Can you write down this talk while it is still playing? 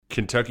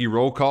Kentucky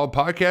Roll Call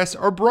podcasts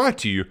are brought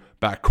to you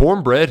by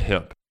Cornbread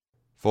Hemp.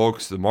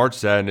 Folks, the March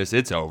Sadness,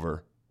 it's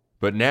over.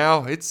 But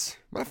now it's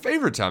my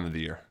favorite time of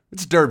the year.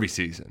 It's Derby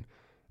season.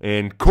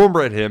 And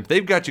Cornbread Hemp,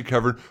 they've got you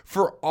covered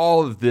for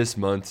all of this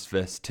month's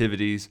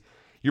festivities.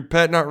 Your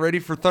pet not ready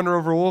for Thunder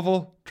over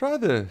Louisville? Try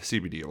the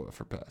CBD oil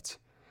for pets.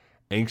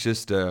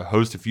 Anxious to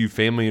host a few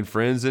family and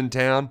friends in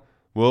town?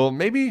 Well,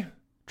 maybe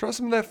try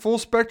some of that full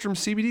spectrum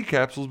CBD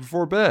capsules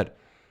before bed.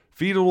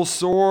 Feet a little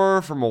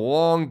sore from a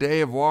long day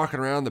of walking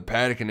around the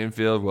paddock and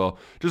infield? Well,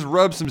 just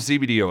rub some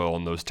CBD oil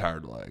on those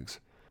tired legs.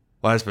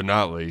 Last but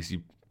not least, you're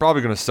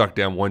probably going to suck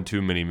down one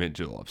too many mint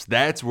juleps.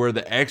 That's where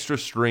the extra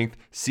strength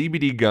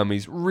CBD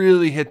gummies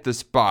really hit the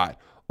spot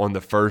on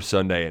the first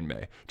Sunday in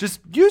May.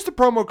 Just use the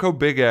promo code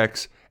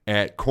BIGX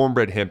at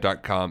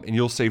cornbreadhemp.com and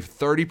you'll save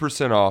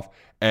 30% off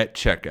at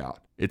checkout.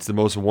 It's the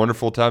most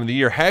wonderful time of the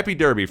year. Happy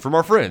Derby from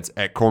our friends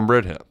at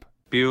Cornbread Hemp.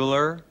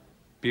 Bueller.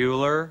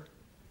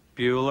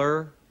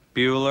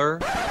 Good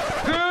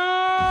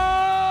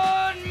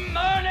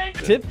morning.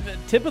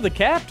 Tip of the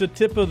cap to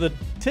tip of the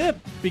tip.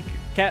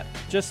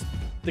 Cats.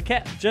 The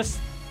Cat.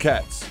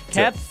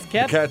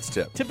 cat's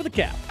tip. Tip of the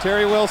cap.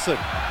 Terry Wilson.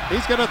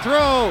 He's going to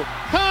throw.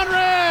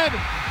 Conrad!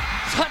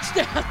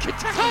 Touchdown,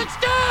 Kentucky.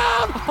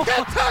 Touchdown!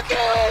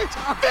 Kentucky!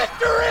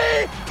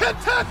 Victory!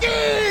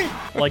 Kentucky!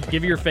 Like,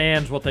 give your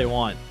fans what they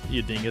want,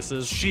 you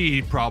dinguses.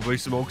 She probably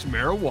smokes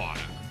marijuana.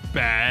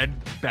 Bad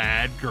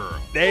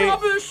girl.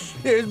 Rubbish.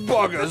 There's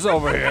buggers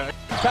over here.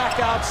 Back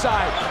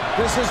outside.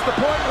 This is the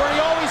point where he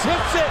always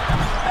hits it.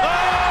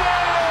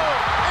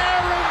 Oh!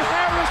 Aaron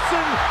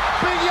Harrison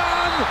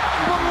beyond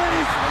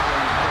belief.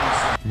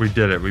 We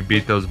did it. We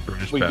beat those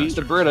British We beat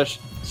the British.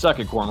 Suck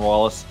it,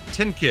 Cornwallis.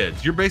 10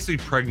 kids. You're basically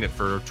pregnant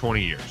for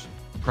 20 years.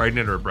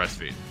 Pregnant or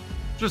breastfeed.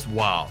 Just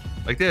wild.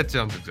 Like, that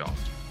sounds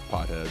exhausting.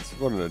 Potheads.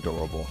 What an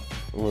adorable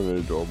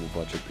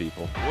bunch of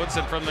people.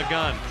 Woodson from the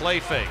gun. Play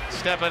fake.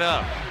 Step it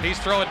up. He's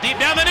throwing deep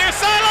down the near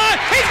sideline.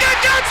 He's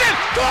got Johnson.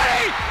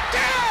 20,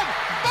 10,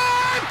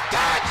 5,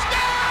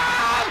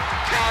 touchdown!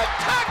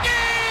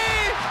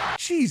 Kentucky!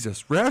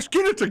 Jesus, Rash,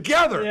 get it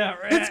together. Yeah,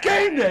 right. It's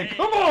game day.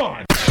 Come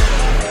on.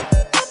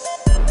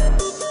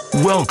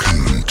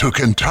 Welcome to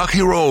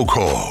Kentucky Roll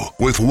Call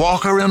with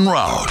Walker and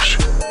Roush.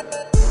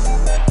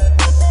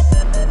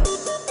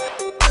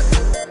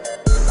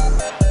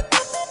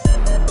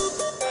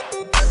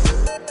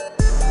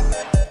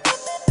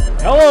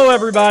 Hello,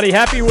 everybody.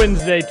 Happy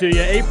Wednesday to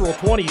you. April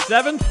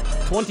 27th,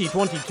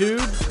 2022.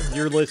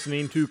 You're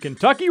listening to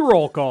Kentucky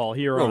Roll Call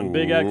here on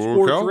Big X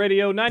Sports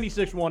Radio,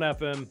 96.1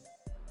 FM,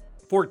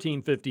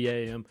 1450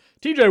 AM.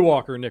 TJ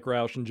Walker, Nick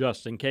Roush, and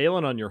Justin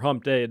Kalen on your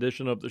Hump Day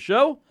edition of the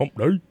show. Hump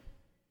Day.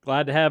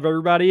 Glad to have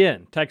everybody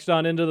in. Text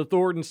on into the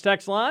Thornton's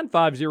text line,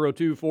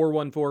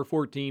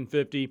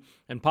 502-414-1450,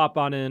 and pop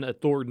on in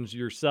at Thornton's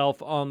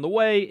yourself on the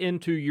way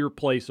into your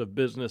place of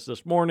business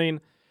this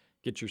morning.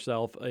 Get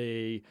yourself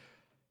a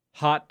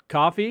hot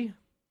coffee.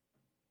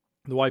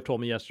 The wife told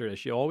me yesterday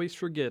she always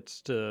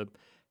forgets to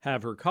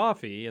have her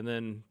coffee, and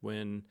then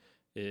when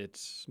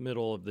it's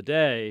middle of the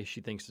day,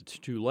 she thinks it's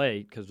too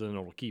late because then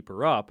it'll keep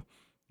her up.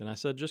 And I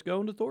said, just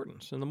go into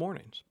Thornton's in the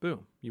mornings.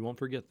 Boom. You won't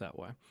forget that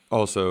way.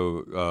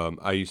 Also,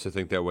 I used to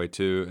think that way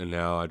too, and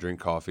now I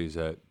drink coffees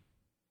at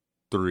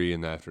 3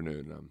 in the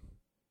afternoon.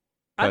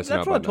 That's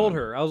what I told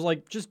her. I was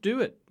like, just do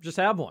it. Just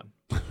have one.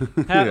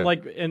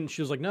 And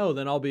she was like, no,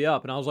 then I'll be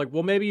up. And I was like,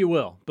 well, maybe you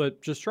will,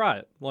 but just try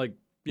it. Like,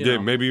 you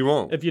know, maybe you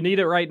won't. If you need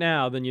it right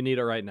now, then you need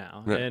it right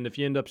now. Yeah. And if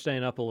you end up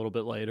staying up a little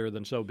bit later,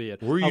 then so be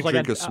it. Or you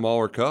drink a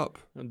smaller cup.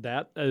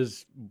 That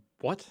is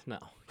what? No,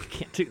 you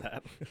can't do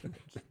that.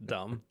 It's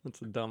dumb.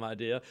 That's a dumb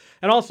idea.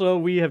 And also,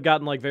 we have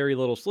gotten like very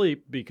little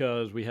sleep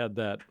because we had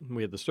the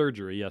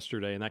surgery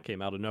yesterday, and that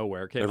came out of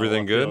nowhere.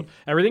 Everything good?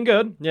 Everything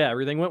good. Yeah,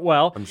 everything went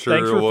well. I'm sure.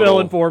 Thanks for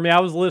filling for me. I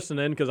was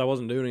listening because I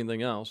wasn't doing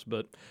anything else,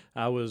 but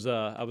I was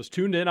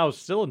tuned in. I was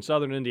still in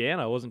Southern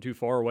Indiana. I wasn't too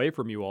far away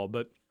from you all,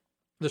 but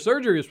the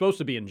surgery was supposed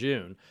to be in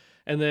June,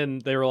 and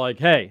then they were like,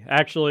 "Hey,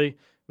 actually,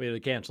 we had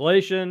a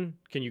cancellation.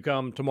 Can you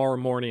come tomorrow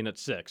morning at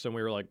 6?" And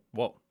we were like,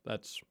 "Whoa,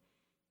 that's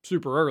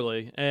super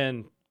early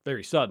and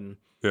very sudden."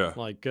 Yeah.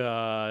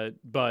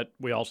 But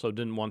we also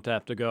didn't want to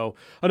have to go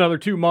another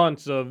 2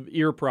 months of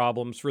ear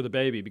problems for the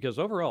baby because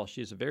overall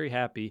she's a very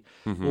happy,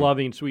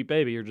 loving, sweet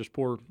baby. Her just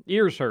poor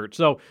ears hurt.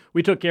 So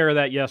we took care of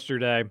that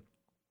yesterday.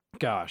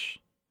 Gosh.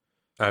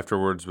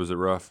 Afterwards, was it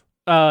rough?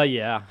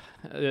 Yeah,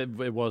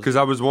 it was. Because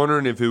I was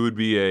wondering if it would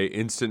be a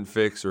instant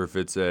fix or if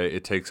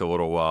it takes a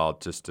little while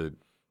just to.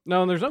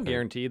 No, and there's no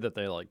guarantee that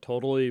they like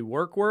totally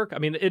work. I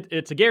mean,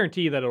 it's a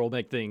guarantee that it'll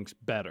make things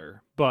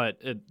better,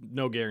 but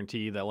no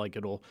guarantee that like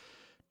it'll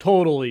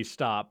totally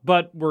stop.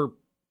 But we're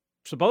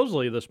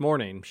supposedly this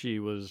morning she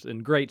was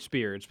in great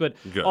spirits, but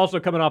also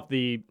coming off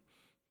the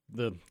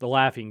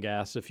laughing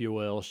gas, if you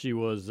will. She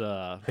was.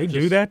 They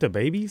do that to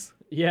babies?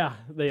 Yeah,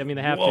 they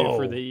have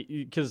to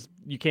because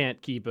you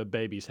can't keep a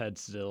baby's head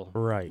still,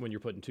 right, when you're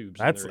putting tubes.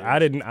 I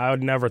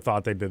never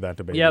thought they did that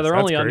to babies. Yeah, they're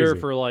That's only crazy. under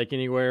for like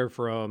anywhere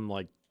from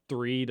like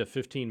 3 to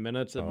 15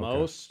 minutes at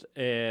most,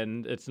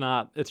 and it's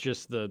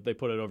just they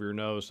put it over your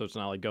nose, so it's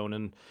not like going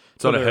in.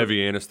 It's not a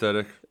heavy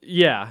anesthetic.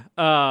 Yeah.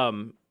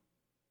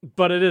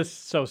 But it is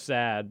so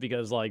sad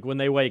because like when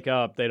they wake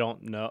up, they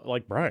don't know,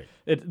 like Right.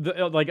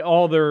 like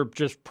all their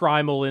just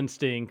primal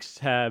instincts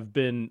have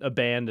been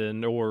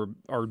abandoned or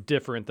are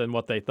different than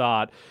what they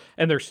thought,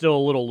 and they're still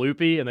a little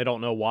loopy and they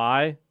don't know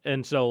why.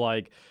 And so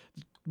like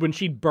when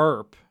she'd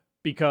burp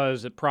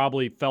because it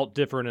probably felt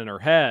different in her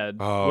head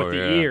with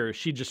the ears,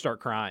 she'd just start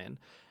crying.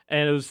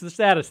 And it was the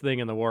saddest thing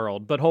in the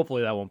world, but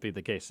hopefully that won't be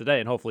the case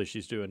today, and hopefully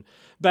she's doing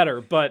better.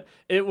 But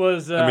it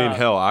was. I mean,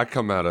 hell, I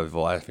come out of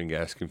laughing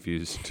gas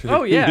confused too.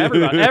 Oh yeah,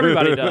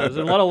 everybody does,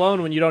 and let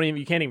alone when you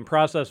can't even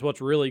process what's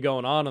really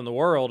going on in the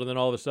world, and then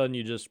all of a sudden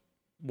you just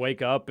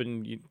wake up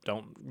and you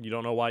don't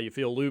know why you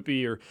feel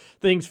loopy or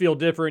things feel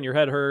different, your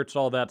head hurts,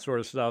 all that sort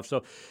of stuff.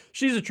 So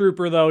she's a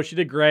trooper though. She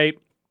did great.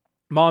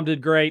 Mom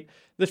did great.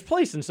 This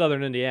place in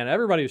Southern Indiana,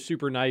 everybody was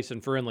super nice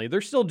and friendly.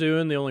 They're still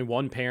doing the only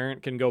one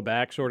parent can go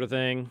back sort of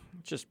thing.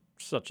 Just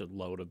such a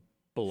load of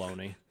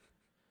baloney.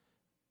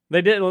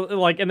 They did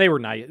and they were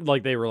nice.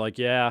 Like they were like,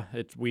 yeah,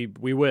 we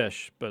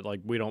wish, but like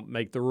we don't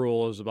make the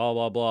rules. Blah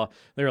blah blah.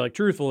 They were like,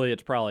 truthfully,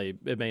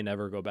 it may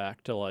never go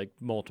back to like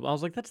multiple. I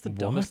was like, that's the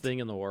dumbest thing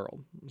in the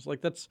world. It's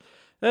like that's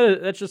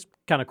just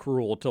kind of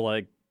cruel to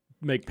like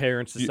make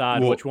parents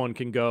decide which one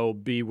can go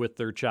be with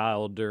their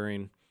child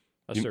during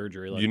a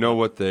surgery. Like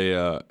what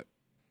they.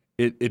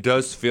 It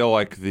does feel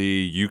like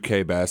the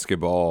UK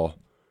basketball,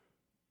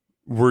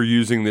 we're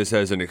using this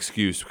as an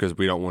excuse because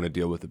we don't want to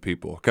deal with the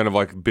people. Kind of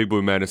like Big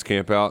Blue Madness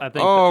camp out.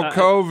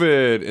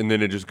 COVID, and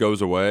then it just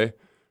goes away.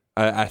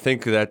 I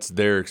think that's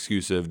their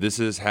excuse of this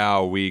is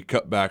how we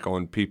cut back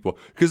on people.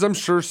 Because I'm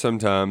sure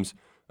sometimes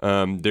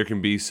there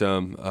can be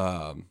some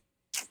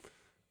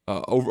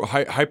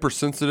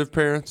hypersensitive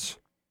parents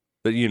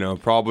that,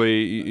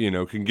 probably,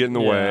 can get in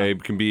the way,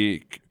 can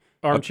be...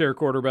 Armchair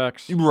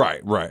quarterbacks.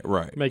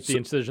 Right. Make the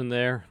incision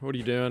there. What are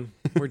you doing?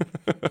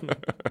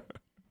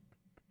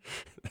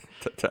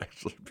 That's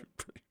actually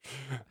pretty...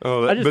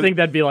 I just think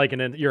that'd be like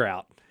you're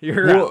out.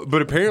 You're out.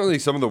 But apparently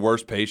some of the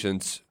worst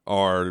patients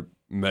are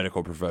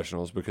medical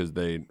professionals because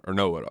they are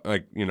know-it-all.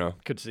 Like,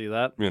 Could see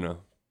that.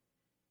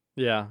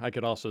 Yeah, I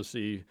could also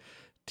see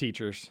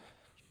teachers.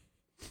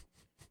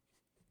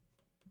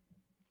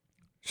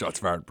 Shots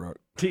fired, bro.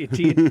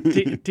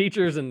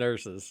 Teachers and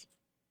nurses.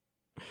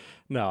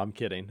 No, I'm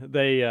kidding.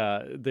 They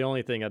the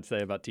only thing I'd say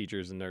about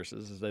teachers and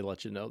nurses is they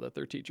let you know that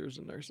they're teachers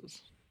and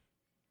nurses.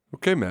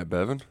 Okay, Matt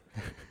Bevin.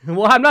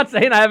 Well, I'm not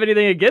saying I have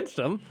anything against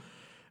them.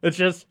 It's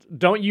just,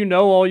 don't you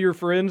know all your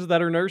friends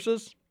that are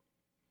nurses?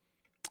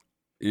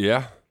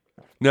 Yeah.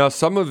 Now,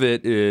 some of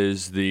it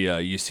is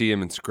you see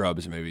them in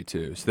scrubs maybe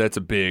too. So that's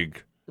a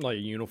big... Like a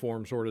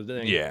uniform sort of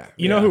thing. Yeah.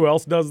 You know who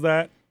else does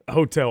that?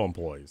 Hotel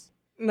employees.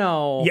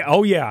 No. Yeah.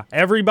 Oh, yeah.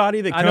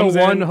 Everybody that comes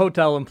in. I know one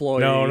hotel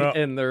employee,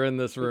 and they're in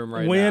this room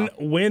right now.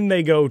 When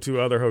they go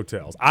to other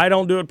hotels. I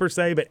don't do it per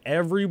se, but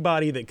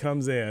everybody that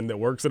comes in that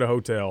works at a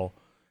hotel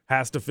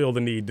has to feel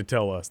the need to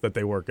tell us that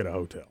they work at a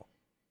hotel.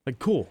 Like,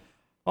 cool.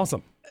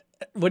 Awesome.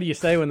 What do you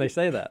say when they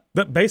say that?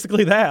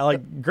 Basically that.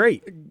 Like,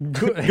 great.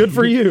 Good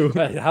for you.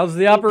 How's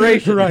the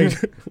operation? Right.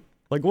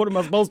 Like, what am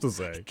I supposed to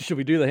say? Should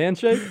we do the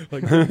handshake?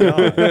 Like, good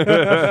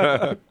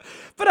God.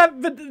 But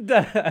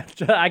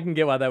I can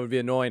get why that would be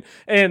annoying.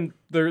 And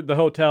the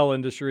hotel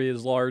industry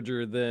is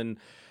larger than...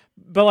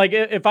 But, like,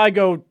 if I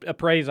go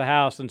appraise a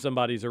house and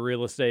somebody's a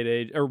real estate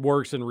agent or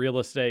works in real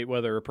estate,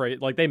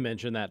 like, they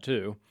mention that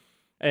too.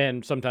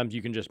 And sometimes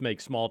you can just make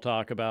small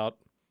talk about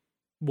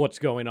what's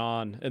going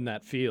on in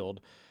that field.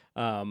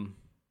 Let's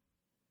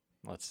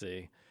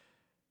see.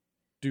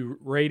 Do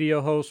radio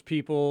host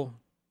people...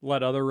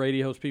 let other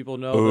radio host people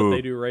know that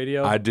they do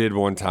radio? I did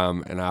one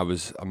time, and I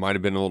might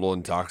have been a little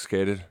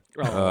intoxicated.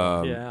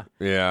 Yeah.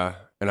 Yeah.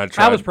 And I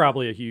tried. I was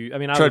probably a huge. I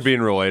mean, I tried was, being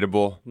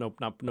relatable. No,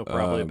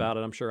 probably about it.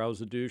 I'm sure I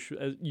was a douche.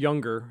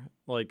 Younger,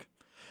 like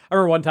I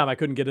remember one time I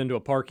couldn't get into a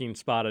parking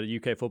spot at a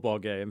UK football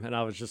game, and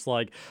I was just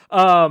like,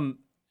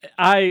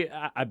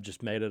 I've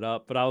just made it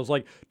up, but I was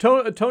like,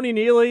 Tony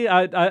Neely,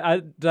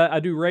 I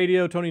do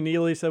radio. Tony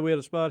Neely said we had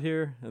a spot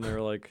here, and they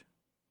were like,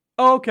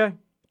 oh, okay.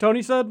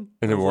 Tony said.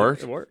 And it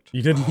worked? Like, it worked.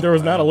 You didn't? There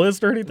was not a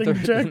list or anything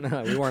to check?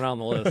 No, we weren't on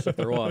the list if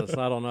there was.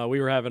 I don't know. We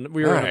were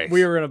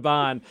in a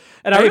bind.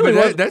 And hey,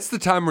 but that's the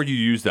time where you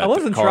use that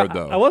card,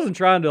 though. I wasn't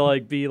trying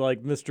to be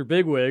like Mr.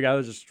 Bigwig. I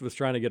was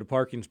trying to get a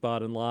parking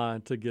spot in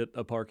line to get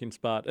a parking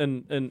spot,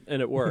 and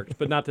it worked.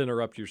 But not to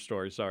interrupt your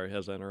story. Sorry,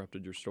 has I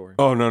interrupted your story?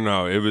 Oh,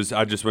 no. It was,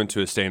 I just went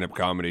to a stand-up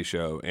comedy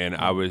show, and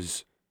I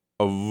was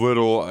a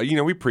little,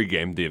 we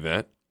pre-gamed the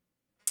event.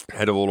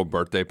 Had a little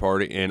birthday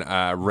party, and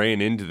I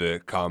ran into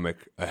the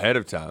comic ahead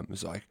of time. It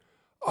was like,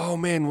 oh,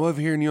 man, love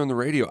hearing you on the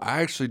radio.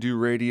 I actually do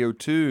radio,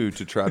 too,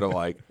 to try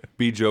to,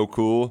 be Joe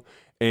Cool.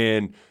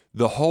 And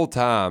the whole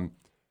time,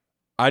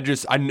 I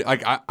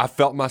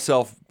felt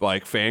myself,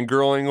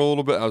 fangirling a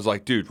little bit. I was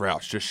like, dude,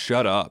 Roush, just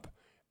shut up.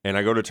 And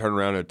I go to turn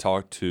around and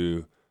talk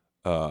to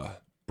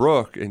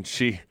Brooke, and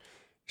she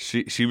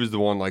she was the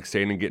one like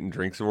standing getting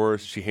drinks for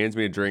us. She hands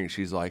me a drink.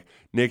 She's like,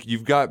 Nick,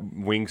 you've got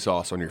wing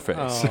sauce on your face.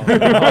 Oh.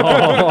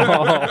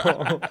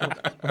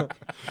 I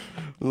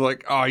was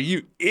like, oh,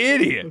 you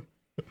idiot.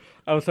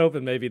 I was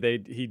hoping maybe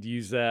he'd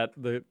use that.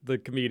 The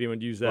comedian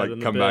would use that Like in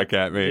the come bit. back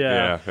at me.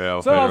 Yeah.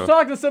 So I was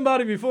talking to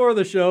somebody before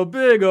the show,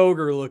 big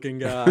ogre looking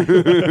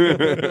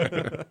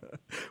guy.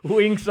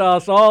 Wing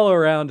sauce all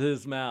around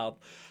his mouth.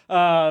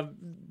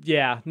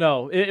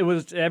 It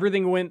was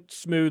everything went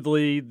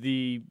smoothly.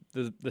 The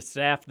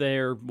staff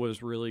there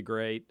was really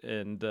great,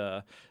 and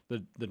the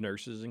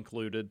nurses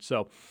included.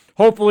 So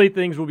hopefully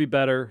things will be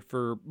better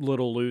for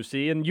little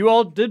Lucy. And you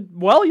all did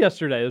well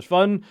yesterday. It was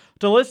fun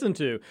to listen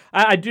to.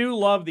 I do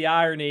love the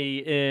irony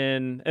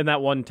in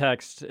that one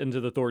text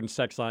into the Thornton's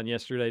text line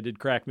yesterday. Did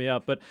crack me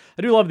up, but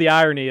I do love the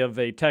irony of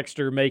a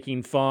texter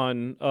making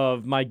fun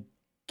of my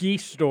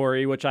geese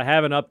story, which I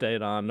have an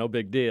update on, no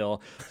big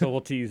deal. So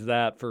we'll tease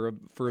that for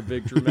a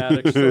big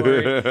dramatic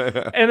story.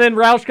 And then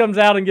Roush comes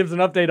out and gives an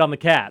update on the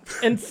cat.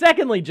 And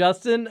secondly,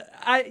 Justin,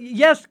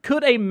 yes,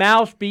 could a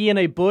mouse be in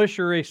a bush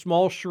or a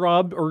small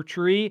shrub or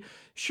tree?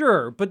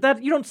 Sure, but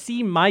that you don't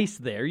see mice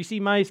there. You see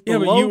mice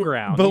below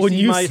ground. But when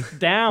see you mice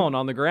down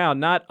on the ground,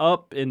 not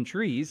up in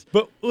trees.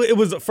 But it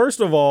was,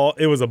 first of all,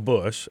 it was a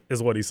bush,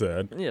 is what he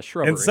said. Yeah,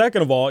 shrubbery. And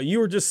second of all, you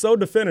were just so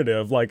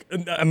definitive, like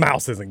a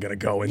mouse isn't going to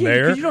go in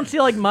there. Because you don't see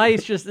like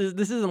mice. This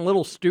isn't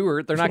Little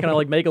Stuart. They're not going to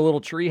like make a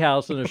little tree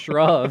house in a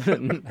shrub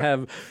and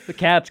have the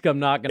cats come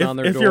knocking on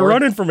their door. If you're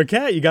running from a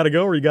cat, you got to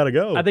go where you got to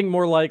go. I think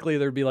more likely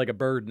there'd be like a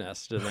bird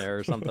nest in there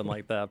or something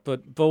like that.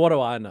 But what do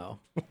I know?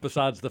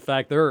 Besides the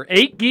fact there are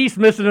 8 geese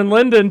missing in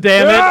Linden,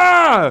 damn it.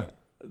 Ah!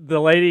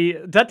 The lady,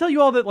 did I tell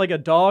you all that like a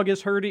dog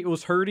was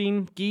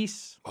herding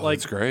geese? Oh, like,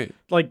 that's great.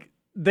 Like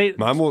they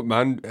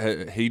Mine,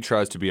 he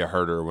tries to be a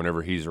herder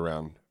whenever he's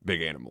around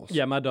big animals.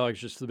 Yeah, my dog's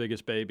just the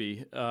biggest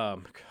baby.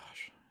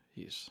 Gosh,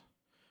 he's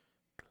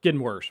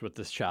getting worse with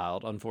this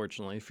child,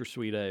 unfortunately, for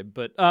Sweet Abe.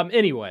 But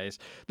anyways,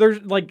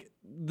 there's like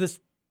this.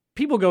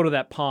 People go to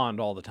that pond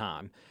all the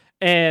time,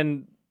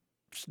 and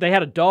they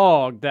had a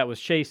dog that was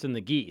chasing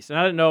the geese, and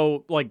I didn't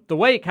know, like, the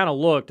way it kind of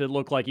looked, it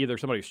looked like either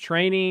somebody was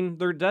training.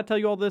 Did I tell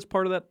you all this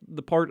part of that?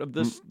 The part of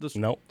this?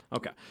 Nope.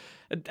 Okay.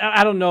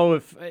 I don't know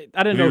if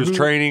I didn't know if he was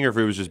training or if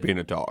he was just being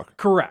a dog.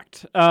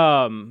 Correct.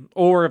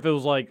 Or if it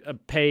was like a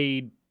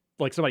paid,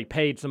 like somebody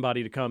paid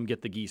somebody to come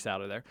get the geese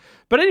out of there.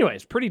 But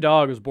anyways, pretty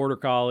dog was border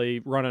collie,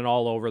 running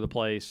all over the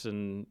place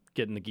and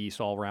getting the geese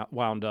all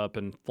wound up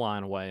and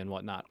flying away and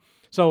whatnot.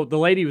 So the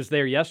lady was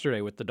there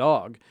yesterday with the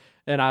dog.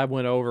 And I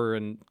went over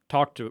and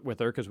talked with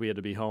her because we had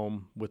to be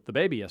home with the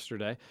baby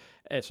yesterday.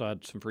 And so I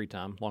had some free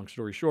time, long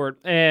story short.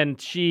 And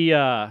she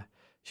was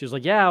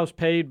like, yeah, I was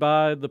paid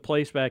by the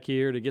place back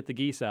here to get the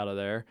geese out of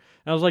there.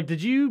 And I was like,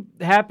 did you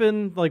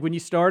happen, like when you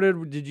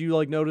started, did you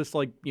like notice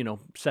like,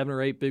 7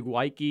 or 8 big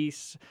white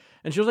geese?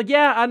 And she was like,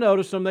 yeah, I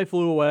noticed them. They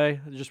flew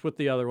away just with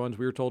the other ones.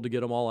 We were told to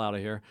get them all out of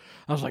here.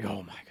 I was like,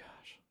 oh my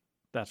gosh,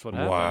 that's what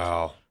happened.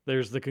 Wow.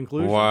 There's the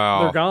conclusion.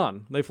 Wow. They're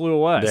gone. They flew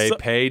away. They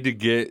paid to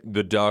get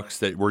the ducks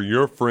that were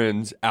your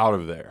friends out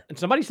of there. And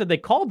somebody said they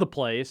called the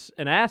place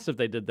and asked if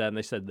they did that, and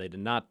they said they did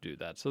not do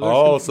that.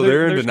 So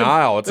they're in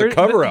denial. It's a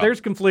cover-up. There's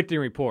conflicting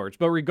reports,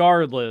 but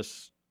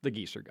regardless, the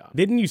geese are gone.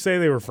 Didn't you say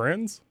they were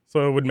friends?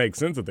 So it would make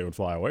sense that they would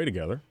fly away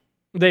together.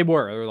 They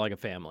were like a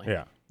family.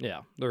 Yeah.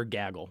 Yeah, they're a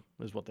gaggle,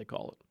 is what they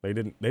call it. They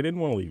didn't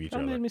want to leave each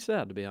other. That made me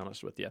sad, to be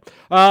honest with you.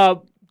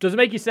 Does it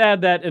make you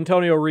sad that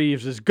Antonio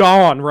Reeves is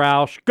gone,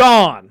 Roush?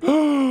 Gone.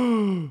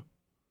 No.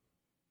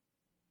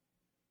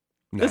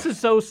 This is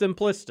so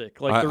simplistic,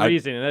 like the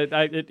reasoning.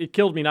 It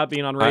killed me not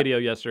being on radio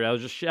yesterday. I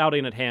was just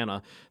shouting at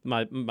Hannah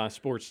my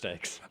sports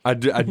takes. I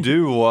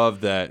do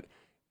love that.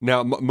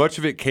 Now, much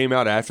of it came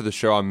out after the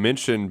show. I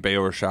mentioned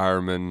Baylor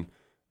Shireman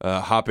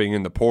hopping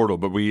in the portal,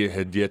 but we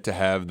had yet to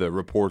have the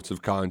reports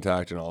of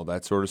contact and all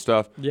that sort of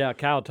stuff. Yeah,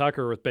 Kyle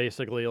Tucker was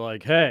basically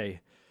like,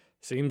 hey,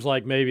 seems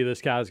like maybe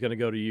this guy's going to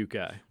go to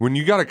UK. When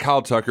you got a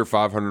Kyle Tucker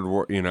 500,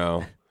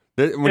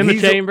 in the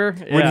chamber,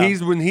 when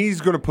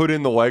he's going to put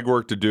in the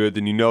legwork to do it,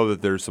 then you know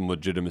that there's some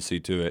legitimacy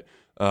to it.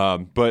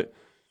 But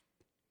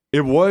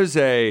it was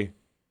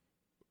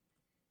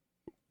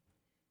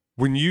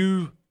when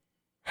you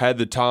had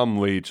the Tom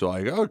Leach,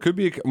 like, oh, it could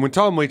be when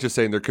Tom Leach is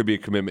saying there could be a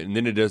commitment and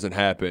then it doesn't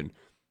happen,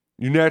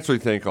 you naturally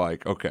think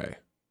like, okay,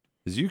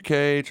 is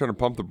UK trying to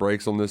pump the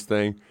brakes on this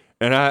thing?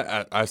 And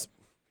I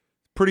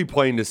pretty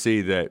plain to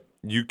see that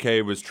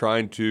UK was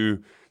trying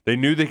to. They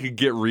knew they could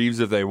get Reeves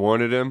if they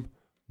wanted him.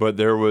 But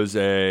there was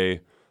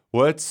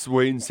let's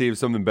wait and see if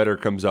something better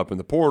comes up in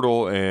the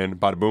portal, and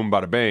bada boom,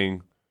 bada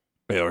bang,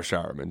 Baylor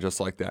Shireman, just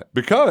like that.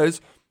 Because,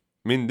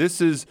 I mean,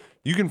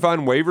 you can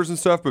find waivers and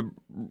stuff, but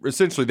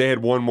essentially they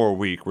had one more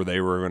week where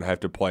they were going to have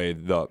to play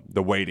the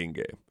waiting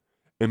game.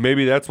 And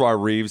maybe that's why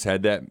Reeves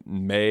had that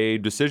May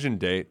decision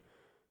date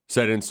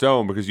set in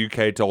stone, because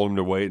UK told him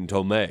to wait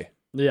until May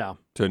to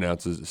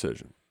announce his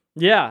decision.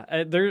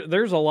 Yeah,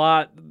 there's a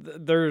lot.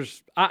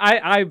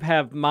 I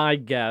have my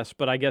guess,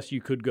 but I guess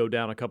you could go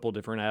down a couple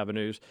different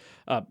avenues.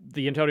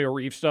 The Antonio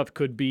Reeves stuff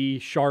could be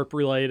Sharp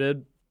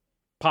related.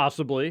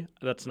 Possibly.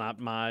 That's not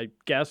my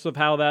guess of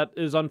how that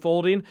is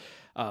unfolding.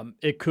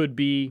 It could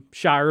be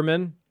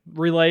Shireman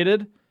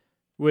related,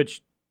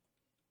 which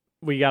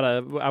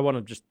I want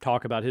to just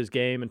talk about his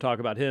game and talk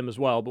about him as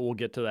well, but we'll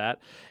get to that.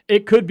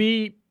 It could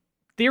be,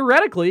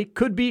 theoretically,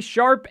 could be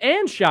Sharp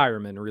and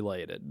Shireman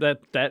related.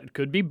 That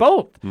could be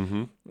both.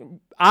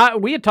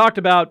 Mm-hmm. We had talked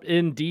about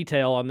in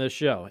detail on this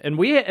show, and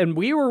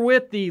we were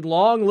with the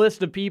long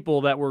list of people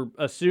that were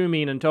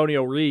assuming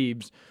Antonio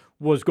Reeves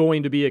was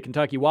going to be a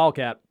Kentucky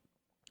Wildcat.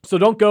 So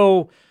don't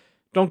go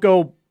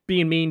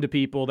being mean to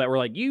people that were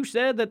like, you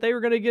said that they were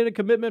going to get a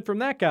commitment from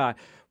that guy.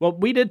 Well,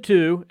 we did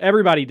too.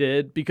 Everybody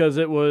did, because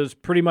it was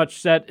pretty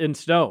much set in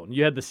stone.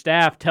 You had the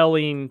staff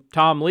telling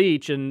Tom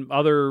Leach and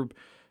other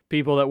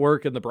people that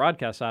work in the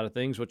broadcast side of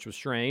things, which was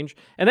strange.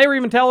 And they were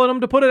even telling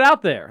them to put it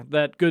out there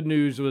that good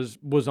news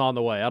was on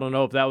the way. I don't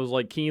know if that was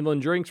like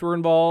Keeneland drinks were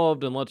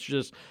involved and let's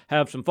just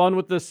have some fun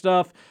with this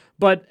stuff.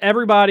 But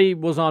everybody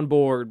was on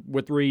board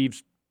with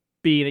Reeves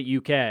being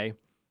at UK.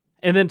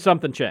 And then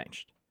something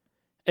changed.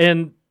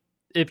 And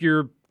if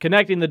you're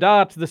connecting the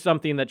dots, the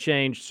something that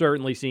changed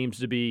certainly seems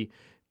to be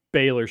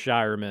Baylor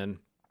Shireman,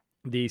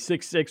 the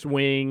 6'6"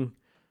 wing,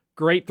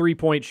 great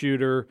three-point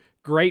shooter,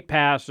 great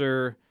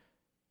passer.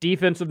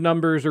 Defensive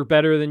numbers are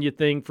better than you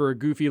think for a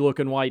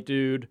goofy-looking white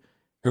dude.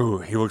 Ooh,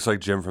 he looks like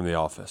Jim from The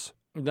Office.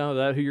 No,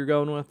 that who you're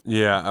going with?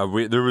 Yeah,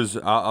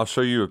 I'll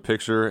show you a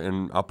picture,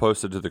 and I'll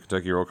post it to the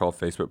Kentucky Roll Call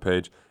Facebook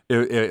page.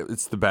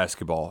 It's the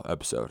basketball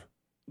episode.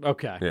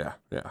 Okay. Yeah.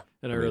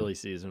 An early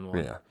season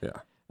one.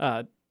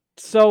 Yeah.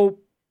 So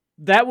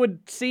that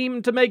would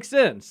seem to make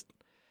sense.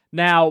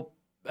 Now,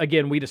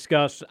 again, we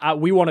discussed,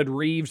 we wanted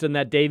Reeves in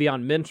that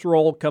Davion Mintz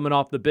role coming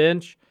off the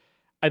bench.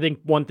 I think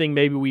one thing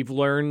maybe we've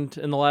learned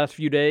in the last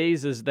few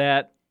days is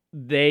that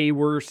they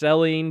were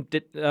selling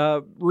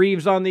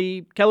Reeves on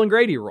the Kellen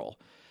Grady role.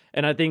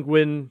 And I think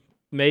when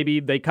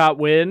maybe they caught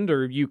wind,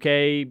 or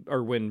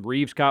when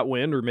Reeves caught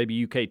wind, or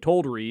maybe UK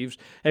told Reeves,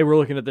 hey, we're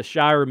looking at the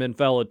Shireman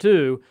fella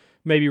too,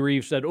 maybe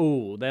Reeves said,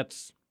 oh,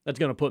 that's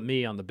going to put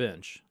me on the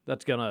bench.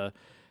 That's going to,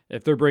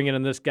 if they're bringing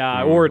in this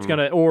guy, or it's going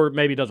to, or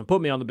maybe it doesn't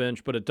put me on the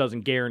bench, but it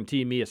doesn't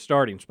guarantee me a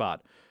starting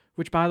spot,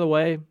 which, by the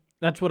way,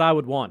 that's what I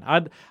would want.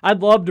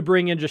 I'd love to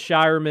bring in just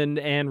Shireman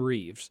and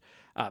Reeves.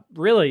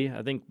 Really,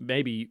 I think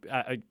maybe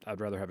I'd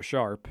rather have a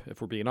Sharp,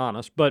 if we're being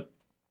honest, but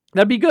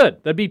that'd be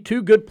good. That'd be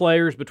two good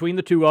players between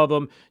the two of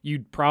them.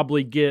 You'd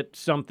probably get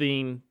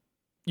something.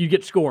 You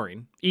get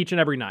scoring each and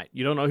every night.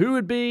 You don't know who it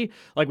would be.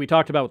 Like we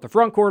talked about with the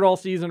front court all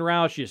season,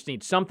 Roush, you just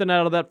need something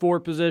out of that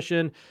forward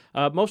position.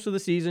 Most of the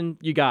season,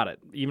 you got it,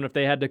 even if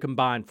they had to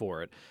combine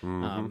for it.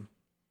 Mm-hmm.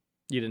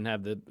 You didn't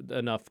have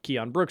enough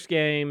Keon Brooks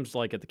games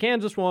like at the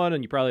Kansas one,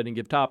 and you probably didn't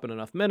give Toppin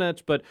enough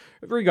minutes. But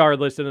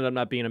regardless, it ended up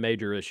not being a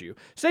major issue.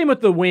 Same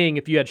with the wing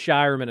if you had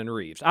Shireman and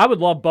Reeves. I would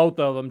love both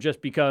of them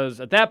just because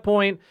at that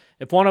point,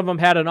 if one of them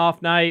had an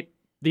off night,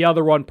 the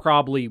other one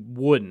probably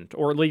wouldn't,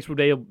 or at least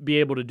would be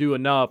able to do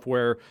enough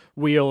where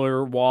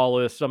Wheeler,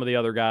 Wallace, some of the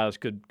other guys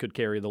could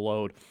carry the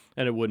load,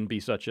 and it wouldn't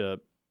be such a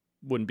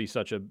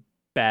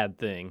bad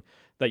thing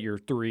that your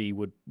three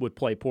would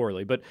play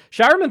poorly. But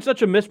Shireman's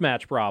such a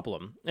mismatch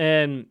problem,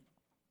 and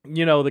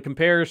the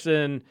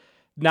comparison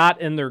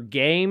not in their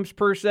games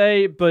per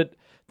se, but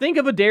think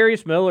of a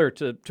Darius Miller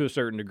to a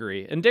certain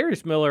degree. And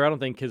Darius Miller, I don't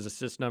think his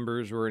assist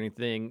numbers were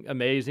anything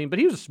amazing, but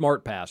he was a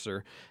smart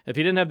passer. If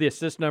he didn't have the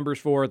assist numbers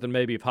for it, then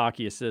maybe if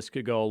hockey assists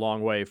could go a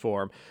long way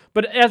for him.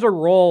 But as a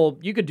role,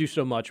 you could do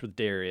so much with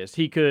Darius.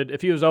 He could,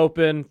 if he was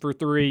open for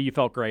three, you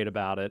felt great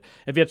about it.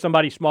 If you had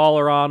somebody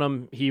smaller on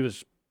him, he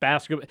was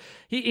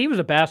he was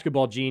a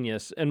basketball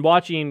genius. And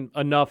watching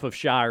enough of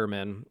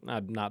Shireman,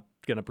 I'm not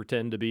going to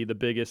pretend to be the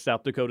biggest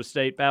South Dakota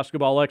State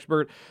basketball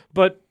expert,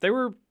 but they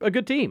were a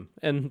good team,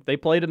 and they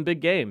played in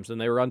big games, and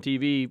they were on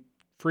TV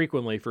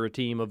frequently for a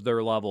team of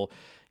their level.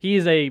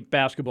 He's a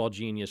basketball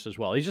genius as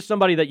well. He's just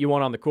somebody that you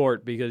want on the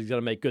court because he's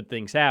going to make good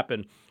things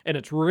happen, and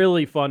it's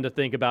really fun to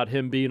think about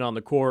him being on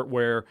the court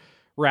where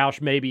Roush,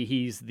 maybe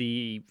he's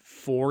the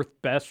fourth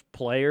best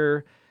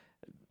player,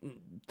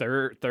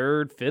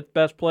 third, fifth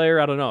best player.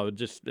 I don't know.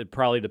 It'd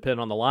probably depend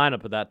on the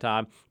lineup at that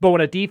time. But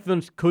when a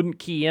defense couldn't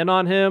key in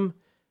on him,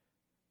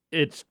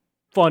 it's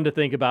fun to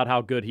think about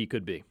how good he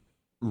could be.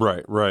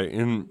 Right.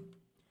 And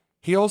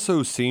he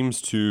also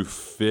seems to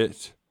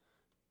fit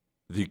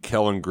the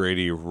Kellen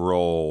Grady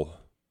role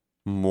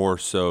more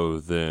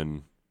so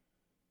than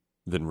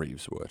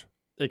Reeves would.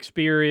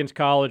 Experienced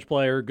college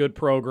player, good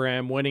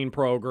program, winning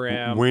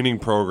program.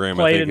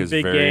 I think is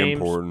very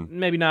important.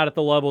 Maybe not at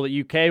the level that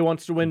UK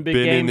wants to win big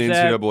games. Been in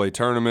the NCAA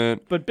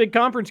tournament. But big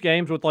conference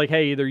games with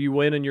hey, either you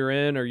win and you're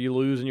in or you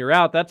lose and you're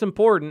out. That's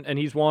important, and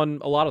he's won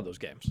a lot of those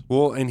games.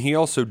 Well, and he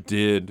also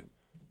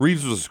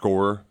Reeves was a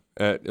scorer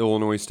at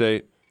Illinois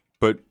State,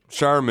 but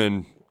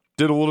Shireman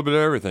did a little bit of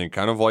everything,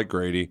 kind of like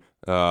Grady.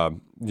 The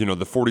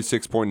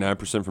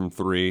 46.9% from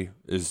three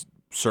is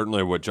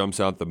certainly what jumps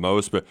out the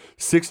most, but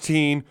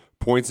 16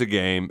 points a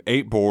game,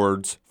 8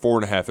 boards,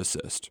 4.5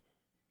 assists,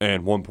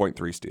 and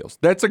 1.3 steals.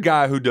 That's a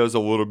guy who does a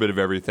little bit of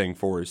everything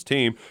for his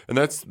team, and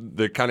that's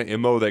the kind of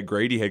MO that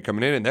Grady had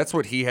coming in, and that's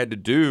what he had to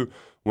do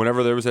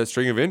whenever there was that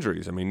string of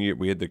injuries. I mean,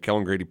 we had the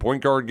Kellen Grady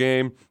point guard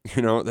game.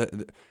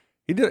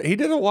 He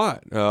did a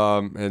lot,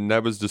 and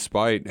that was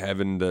despite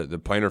having the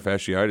plantar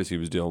fasciitis he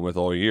was dealing with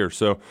all year.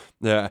 So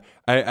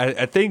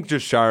I think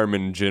just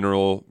Shireman in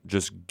general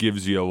just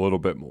gives you a little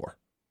bit more.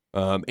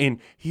 And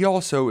he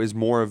also is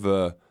more of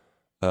a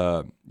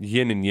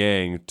yin and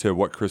yang to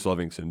what Chris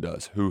Livingston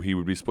does, who he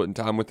would be splitting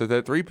time with at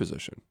that 3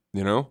 position,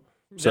 So,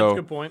 that's a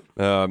good point.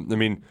 I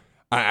mean,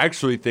 I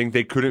actually think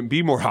they couldn't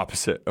be more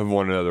opposite of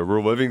one another.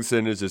 Where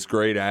Livingston is this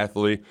great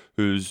athlete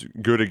who's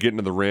good at getting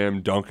to the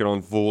rim, dunking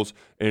on fools,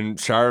 and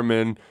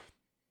Shireman,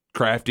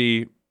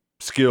 crafty,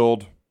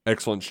 skilled,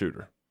 excellent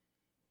shooter.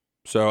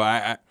 So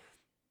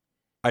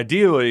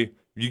ideally,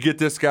 you get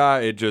this guy,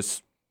 it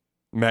just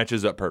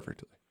matches up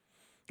perfectly.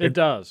 It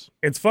does.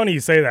 It's funny you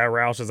say that,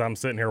 Roush, as I'm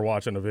sitting here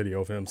watching a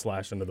video of him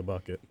slash into the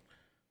bucket.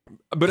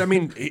 But I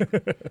mean,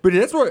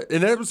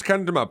 that was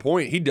kind of to my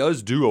point. He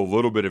does do a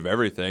little bit of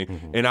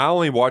everything, and I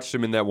only watched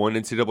him in that one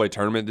NCAA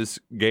tournament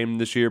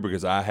this year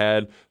because I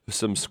had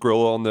some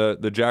Skrilla on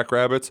the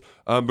Jackrabbits.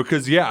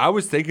 Because I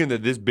was thinking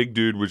that this big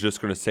dude was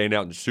just going to stand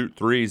out and shoot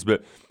threes,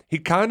 but he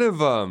kind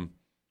of,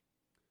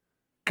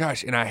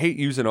 and I hate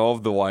using all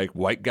of the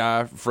white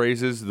guy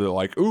phrases,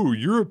 the ooh,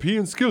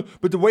 European skill,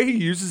 but the way he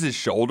uses his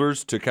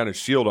shoulders to kind of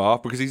shield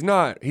off because he's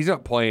not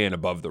playing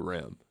above the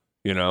rim,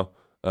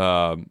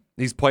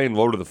 He's playing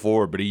low to the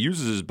floor, but he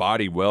uses his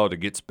body well to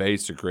get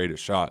space to create a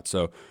shot.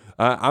 So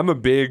I'm a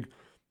big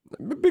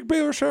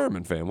Baylor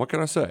Shireman fan. What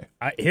can I say?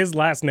 His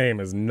last name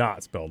is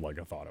not spelled like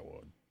I thought it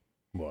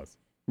was.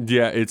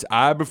 Yeah, it's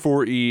I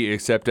before E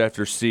except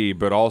after C,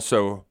 but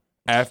also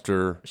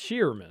after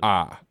Shearman.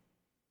 I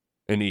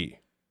and E.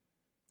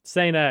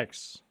 St.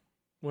 X.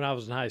 When I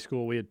was in high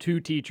school, we had 2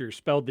 teachers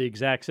spelled the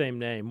exact same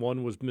name.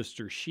 One was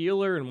Mr.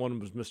 Sheeler and one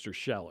was Mr.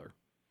 Scheller.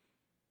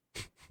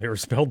 They were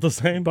spelled the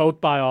same?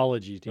 Both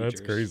biology teachers.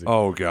 That's crazy.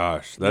 Oh,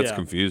 gosh. That's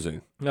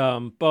confusing.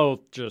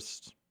 Both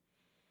just...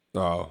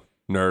 Oh,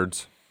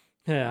 nerds.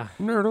 Yeah.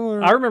 Nerd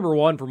alert. I remember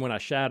one from when I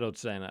shadowed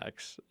St.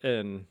 X,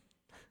 and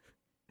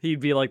he'd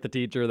be the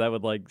teacher that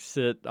would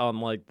sit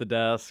on the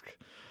desk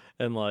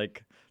and be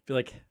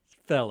like,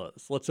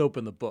 fellas, let's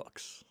open the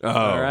books. Oh,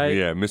 all right?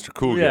 Yeah, Mr.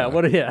 Cool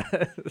Guy. Yeah,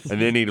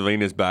 And then he'd lean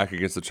his back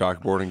against the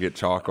chalkboard and get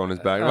chalk on his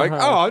back.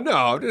 Oh,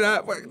 no,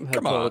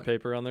 come on. Toilet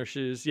paper on their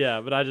shoes.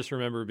 Yeah, but I just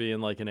remember being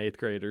an 8th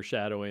grader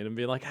shadowing and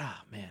being like,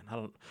 man,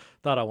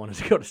 thought I wanted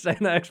to go to St.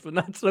 X, but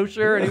not so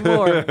sure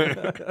anymore.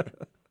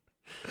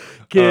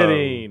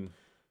 Kidding.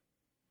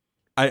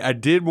 I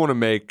did want to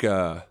make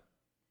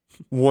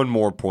one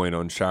more point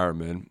on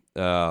Shireman.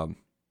 The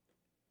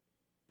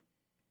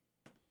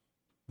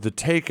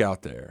take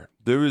out there.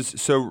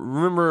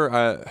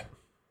 Remember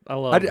I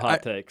love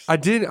hot takes. I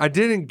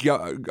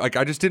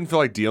just didn't feel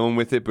like dealing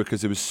with it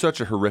because it was such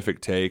a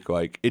horrific take.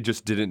 It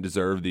just didn't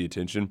deserve the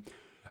attention.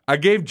 I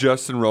gave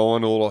Justin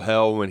Rowland a little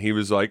hell when he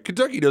was like,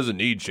 Kentucky doesn't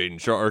need Shaedon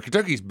Sharpe, or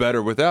Kentucky's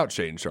better without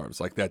Shaedon Sharpe.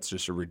 It's that's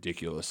just a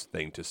ridiculous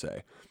thing to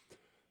say.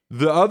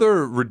 The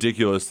other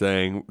ridiculous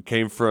thing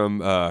came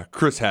from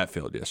Chris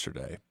Hatfield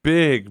yesterday.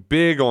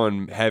 Big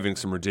on having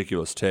some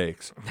ridiculous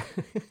takes.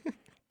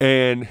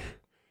 And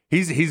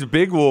he's a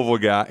big Louisville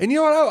guy. And you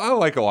know what? I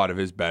like a lot of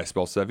his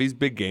basketball stuff. He's a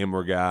big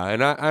gamer guy,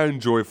 and I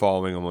enjoy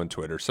following him on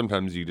Twitter.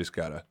 Sometimes you just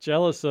got to.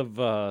 Jealous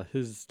of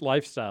his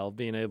lifestyle,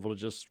 being able to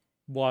just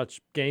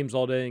watch games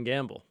all day and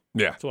gamble.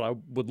 Yeah. That's what I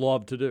would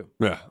love to do.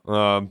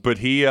 Yeah. But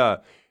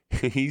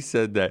he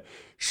said that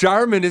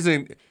Shireman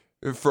isn't,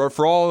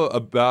 for all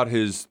about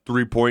his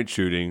 3-point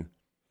shooting,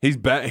 he's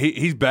bad.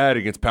 He's bad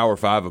against Power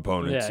 5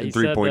 opponents in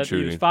 3-point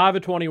shooting. He was 5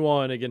 of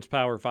 21 against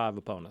Power 5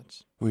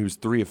 opponents. Well, he was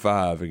 3 of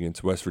 5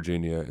 against West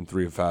Virginia and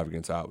 3 of 5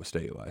 against Iowa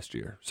State last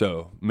year.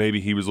 So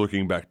maybe he was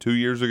looking back 2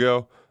 years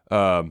ago.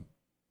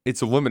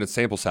 It's a limited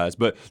sample size,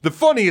 but the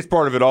funniest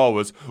part of it all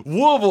was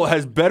Louisville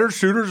has better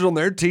shooters on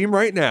their team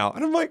right now.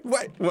 And I'm like,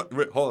 wait,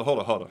 hold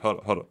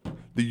on.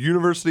 The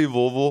University of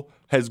Louisville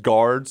has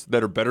guards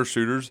that are better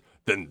shooters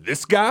than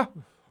this guy?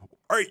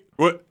 All right,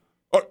 what?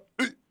 All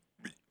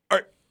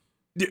right.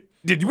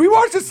 Did we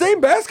watch the same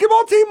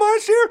basketball team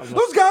last year?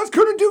 Those guys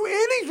couldn't do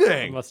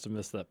anything. I must have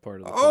missed that part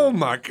of the Oh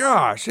my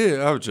gosh.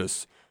 I was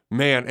just,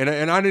 man.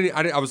 And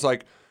I was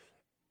like,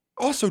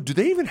 also, do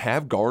they even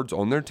have guards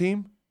on their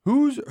team?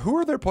 Who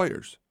are their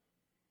players?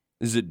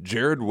 Is it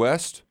Jared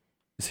West?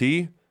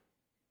 Is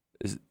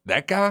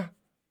that guy?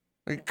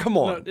 Come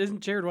on. No, isn't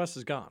Jared West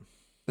is gone?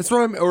 That's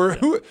what or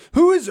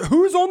who is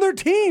on their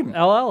team?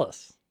 L.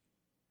 Ellis.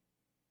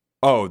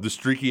 Oh, the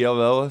streaky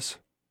L. Ellis?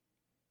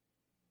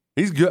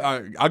 He's good.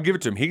 I'll give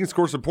it to him. He can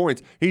score some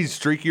points. He's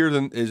streakier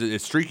than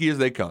as streaky as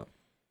they come.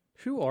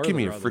 Who are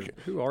their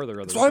other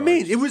That's what I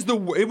mean. It was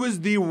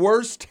the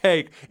worst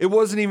take. It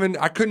wasn't even.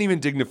 I couldn't even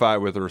dignify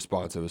it with a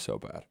response. It was so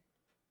bad.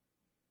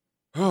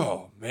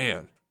 Oh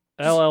man.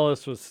 L.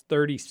 Ellis was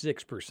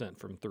 36%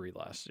 from 3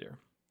 last year.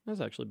 That's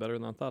actually better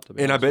than I thought to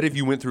be. And I bet if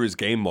you went through his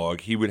game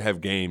log, he would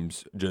have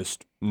games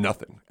just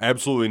nothing,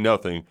 absolutely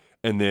nothing,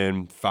 and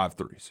then 5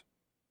 threes.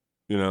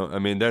 You know, I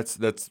mean, that's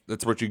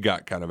what you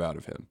got kind of out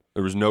of him.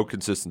 There was no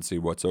consistency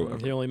whatsoever.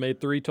 He only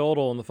made 3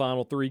 total in the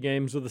final 3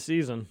 games of the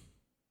season.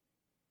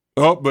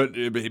 Oh, but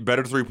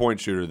better 3-point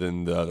shooter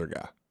than the other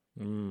guy.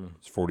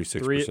 It's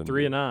 46%.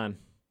 3 and 9.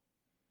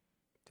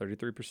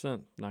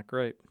 33%. Not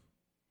great.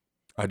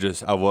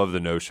 I love the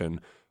notion.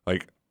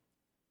 Like,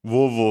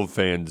 Louisville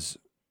fans,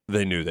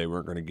 they knew they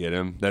weren't going to get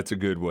him. That's a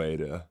good way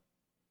to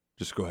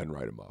just go ahead and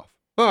write him off.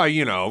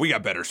 Oh, we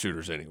got better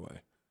shooters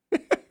anyway.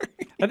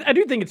 I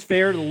do think it's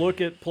fair to look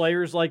at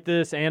players like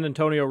this, and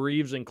Antonio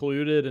Reeves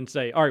included, and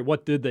say, all right,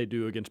 what did they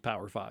do against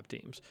Power 5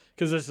 teams?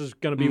 Because this is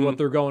going to be what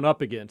they're going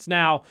up against.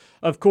 Now,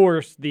 of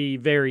course, the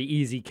very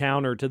easy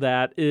counter to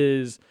that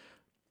is,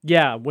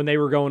 yeah, when they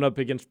were going up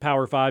against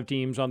Power 5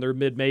 teams on their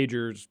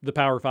mid-majors, the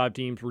Power 5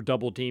 teams were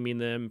double-teaming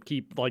them,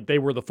 they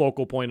were the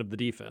focal point of the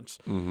defense.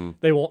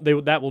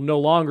 That will no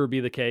longer be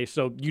the case,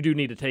 so you do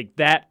need to take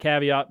that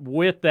caveat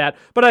with that.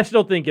 But I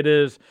still think it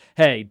is,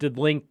 hey, did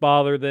Link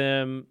bother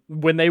them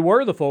when they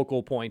were the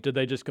focal point? Did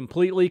they just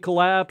completely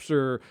collapse,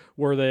 or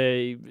were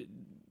they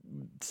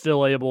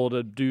still able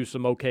to do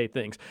some okay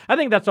things? I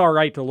think that's all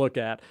right to look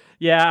at.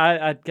 Yeah,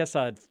 I guess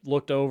I'd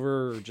looked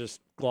over or just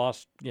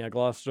glossed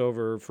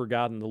over,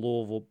 forgotten the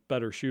Louisville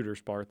better shooters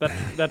part.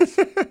 That's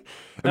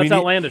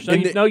outlandish.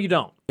 No, you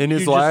don't. In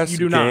his last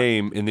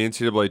game in the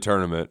NCAA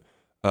tournament,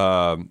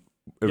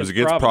 it was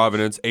against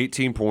Providence.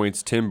 18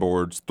 points, 10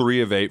 boards,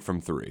 3 of 8 from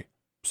 3.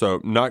 So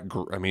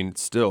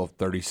still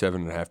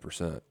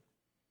 37.5%.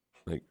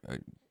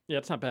 Yeah,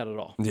 it's not bad at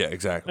all. Yeah,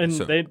 exactly. And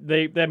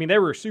they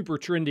were a super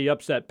trendy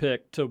upset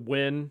pick to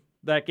win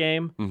that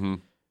game. Mm-hmm.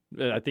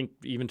 I think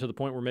even to the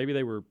point where maybe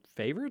they were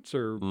favorites,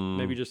 or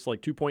maybe just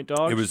like 2-point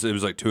dogs. It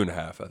was like 2.5,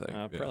 I think.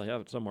 I probably have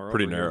it somewhere.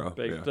 Pretty over narrow.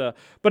 Here. Yeah.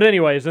 But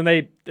anyways, and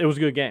it was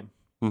a good game.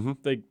 Mm-hmm.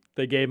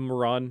 They gave him a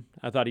run.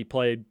 I thought he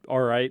played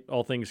all right,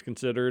 all things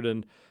considered.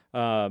 And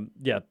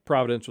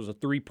Providence was a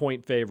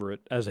 3-point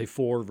favorite as a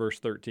 4 versus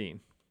 13.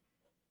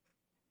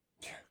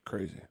 Yeah,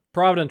 crazy.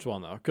 Providence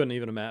won, though. Couldn't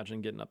even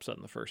imagine getting upset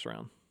in the first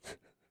round.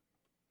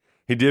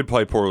 He did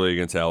play poorly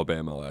against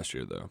Alabama last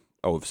year, though.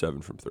 0 of 7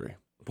 from 3.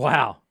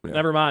 Wow. Yeah.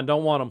 Never mind.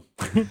 Don't want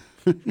him.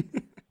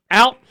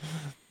 Out.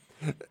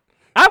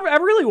 I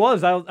really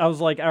was. I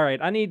was like, all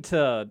right, I need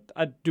to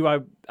I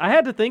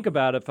had to think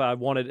about if I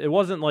wanted. It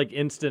wasn't like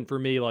instant for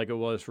me like it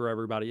was for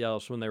everybody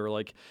else when they were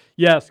like,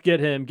 yes,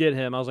 get him.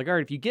 I was like, all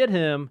right, if you get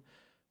him,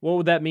 what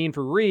would that mean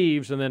for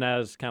Reeves? And then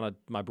as kind of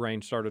my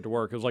brain started to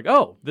work, it was like,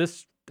 oh,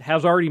 this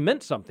has already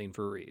meant something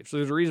for Reeves. So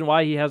there's a reason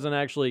why he hasn't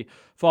actually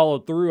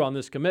followed through on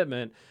this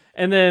commitment.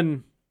 And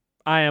then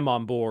I am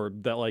on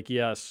board that, like,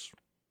 yes,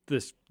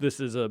 this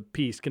is a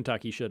piece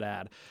Kentucky should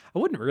add. I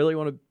wouldn't really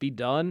want to be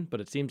done, but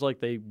it seems like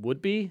they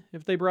would be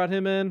if they brought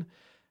him in.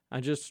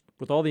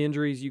 With all the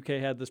injuries UK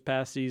had this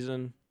past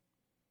season,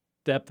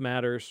 depth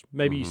matters.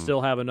 Maybe you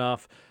still have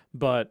enough,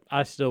 but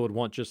I still would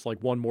want just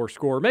like one more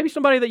scorer. Maybe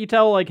somebody that you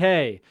tell, like,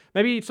 hey,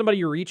 maybe somebody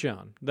you reach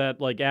on that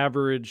like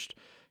averaged,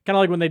 kind of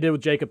like when they did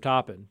with Jacob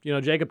Toppin.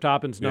 Jacob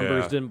Toppin's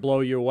numbers didn't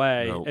blow you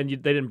away, and they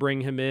didn't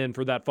bring him in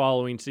for that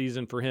following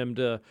season for him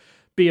to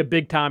be a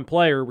big-time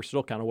player. We're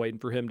still kind of waiting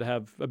for him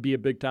to be a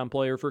big-time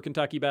player for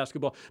Kentucky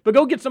basketball. But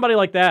go get somebody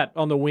like that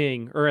on the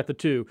wing or at the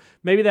 2.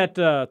 Maybe that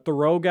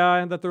Thoreau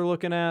guy that they're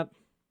looking at,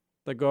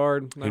 the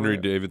guard. Henry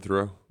David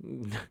Thoreau?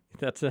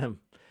 That's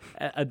him.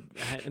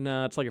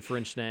 No, it's like a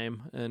French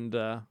name. And,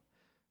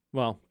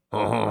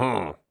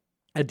 Uh-huh.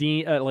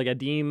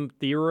 Adim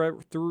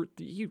Thiero.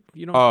 You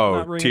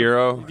don't.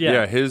 Thiero.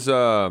 Yeah,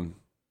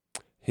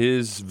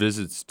 his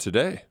visits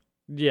today.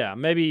 Yeah,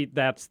 maybe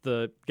that's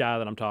the guy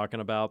that I'm talking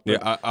about.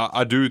 But yeah,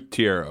 I do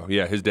Thiero.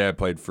 Yeah, his dad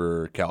played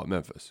for Cal at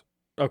Memphis.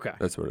 Okay,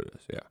 that's what it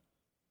is. Yeah,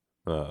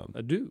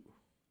 I do.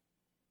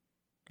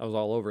 I was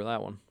all over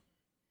that one.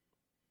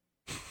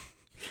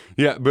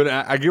 Yeah, but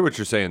I get what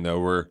you're saying though.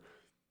 Where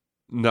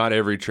not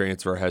every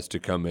transfer has to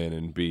come in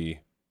and be.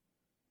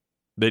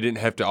 They didn't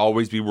have to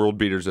always be world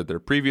beaters at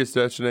their previous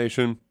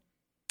destination,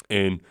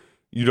 and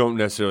you don't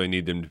necessarily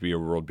need them to be a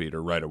world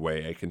beater right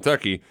away at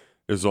Kentucky,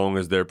 as long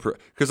as they're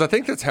because I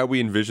think that's how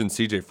we envisioned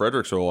C.J.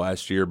 Fredericksville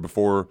last year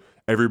before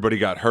everybody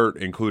got hurt,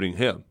 including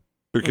him.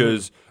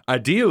 Because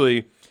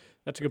ideally,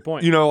 that's a good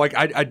point.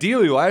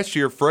 Ideally last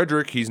year,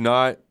 Frederick, he's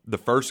not the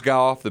first guy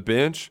off the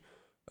bench,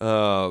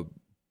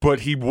 but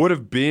he would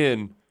have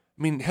been.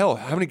 I mean, hell,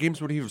 how many games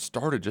would he have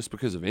started just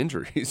because of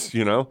injuries?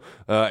 He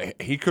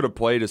could have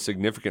played a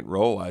significant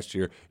role last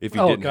year if he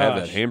didn't have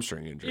that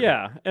hamstring injury.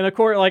 Yeah, and of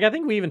course, I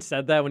think we even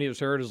said that when he was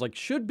hurt. It was like,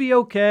 should be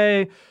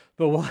okay.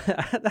 But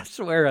I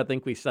swear I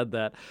think we said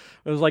that.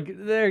 It was like,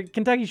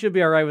 Kentucky should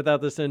be all right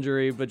without this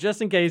injury, but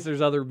just in case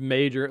there's other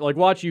major,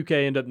 watch UK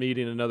end up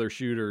needing another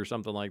shooter or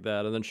something like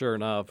that. And then sure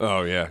enough,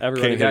 oh yeah,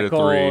 everybody got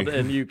cold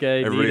and UK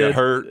everybody got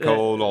hurt,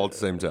 cold all at the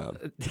same time.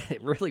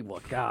 It really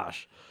was,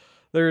 gosh.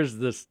 There's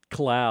this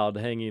cloud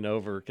hanging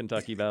over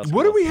Kentucky basketball.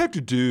 What do we have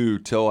to do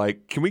to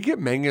can we get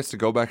Mangus to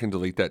go back and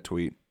delete that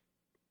tweet?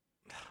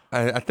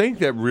 I think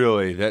that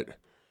really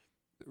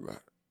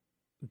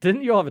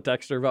Didn't you all have a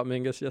texter about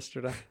Mingus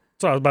yesterday?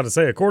 So I was about to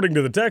say, according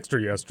to the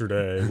texter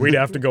yesterday, we'd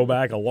have to go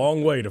back a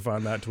long way to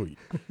find that tweet.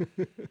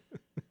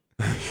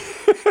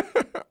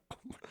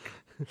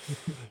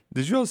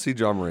 Did you all see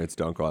John Morant's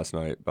dunk last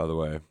night, by the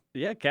way?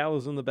 Yeah, Cal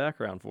was in the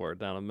background for it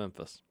down in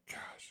Memphis.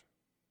 Gosh.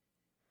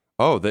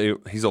 Oh,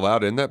 he's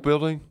allowed in that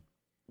building?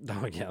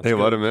 Oh, yeah. They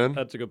let him in?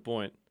 That's a good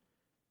point.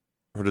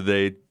 Or did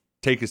they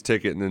take his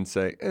ticket and then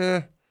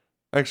say,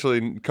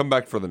 actually, come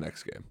back for the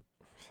next game?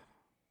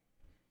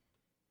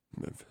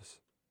 Memphis.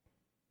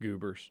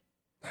 Goobers.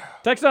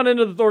 Text on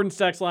into the Thornton's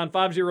text line,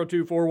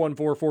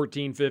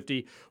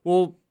 502-414-1450.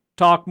 We'll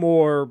talk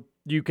more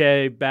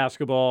UK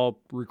basketball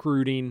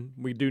recruiting.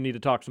 We do need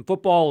to talk some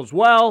football as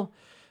well.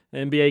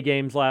 NBA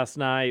games last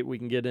night, we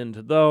can get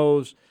into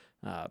those.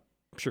 I'm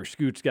sure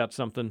Scoot's got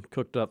something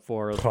cooked up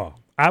for us. Oh,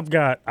 I've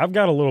got a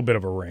little bit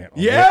of a rant on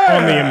the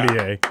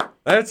NBA.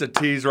 That's a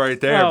tease right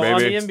there,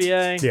 baby. On the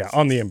NBA? Yeah,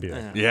 on the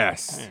NBA.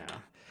 Yes. Yeah.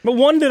 But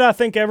one that I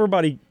think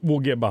everybody will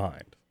get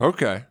behind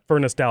Okay. for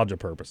nostalgia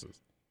purposes.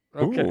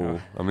 Okay.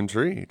 Ooh, I'm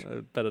intrigued.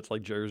 I bet it's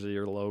like jersey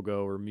or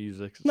logo or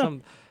music. No.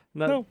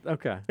 No.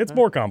 Okay. It's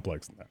more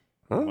complex than that.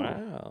 Oh.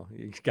 Wow.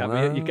 You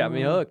got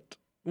me hooked.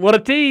 What a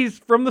tease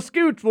from the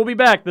Scoots. We'll be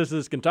back. This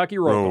is Kentucky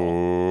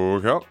Roll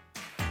Call. Okay.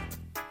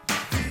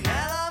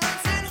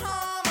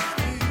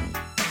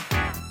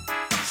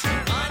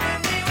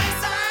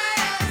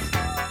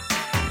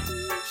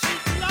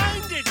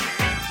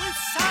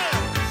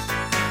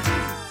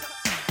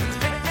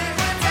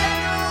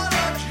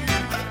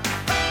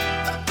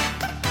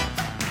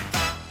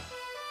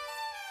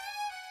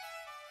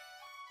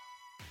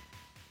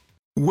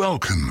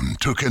 Welcome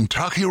to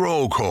Kentucky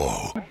Roll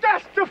Call.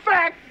 That's the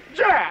fact,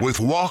 Jack!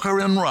 With Walker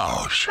and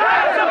Roush.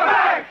 That's the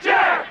fact,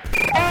 Jack!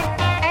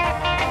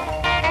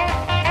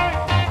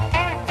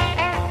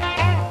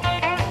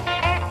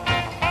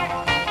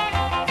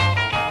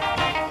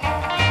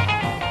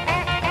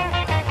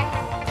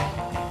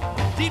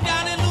 Deep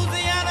down in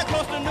Louisiana,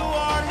 close to New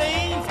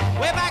Orleans,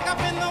 way back up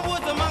in the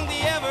woods among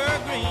the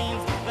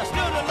evergreens, there stood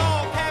a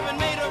log cabin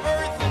made of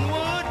earth and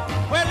wood,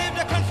 where lived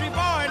a country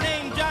boy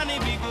named Johnny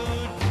B.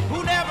 Good,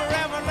 who never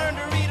ever learned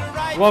to read or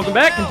write. Welcome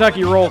back.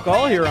 Kentucky Roll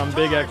Call here on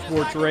Big X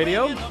Sports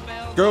Radio.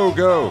 Go,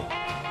 go.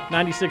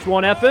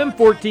 96.1 FM,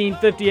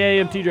 1450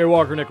 AM. TJ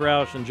Walker, Nick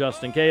Roush, and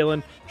Justin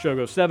Kalen. Show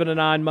goes 7 to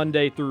 9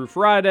 Monday through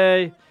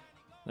Friday.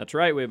 That's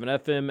right. We have an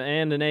FM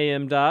and an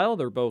AM dial.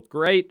 They're both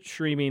great.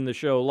 Streaming the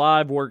show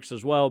live works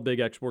as well.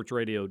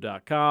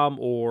 BigXSportsRadio.com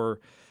or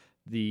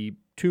the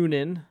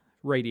TuneIn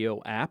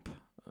radio app.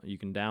 You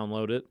can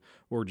download it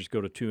or just go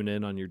to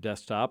TuneIn on your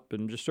desktop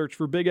and just search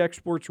for Big X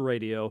Sports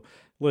Radio.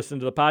 Listen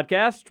to the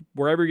podcast.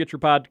 Wherever you get your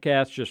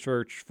podcast, just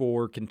search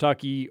for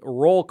Kentucky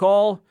Roll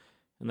Call.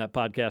 And that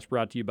podcast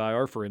brought to you by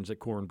our friends at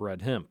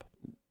Cornbread Hemp.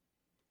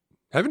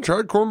 Haven't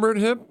tried cornbread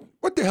hemp?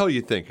 What the hell are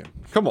you thinking?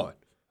 Come on.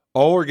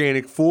 All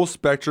organic, full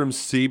spectrum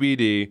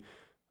CBD.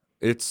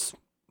 It's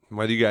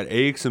whether you got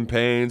aches and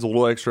pains, a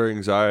little extra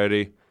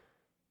anxiety,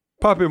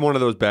 pop in one of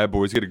those bad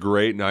boys, get a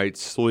great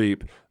night's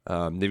sleep.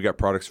 They've got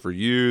products for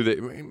you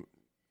that,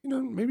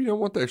 maybe you don't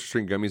want the extra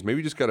strength gummies. Maybe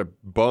you just got a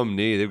bum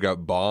knee. They've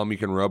got balm you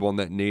can rub on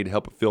that knee to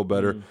help it feel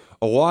better.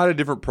 A lot of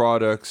different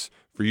products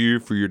for you,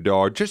 for your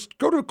dog. Just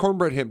go to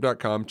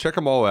cornbreadhemp.com, check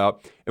them all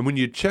out. And when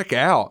you check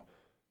out,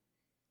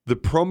 the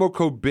promo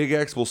code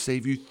BIGX will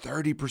save you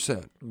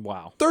 30%.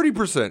 Wow.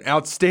 30%.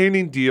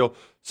 Outstanding deal.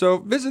 So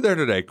visit there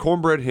today,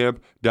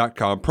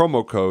 cornbreadhemp.com,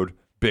 promo code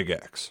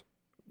BIGX.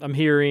 I'm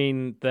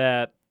hearing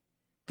that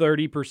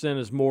 30%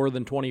 is more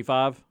than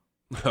 25.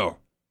 Oh,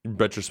 you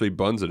bet your sweet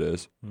buns it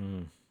is.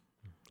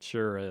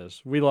 Sure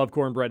is. We love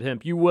Cornbread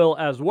Hemp. You will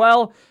as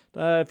well.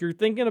 If you're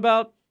thinking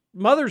about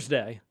Mother's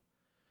Day,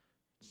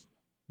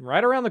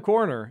 right around the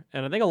corner,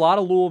 and I think a lot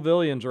of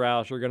Louisvillians,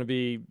 Roush, are going to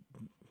be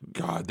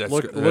God,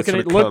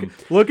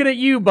 looking at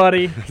you,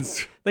 buddy. I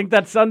think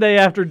that Sunday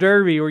after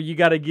Derby where you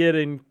got to get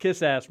in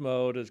kiss-ass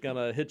mode is going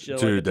to hit you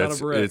like a ton of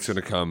bricks. It's going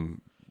to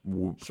come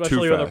especially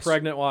too with fast. a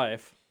pregnant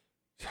wife.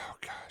 Oh,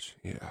 gosh,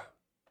 yeah.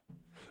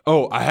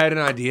 Oh, I had an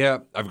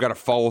idea. I've got to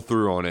follow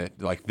through on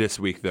it like this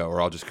week, though,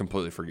 or I'll just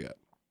completely forget.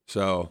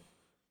 So,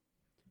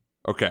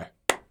 okay.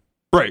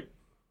 Break.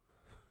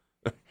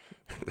 I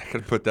got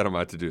to put that on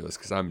my to-do list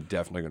because I'm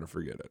definitely going to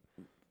forget it.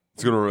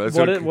 It's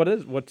gonna.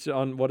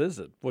 What is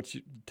it?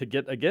 To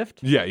get a gift?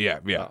 Yeah.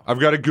 Oh. I've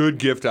got a good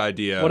gift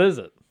idea. What is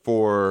it?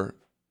 For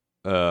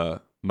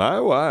my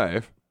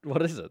wife.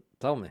 What is it?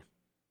 Tell me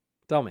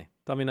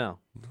now.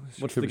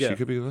 What's the gift? She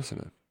could be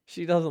listening.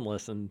 She doesn't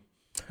listen.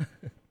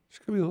 She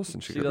could be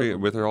listening. She could be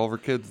with all of her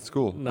kids at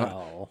school.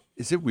 No.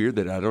 Is it weird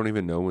that I don't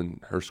even know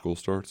when her school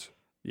starts?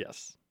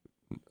 Yes.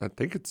 I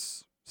think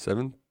it's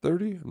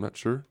 7:30. I'm not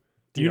sure.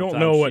 You don't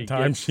know what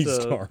time she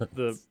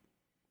starts.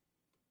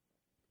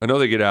 I know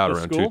they get out The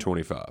around school?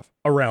 2:25.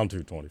 Around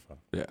 2:25.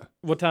 Yeah.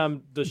 What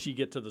time does she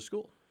get to the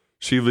school?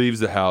 She leaves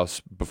the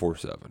house before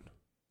 7.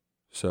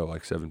 So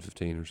like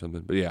 7:15 or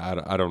something. But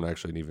yeah, I don't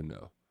actually even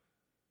know.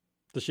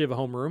 Does she have a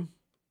homeroom?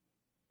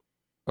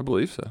 I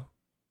believe so.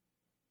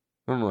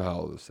 I don't know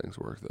how all those things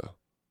work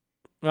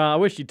though. I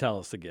wish you'd tell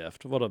us the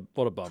gift. What a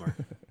bummer.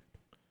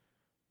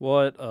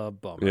 What a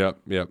bummer.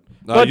 Yep.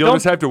 But You'll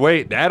just have to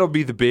wait. That'll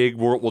be the big.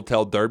 We'll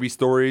tell Derby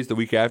stories the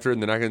week after,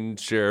 and then I can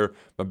share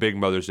my big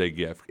Mother's Day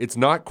gift. It's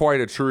not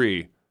quite a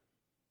tree,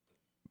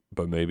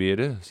 but maybe it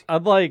is.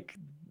 I'd like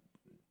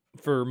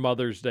for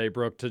Mother's Day,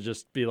 Brooke, to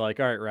just be like,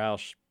 all right,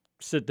 Roush,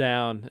 sit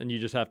down, and you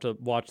just have to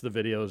watch the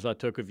videos I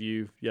took of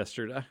you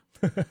yesterday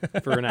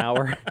for an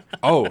hour.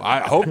 Oh, I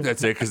hope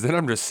that's it, because then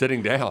I'm just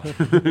sitting down,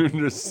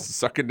 just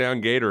sucking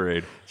down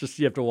Gatorade. Just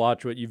you have to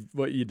watch what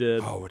you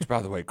did. Oh, which,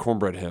 by the way,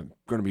 cornbread hemp,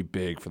 going to be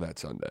big for that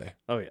Sunday.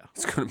 Oh, yeah.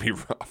 It's going to be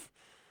rough.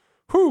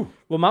 Whew.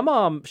 Well, my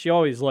mom, she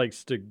always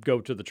likes to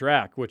go to the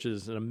track, which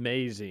is an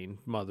amazing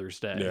Mother's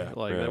Day.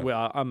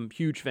 I'm a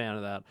huge fan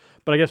of that.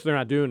 But I guess they're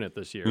not doing it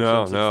this year.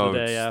 No, since no, it's the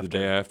day it's after. the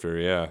day after,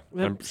 yeah.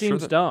 It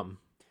seems dumb.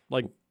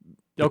 Like,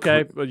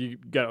 okay, but you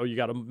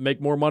got to make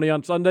more money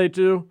on Sunday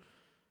too?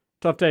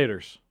 Tough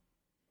taters.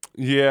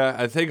 Yeah,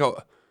 I think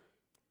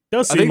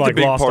does seem like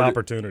lost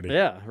opportunity.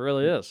 Yeah, it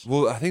really is.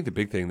 Well, I think the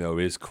big thing, though,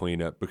 is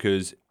cleanup,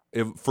 because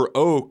for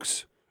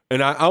Oaks,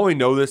 and I only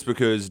know this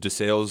because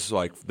DeSales,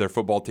 like their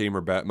football team,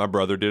 my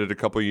brother did it a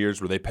couple of years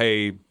where they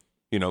pay,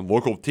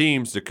 local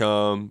teams to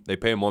come. They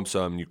pay them lump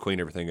sum, and you clean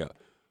everything up.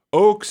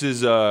 Oaks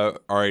is, all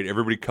right,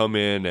 everybody come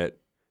in at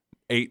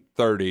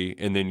 8:30,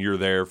 and then you're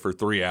there for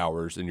 3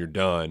 hours, and you're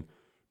done.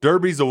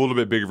 Derby's a little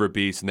bit bigger of a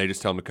beast, and they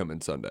just tell them to come in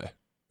Sunday.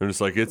 And it's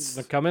like,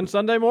 come in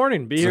Sunday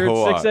morning. Be here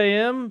at 6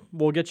 a.m.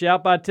 We'll get you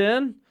out by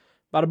 10.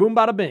 Bada boom,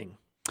 bada bing.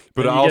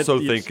 But I also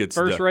think it's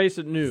first race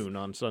at noon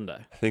on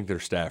Sunday. I think they're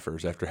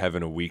staffers after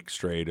having a week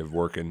straight of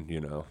working,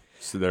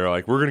 So they're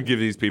like, we're going to give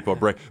these people a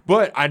break.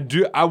 But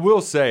I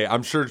will say,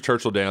 I'm sure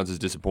Churchill Downs is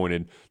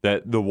disappointed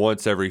that the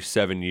once every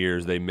 7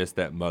 years they miss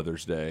that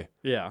Mother's Day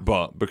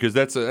bump, because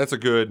that's a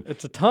good.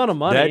 It's a ton of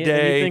money. That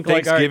day,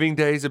 Thanksgiving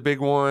Day is a big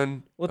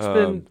one. Let's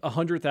spend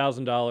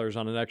 $100,000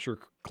 on an extra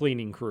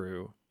cleaning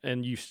crew,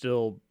 and you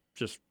still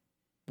just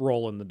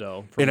roll in the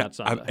dough from that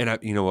Sunday.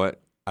 You know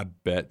what? I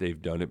bet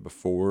they've done it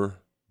before,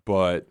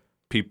 but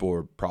people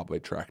are probably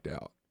tracked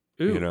out.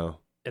 Ooh.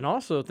 And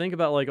also think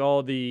about like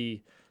all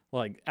the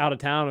out of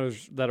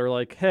towners that are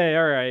like, hey,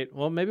 all right,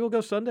 well maybe we'll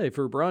go Sunday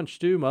for brunch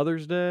too.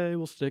 Mother's Day,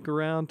 we'll stick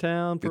around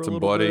town for get a some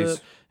little bloodies.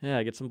 bit.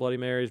 Yeah, get some Bloody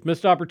Marys.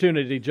 Missed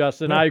opportunity,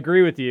 Justin. I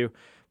agree with you,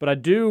 but I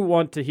do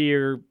want to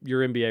hear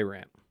your NBA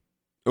rant.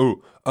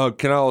 Oh,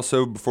 can I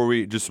also, before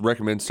we just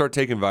recommend, start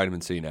taking vitamin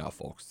C now,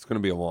 folks. It's going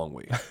to be a long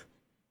week.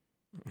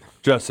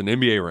 Justin,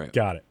 NBA rant.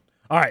 Got it.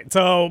 All right,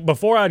 so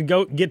before I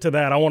get to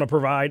that, I want to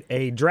provide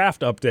a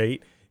draft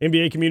update.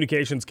 NBA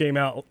Communications came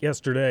out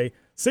yesterday.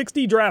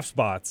 60 draft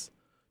spots,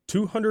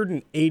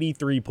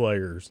 283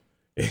 players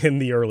in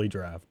the early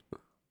draft.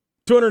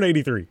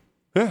 283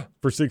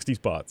 for 60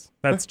 spots.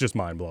 That's just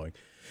mind-blowing.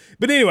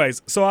 But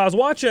anyways, so I was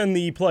watching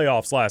the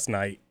playoffs last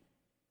night.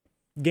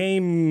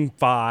 Game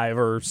 5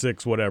 or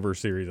 6, whatever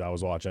series I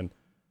was watching.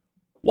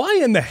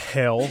 Why in the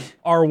hell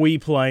are we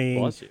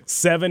playing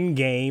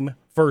 7-game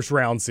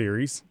first-round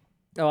series?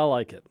 Oh, I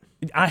like it.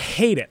 I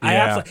hate it.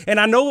 Yeah.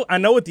 I know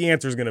what the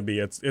answer is going to be.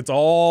 It's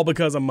all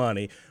because of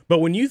money. But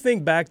when you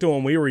think back to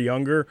when we were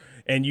younger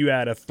and you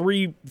had a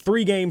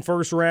three-game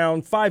first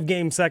round,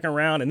 5-game second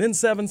round, and then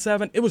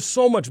 7-7, it was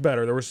so much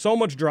better. There was so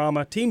much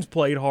drama. Teams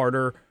played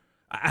harder.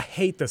 I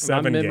hate the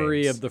 7 games. My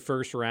memory of the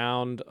first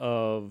round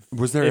of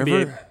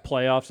NBA ever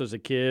playoffs as a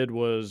kid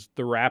was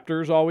the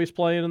Raptors always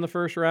playing in the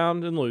first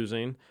round and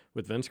losing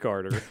with Vince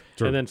Carter.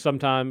 And then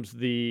sometimes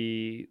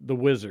the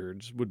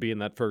Wizards would be in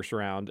that first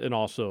round and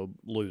also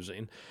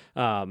losing.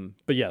 But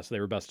yes, they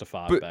were best of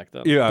 5 back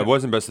then. Yeah, it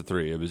wasn't best of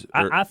 3. It was.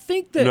 I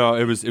think that no,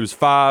 it was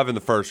 5 in the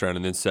first round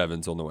and then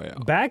 7's on the way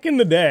out. Back in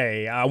the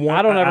day, I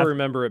don't ever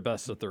remember it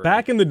best of 3.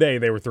 Back in the day,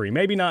 they were 3.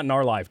 Maybe not in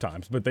our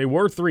lifetimes, but they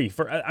were 3.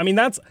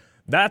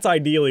 That's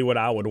ideally what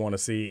I would want to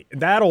see.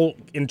 That'll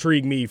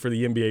intrigue me for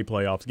the NBA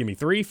playoffs. Give me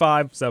 3,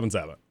 5, 7,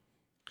 7.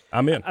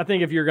 I'm in. I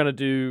think if you're going to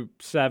do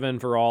 7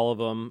 for all of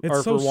them,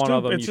 or for one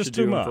of them, you should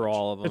do them for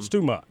all of them. It's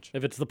too much.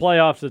 If it's the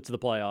playoffs, it's the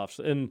playoffs.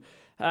 And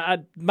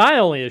my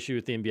only issue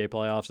with the NBA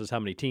playoffs is how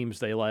many teams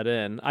they let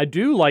in. I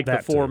do like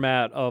the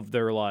format of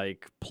their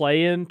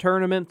play-in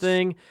tournament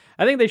thing.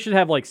 I think they should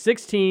have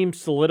 6 teams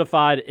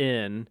solidified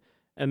in,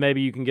 and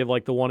maybe you can give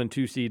the 1 and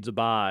 2 seeds a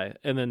bye,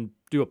 and then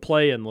do a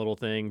play-in little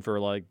thing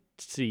for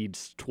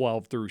seeds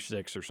 12 through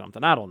 6 or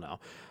something. I don't know.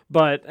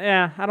 But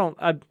I'm out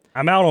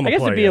on the I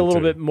guess it'd be a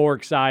little bit more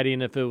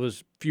exciting if it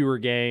was fewer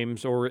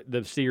games or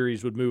the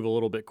series would move a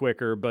little bit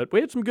quicker. But we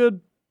had some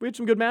good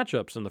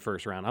matchups in the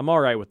first round. I'm all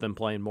right with them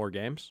playing more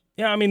games.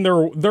 Yeah, I mean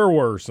there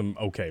were some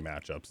okay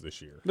matchups this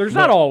year. There's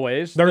not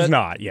always. There's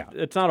not, yeah.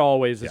 It's not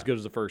always as good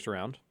as the first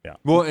round. Yeah.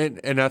 Well,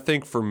 and I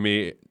think for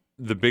me,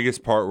 the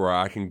biggest part where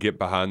I can get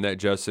behind that,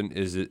 Justin,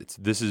 is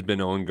this has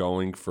been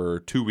ongoing for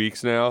 2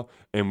 weeks now,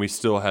 and we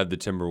still have the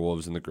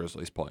Timberwolves and the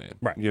Grizzlies playing.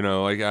 Right.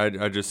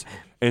 I just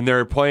and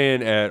they're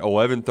playing at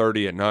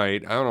 11:30 at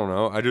night. I don't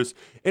know.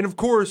 And of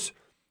course,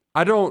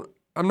 I'm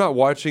not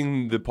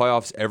watching the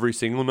playoffs every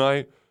single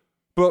night,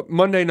 but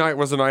Monday night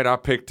was the night I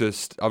picked I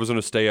was going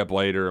to stay up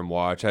later and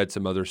watch. I had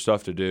some other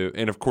stuff to do,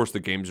 and of course,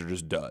 the games are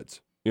just duds.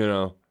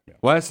 Yeah.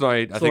 Last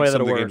night, I think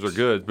some of the games are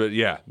good, but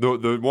yeah,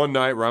 the one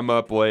night where I'm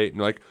up late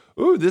and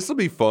ooh, this will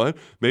be fun.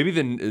 Maybe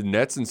the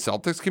Nets and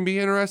Celtics can be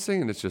interesting,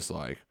 and it's just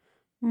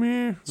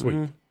meh.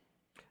 Sweet.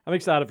 I'm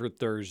excited for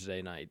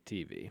Thursday night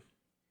TV.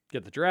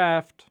 Get the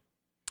draft.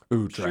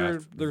 Ooh, Sure,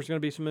 draft. there's going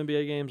to be some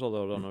NBA games,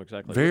 although I don't know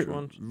exactly Very, which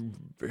ones.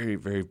 very,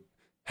 very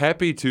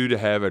happy to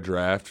have a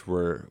draft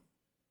where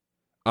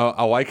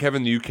I like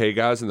having the UK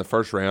guys in the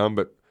first round,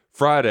 but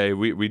Friday,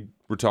 we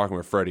were talking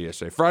with Freddie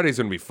yesterday. Friday's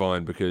going to be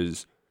fun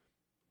because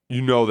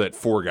you know that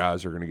 4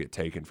 guys are going to get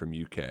taken from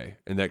UK,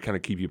 and that kind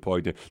of keep you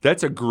plugged in.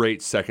 That's a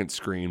great second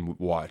screen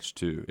watch,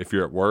 too. If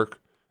you're at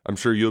work, I'm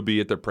sure you'll be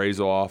at the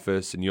appraisal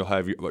office, and you'll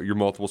have your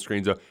multiple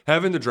screens up.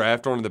 Having the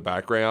draft on in the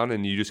background,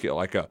 and you just get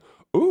like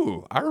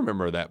ooh, I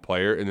remember that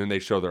player, and then they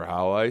show their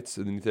highlights,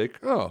 and then you think,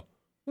 oh,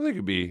 well, they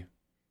could be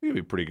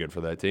pretty good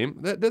for that team.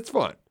 That's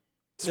fun.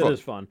 It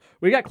is fun.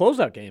 We got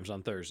closeout games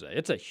on Thursday.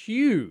 It's a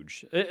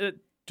huge.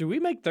 Do we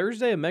make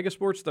Thursday a Mega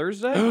Sports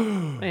Thursday?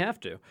 May have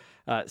to.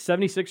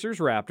 76ers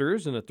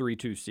Raptors in a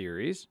 3-2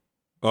 series.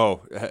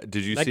 Oh,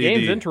 did you that see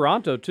game's in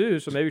Toronto too?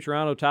 So maybe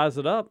Toronto ties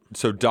it up.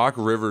 So Doc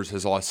Rivers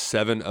has lost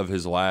 7 of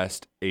his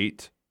last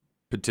 8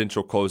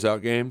 potential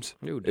closeout games.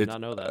 Ooh, did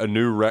not know that. A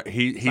new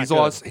he's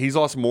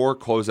lost more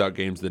closeout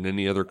games than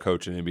any other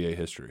coach in NBA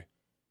history.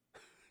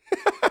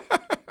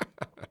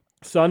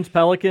 Suns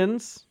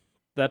Pelicans.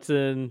 That's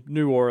in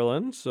New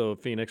Orleans, so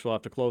Phoenix will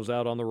have to close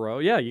out on the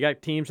road. Yeah, you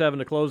got teams having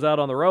to close out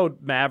on the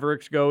road.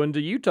 Mavericks go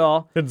into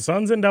Utah. Did the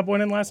Suns end up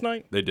winning last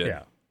night? They did.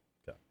 Yeah.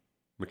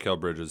 Mikal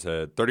Bridges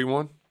had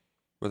 31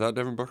 without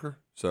Devin Booker,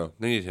 so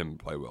they need him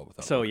to play well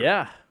without. So Booker.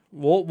 yeah,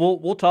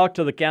 we'll talk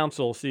to the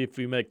council, see if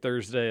we make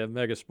Thursday a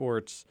Mega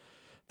Sports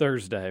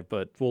Thursday,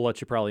 but we'll let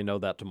you probably know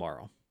that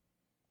tomorrow.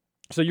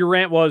 So your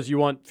rant was you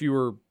want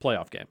fewer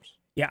playoff games.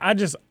 Yeah,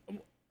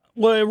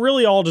 well, it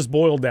really all just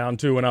boiled down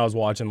to when I was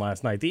watching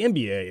last night. The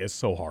NBA is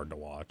so hard to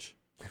watch.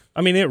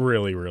 I mean, it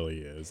really, really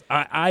is.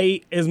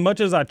 I as much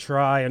as I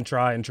try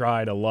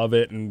to love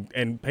it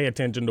and pay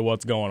attention to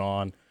what's going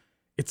on,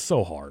 it's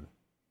so hard.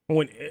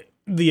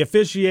 The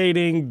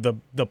officiating,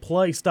 the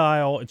play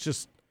style, it's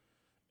just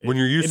when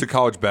you're used to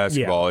college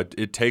basketball,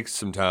 it takes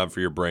some time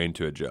for your brain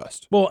to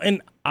adjust. Well,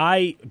 and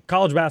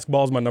college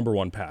basketball is my number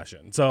one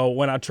passion. So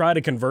when I try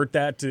to convert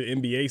that to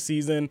NBA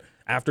season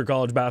after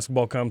college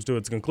basketball comes to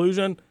its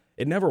conclusion,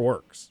 it never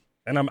works.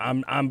 And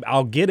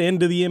I'll get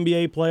into the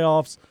NBA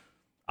playoffs.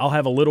 I'll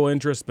have a little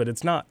interest, but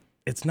it's not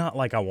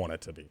like I want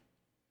it to be.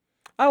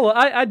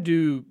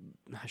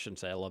 I shouldn't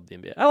say I love the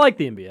NBA. I like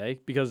the NBA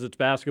because it's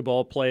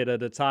basketball played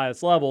at its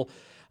highest level.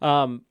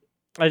 I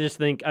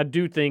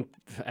do think,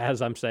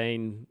 as I'm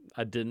saying,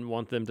 I didn't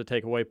want them to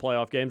take away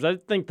playoff games. I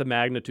think the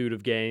magnitude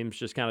of games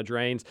just kind of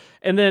drains.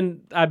 And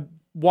then I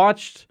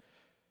watched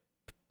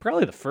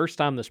probably the first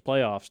time this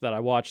playoffs that I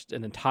watched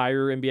an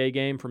entire NBA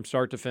game from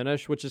start to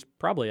finish, which is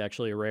probably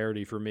actually a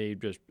rarity for me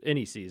just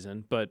any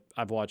season. But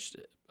I've watched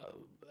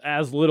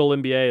as little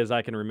NBA as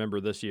I can remember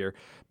this year.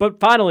 But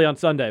finally on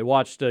Sunday,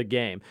 watched a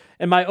game.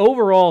 And my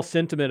overall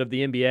sentiment of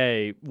the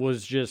NBA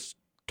was just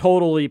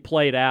totally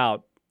played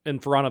out in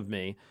front of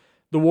me.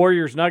 The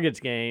Warriors-Nuggets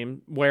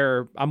game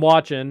where I'm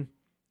watching,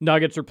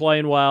 Nuggets are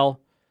playing well,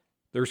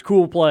 there's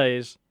cool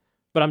plays,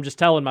 but I'm just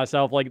telling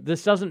myself, like,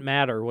 this doesn't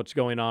matter what's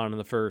going on in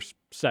the first,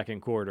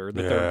 second quarter,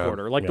 the third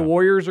quarter. Like, the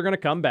Warriors are going to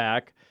come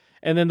back,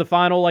 and then the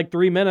final,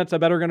 3 minutes, I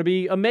bet are going to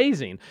be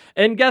amazing.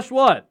 And guess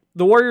what?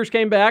 The Warriors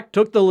came back,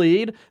 took the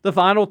lead. The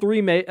final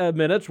 3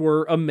 minutes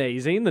were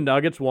amazing. The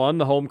Nuggets won.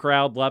 The home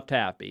crowd left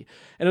happy.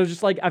 And it was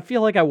just I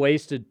feel like I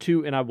wasted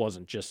 2, and I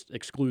wasn't just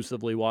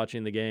exclusively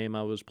watching the game.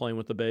 I was playing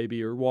with the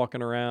baby or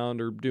walking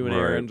around or doing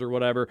errands or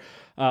whatever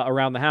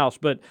around the house.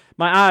 But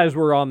my eyes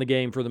were on the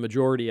game for the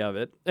majority of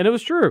it. And it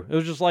was true. It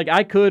was just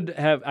I could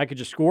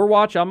just score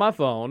watch on my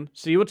phone,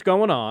 see what's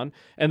going on.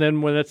 And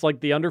then when it's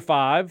the under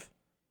 5,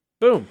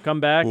 boom, come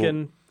back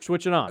and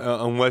switch it on.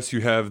 Unless you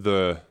have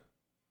the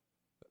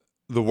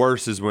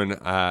worst is when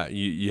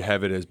you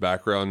have it as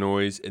background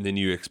noise, and then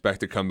you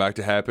expect a comeback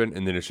to happen,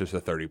 and then it's just a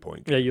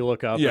 30-point game. Yeah, you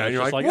look up. Yeah, and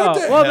you're it's like, just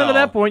what the well, then hell? at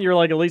that point,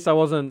 you're at least I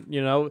wasn't,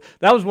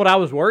 that was what I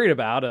was worried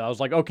about. I was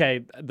like,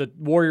 okay, the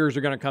Warriors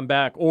are going to come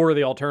back, or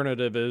the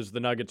alternative is the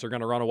Nuggets are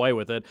going to run away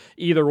with it.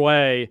 Either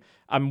way,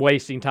 I'm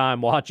wasting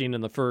time watching in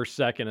the first,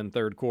 second, and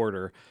third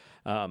quarter.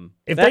 That's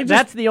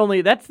the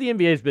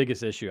NBA's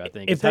biggest issue, I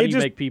think. Is how do you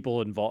make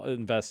people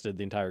invested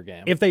the entire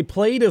game? If they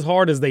played as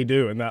hard as they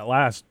do in that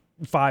last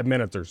 5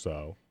 minutes or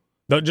so,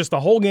 just the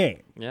whole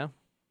game. Yeah.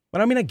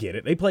 But I mean, I get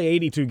it. They play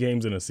 82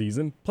 games in a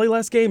season. Play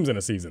less games in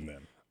a season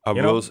then. I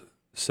will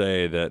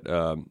say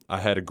that I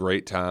had a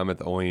great time at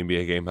the only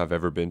NBA game I've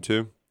ever been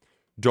to.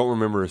 Don't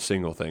remember a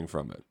single thing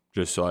from it.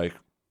 Just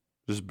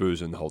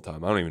boozing the whole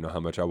time. I don't even know how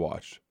much I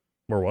watched.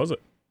 Where was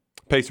it?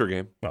 Pacer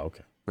game. Oh,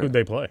 okay. Who'd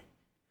they play?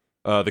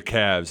 The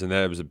Cavs, and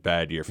that was a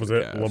bad year for the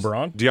Cavs. Was it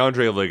LeBron?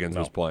 DeAndre Liggins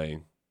was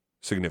playing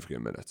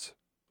significant minutes.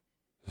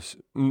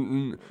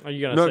 Are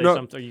you going to say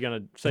something? Are you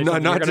going to say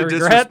something not you're to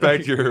regret?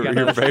 disrespect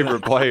your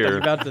favorite player. You're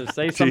about to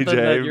say something TJ,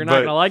 that you're not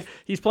going to like.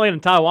 He's playing in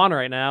Taiwan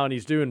right now, and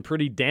he's doing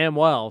pretty damn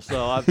well.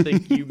 So I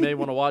think you may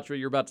want to watch what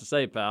you're about to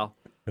say, pal.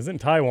 Isn't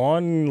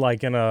Taiwan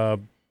in a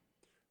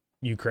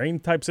Ukraine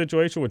type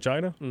situation with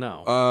China?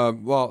 No.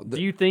 Well,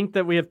 do you think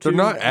that we have two? They're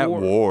not at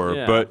war,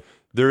 yeah. but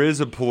There is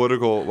a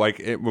political,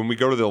 when we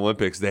go to the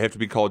Olympics, they have to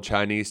be called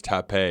Chinese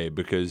Taipei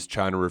because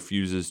China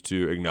refuses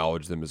to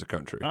acknowledge them as a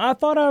country. I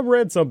thought I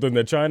read something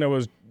that China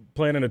was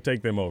planning to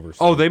take them over.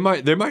 Oh, they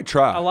might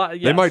try.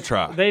 Yes. They might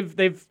try.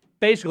 They've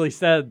basically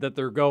said that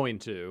they're going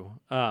to.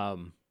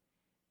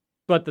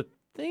 But the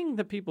thing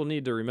that people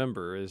need to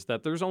remember is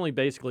that there's only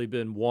basically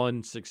been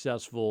one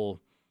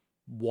successful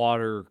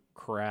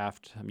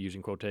watercraft. I'm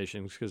using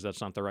quotations because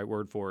that's not the right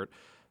word for it.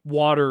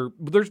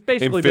 There's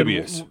basically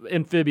been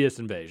amphibious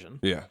invasion.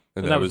 Yeah,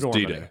 and that was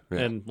Normandy. D-Day. Yeah.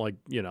 And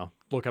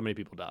look how many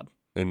people died.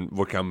 And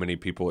look how many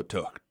people it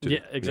took. Yeah,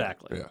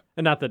 exactly. Yeah.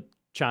 And not that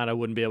China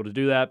wouldn't be able to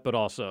do that, but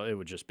also it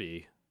would just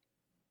be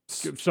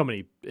so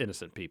many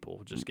innocent people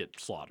would just get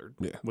slaughtered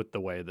with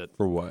the way that.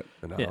 For what?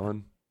 An Yeah.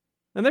 island?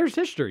 And there's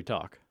history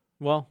talk.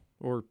 Well,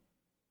 or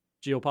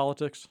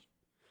geopolitics.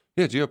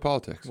 Yeah,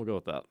 geopolitics. We'll go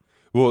with that.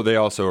 Well, they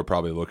also are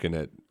probably looking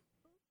at,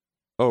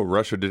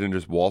 Russia didn't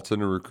just waltz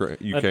into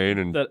Ukraine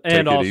and take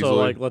and it also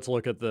easily. let's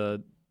look at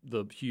the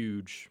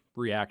huge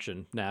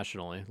reaction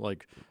nationally.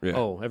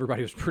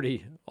 Everybody was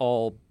pretty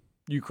all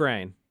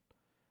Ukraine.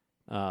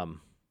 Yeah,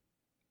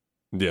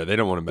 they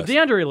don't want to mess.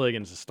 DeAndre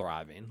Liggins is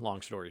thriving.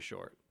 Long story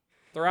short,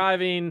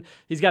 thriving.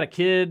 He's got a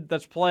kid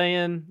that's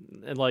playing,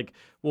 and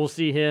we'll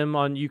see him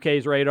on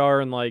UK's radar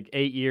in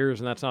 8 years,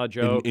 and that's not a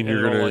joke. And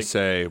you're gonna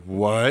say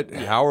what?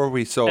 How are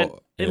we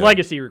so?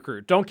 Legacy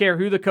recruit. Don't care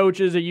who the coach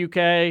is at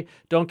UK.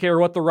 Don't care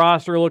what the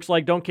roster looks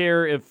like. Don't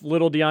care if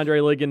little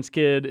DeAndre Liggins'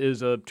 kid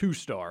is a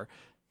 2-star.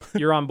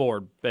 You're on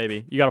board,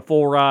 baby. You got a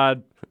full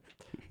ride.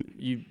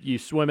 You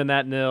swim in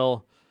that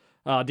nil.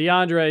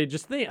 DeAndre,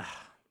 just think,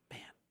 man.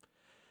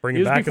 Bring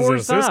him back as an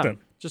assistant.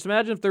 Just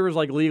imagine if there was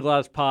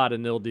legalized pod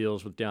and nil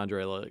deals with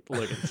DeAndre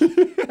Liggins.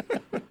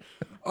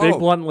 Big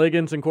Blunt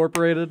Liggins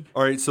Incorporated.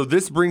 All right, so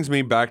this brings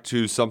me back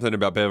to something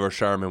about Baylor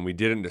Shireman we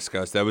didn't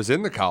discuss. That was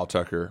in the Kyle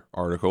Tucker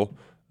article.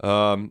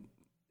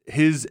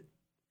 His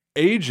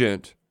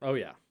agent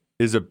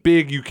is a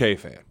big UK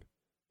fan.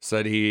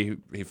 Said he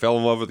fell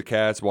in love with the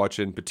Cats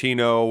watching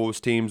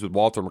Patino's teams with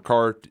Walter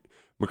McCarty,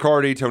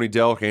 Tony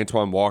Delk,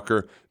 Antoine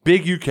Walker.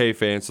 Big UK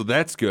fan, so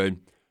that's good.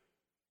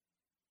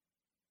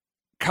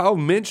 Kyle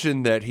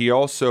mentioned that he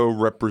also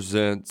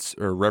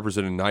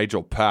represented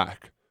Nigel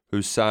Pack,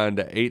 who signed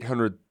a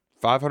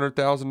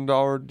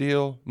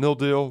 $500,000 nil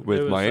deal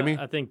with Miami.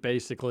 I think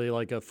basically a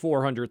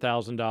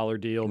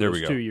 $400,000 deal. There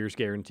we was go. 2 years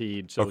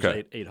guaranteed, so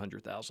Okay. it was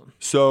 $800,000.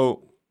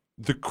 So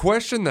the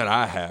question that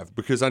I have,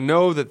 because I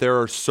know that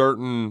there are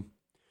certain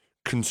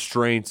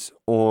constraints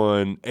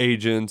on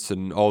agents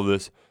and all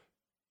this,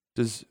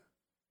 do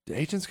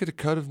agents get a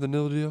cut of the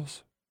nil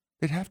deals?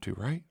 They'd have to,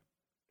 right?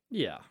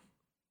 Yeah.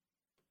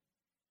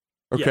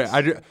 Okay,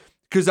 Yes.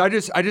 Because I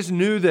just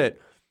knew that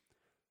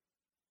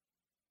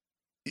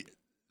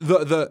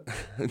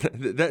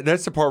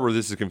that's the part where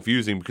this is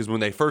confusing, because when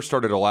they first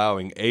started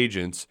allowing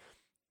agents,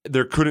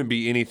 there couldn't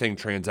be anything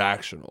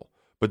transactional,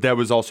 but that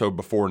was also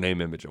before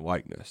name, image, and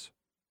likeness.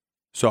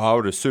 So I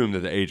would assume that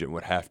the agent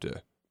would have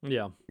to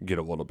get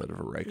a little bit of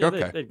a rake. Yeah,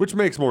 okay, which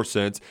makes more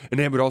sense, and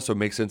it would also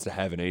make sense to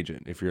have an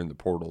agent if you're in the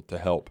portal to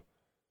help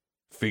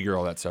figure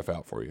all that stuff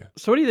out for you.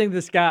 So what do you think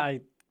this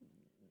guy,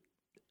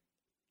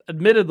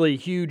 admittedly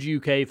huge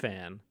UK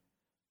fan,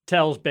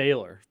 tells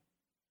Baylor?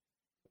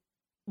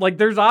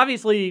 There's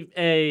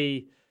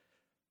obviously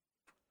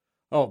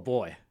oh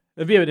boy,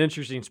 it'd be an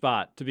interesting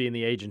spot to be in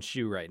the agent's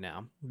shoe right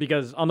now,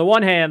 because on the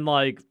one hand,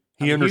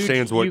 he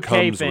understands what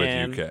comes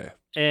with UK.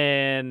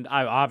 And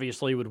I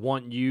obviously would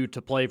want you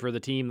to play for the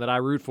team that I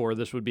root for.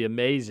 This would be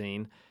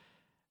amazing.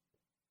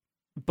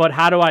 But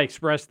how do I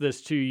express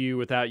this to you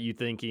without you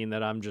thinking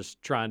that I'm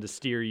just trying to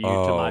steer you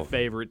to my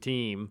favorite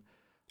team?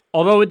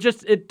 Although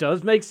it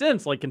does make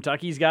sense.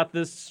 Kentucky's got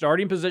this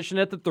starting position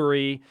at the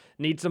 3,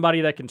 needs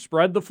somebody that can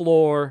spread the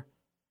floor.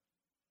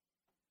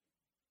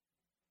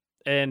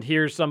 And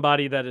here's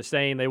somebody that is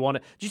saying they want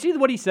to. Did you see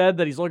what he said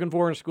that he's looking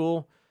for in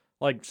school?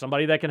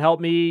 Somebody that can help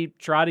me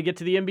try to get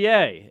to the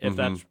NBA,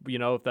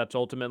 if that's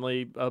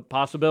ultimately a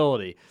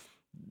possibility.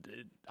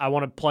 I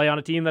want to play on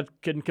a team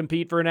that can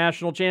compete for a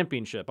national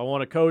championship. I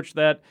want a coach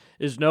that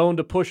is known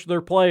to push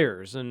their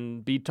players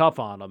and be tough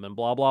on them and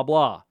blah, blah,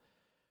 blah.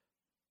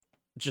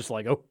 Just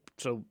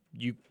so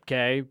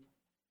UK.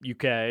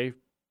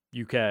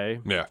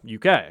 Yeah.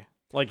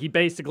 UK. He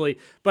basically,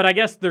 but I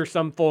guess there's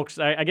some folks,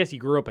 I guess he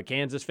grew up a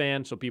Kansas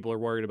fan, so people are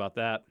worried about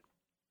that.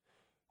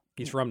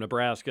 He's from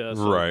Nebraska.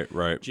 So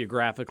right.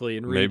 Geographically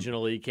and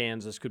regionally,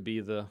 Kansas could be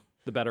the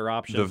better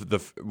option.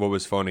 What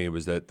was funny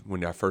was that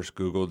when I first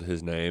Googled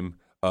his name,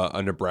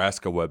 a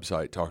Nebraska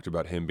website talked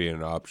about him being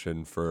an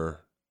option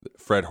for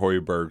Fred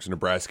Hoiberg's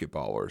Nebraska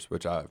ballers,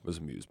 which I was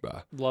amused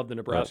by. Love the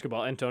Nebraska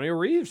ball. Antonio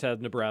Reeves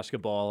had Nebraska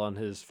ball on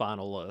his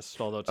final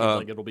list, although it seems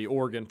like it'll be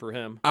Oregon for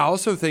him. I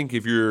also think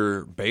if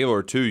you're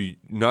Baylor, too,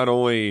 not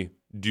only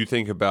do you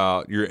think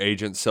about your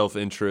agent's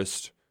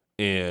self-interest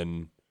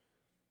in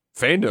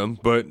fandom,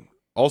 but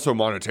also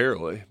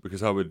monetarily,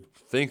 because I would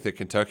think that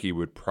Kentucky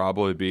would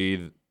probably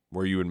be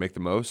where you would make the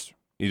most,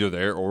 either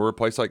there or a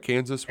place like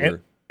Kansas.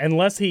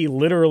 Unless he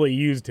literally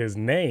used his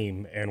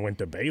name and went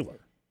to Baylor.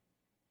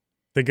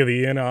 Think of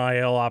the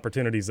NIL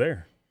opportunities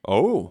there.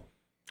 Oh.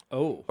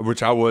 Oh.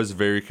 Which I was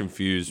very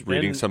confused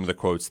reading Then- some of the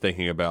quotes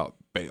thinking about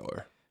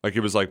Baylor. Like,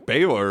 it was like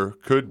Baylor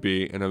could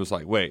be, and I was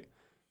like, wait.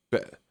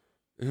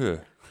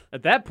 Ugh.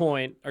 At that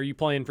point, are you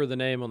playing for the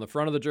name on the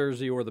front of the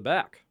jersey or the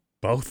back?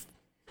 Both.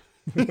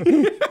 Do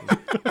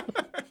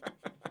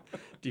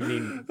you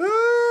mean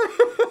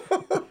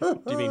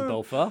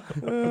Bofa?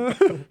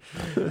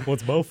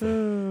 What's both?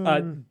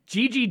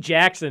 Gigi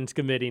Jackson's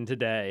committing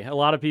today. A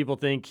lot of people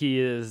think he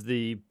is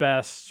the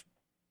best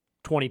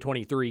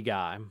 2023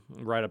 guy,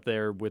 right up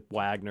there with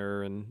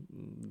Wagner and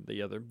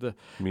the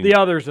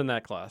others in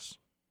that class.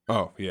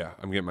 Oh, yeah.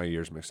 I'm getting my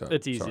years mixed up.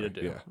 It's easy Sorry. to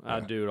do. Yeah, I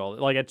yeah. do it all.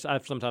 Like I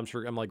sometimes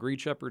forget. I'm like, Reed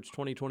Shepherd's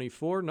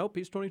 2024. Nope,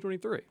 he's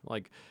 2023.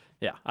 Like,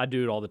 yeah, I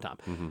do it all the time.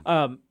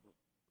 Mm-hmm.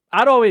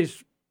 I'd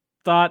always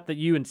thought that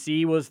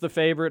UNC was the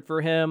favorite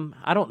for him.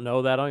 I don't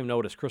know that. I don't even know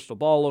what his crystal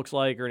ball looks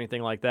like or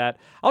anything like that.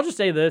 I'll just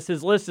say this.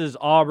 His list is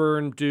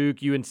Auburn, Duke,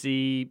 UNC,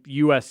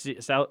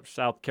 USC,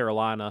 South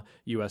Carolina,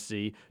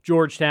 USC,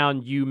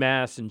 Georgetown,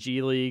 UMass, and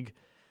G League.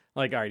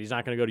 Like, all right, he's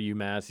not going to go to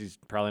UMass. He's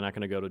probably not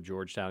going to go to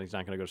Georgetown. He's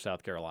not going to go to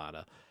South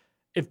Carolina.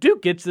 If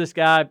Duke gets this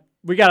guy,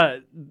 we got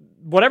to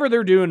 – whatever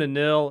they're doing in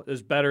NIL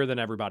is better than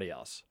everybody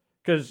else.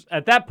 Because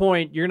at that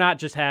point, you're not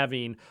just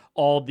having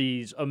all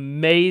these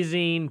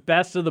amazing,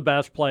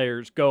 best-of-the-best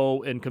players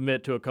go and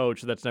commit to a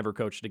coach that's never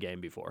coached a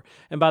game before.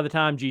 And by the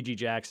time Gigi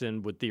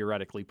Jackson would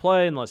theoretically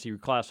play, unless he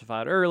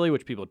reclassified early,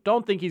 which people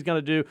don't think he's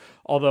going to do,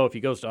 although if he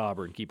goes to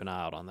Auburn, keep an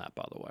eye out on that,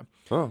 by the way.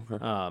 Oh,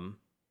 okay.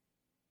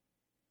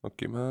 I'll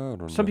keep my eye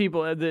out on Some that.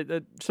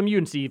 people, some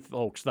UNC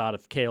folks thought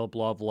if Caleb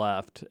Love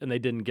left and they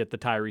didn't get the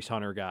Tyrese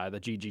Hunter guy,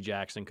 that Gigi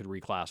Jackson could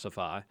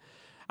reclassify.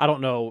 I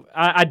don't know.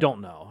 I don't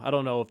know. I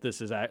don't know if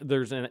this is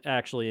there's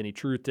actually any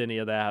truth to any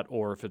of that,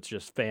 or if it's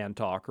just fan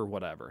talk or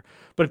whatever.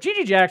 But if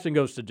Gigi Jackson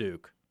goes to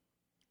Duke,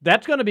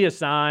 that's going to be a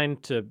sign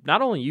to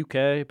not only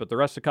UK but the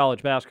rest of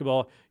college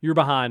basketball. You're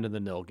behind in the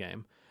NIL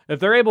game.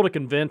 If they're able to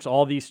convince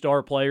all these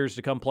star players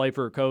to come play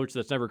for a coach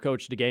that's never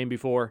coached a game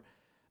before,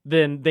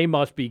 then they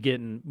must be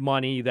getting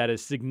money that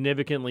is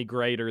significantly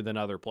greater than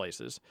other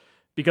places.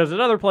 Because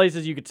at other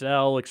places, you could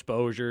sell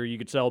exposure, you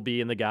could sell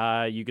being the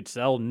guy, you could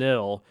sell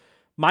NIL.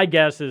 My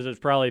guess is it's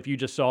probably if you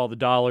just saw the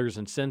dollars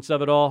and cents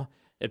of it all,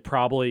 it'd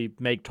probably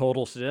make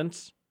total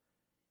sense.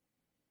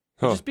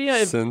 Just be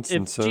if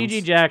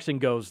Gigi Jackson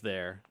goes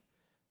there,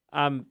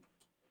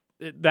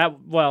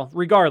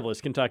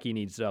 regardless, Kentucky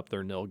needs to up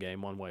their NIL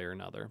game one way or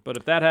another. But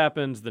if that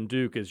happens, then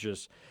Duke is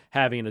just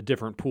having a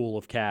different pool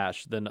of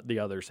cash than the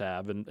others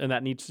have, and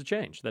that needs to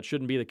change. That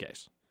shouldn't be the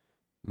case.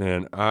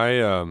 Man,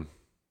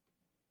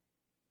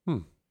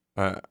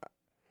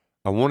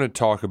 I want to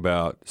talk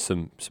about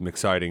some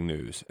exciting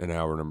news in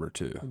hour number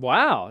 2.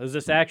 Wow, is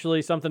this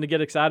actually something to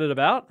get excited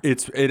about?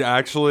 It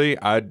actually,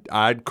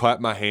 I'd clap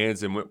my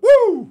hands and went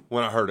woo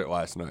when I heard it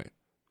last night.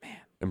 Man,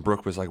 and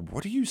Brooke was like,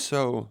 "What are you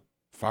so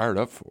fired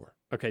up for?"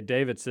 Okay,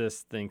 David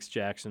Sis thinks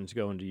Jackson's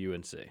going to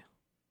UNC.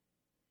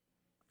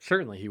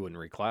 Certainly, he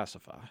wouldn't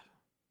reclassify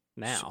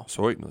now.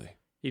 Certainly,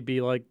 he'd be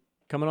like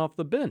coming off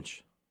the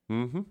bench.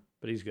 Mm-hmm.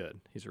 But he's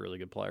good. He's a really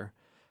good player.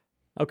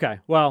 Okay,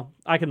 well,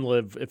 I can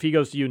live if he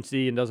goes to UNC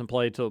and doesn't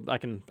play till I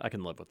can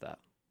live with that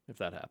if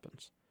that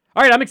happens.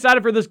 All right, I'm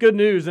excited for this good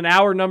news in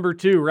hour number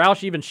 2.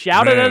 Roush even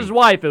shouted at his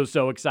wife. It was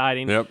so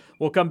exciting. Yep.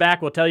 We'll come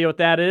back. We'll tell you what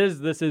that is.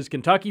 This is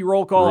Kentucky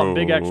Roll Call on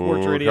Big X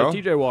Sports Radio.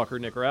 TJ Walker,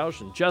 Nick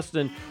Roush, and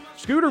Justin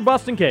Scooter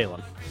Bustin'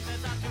 Kalen.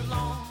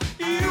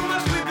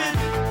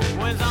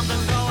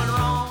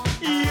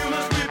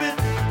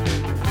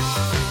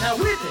 Now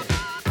whip it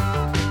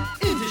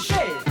into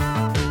shape.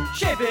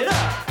 Shape it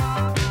up.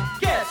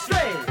 Get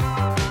straight.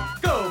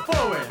 Go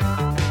forward.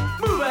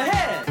 Move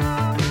ahead.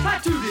 Try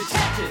to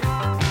detach it.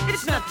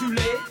 It's not too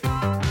late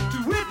to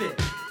whip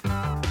it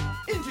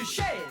into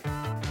shape.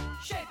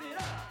 Shape it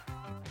up.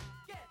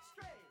 Get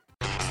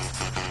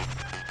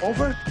straight.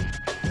 Over?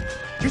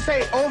 You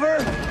say over?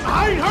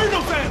 I ain't heard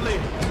no family.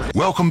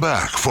 Welcome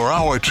back for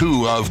hour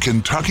 2 of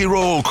Kentucky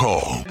Roll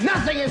Call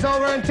Nothing is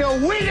over until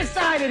we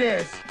decide it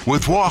is.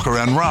 with Walker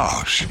and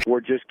Roush.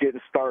 We're just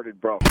getting started,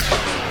 bro.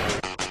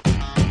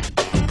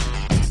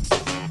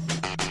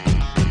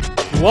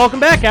 Welcome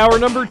back. Hour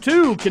number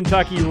 2,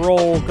 Kentucky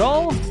Roll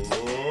Call.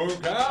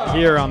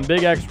 Here on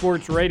Big X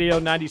Sports Radio,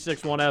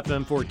 96.1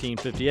 FM,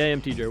 1450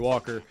 AM. TJ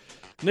Walker,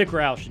 Nick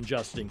Roush, and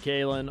Justin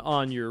Kalen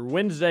on your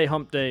Wednesday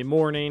hump day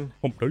morning.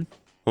 Hump day.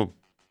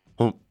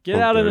 Get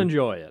out and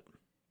enjoy it.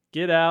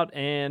 Get out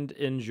and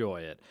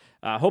enjoy it.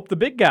 Hope the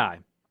big guy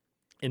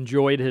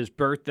enjoyed his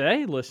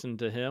birthday. Listen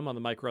to him on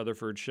the Mike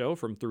Rutherford Show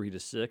from 3 to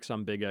 6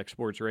 on Big X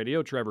Sports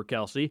Radio. Trevor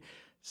Kelsey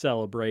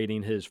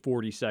celebrating his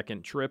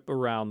 42nd trip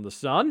around the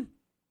sun.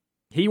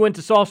 He went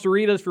to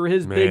Salsaritas for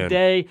his big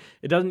day.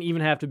 It doesn't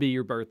even have to be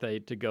your birthday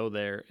to go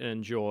there and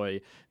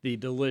enjoy the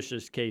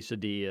delicious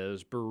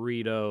quesadillas,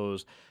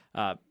 burritos.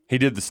 He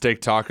did the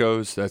steak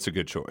tacos. That's a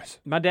good choice.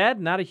 My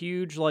dad, not a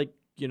huge,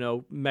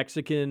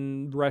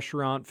 Mexican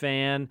restaurant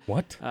fan.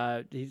 What?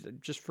 He's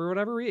just for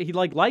whatever reason. He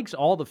likes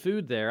all the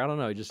food there. I don't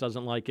know. He just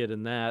doesn't like it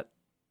in that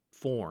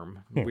form,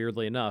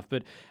 weirdly enough.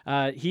 But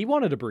he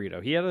wanted a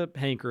burrito. He had a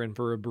hankering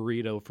for a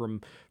burrito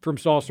from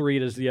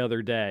Salsaritas the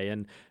other day.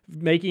 And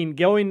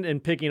going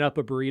and picking up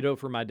a burrito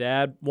for my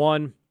dad,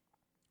 one,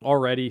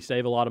 already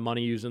save a lot of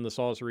money using the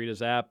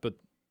Salsaritas app, but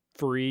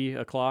free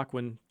o'clock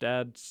when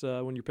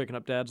you're picking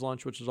up dad's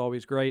lunch, which is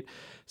always great.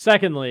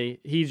 Secondly,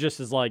 he just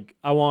is like,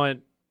 I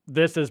want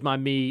this as my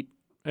meat,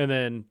 and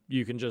then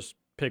you can just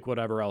pick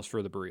whatever else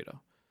for the burrito.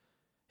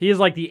 He is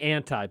like the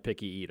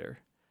anti-picky eater.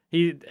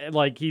 He's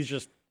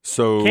just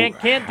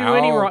can't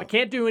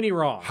do any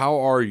wrong. How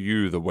are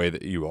you the way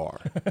that you are?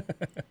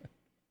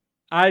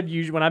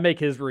 When I make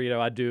his burrito,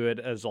 I do it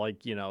as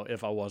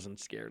if I wasn't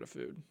scared of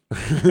food.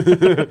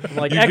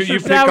 Like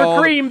extra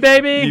sour cream,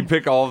 baby. You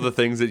pick all of the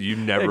things that you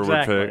never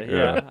would pick.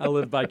 Yeah, I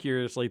live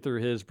vicariously through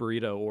his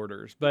burrito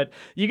orders. But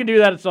you can do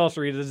that at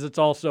Salsaritas. It's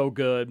also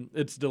good.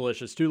 It's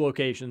delicious. 2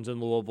 locations in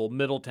Louisville,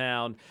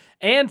 Middletown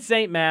and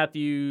St.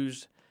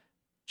 Matthews.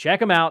 Check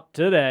them out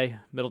today.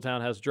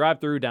 Middletown has a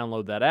drive-thru.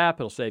 Download that app.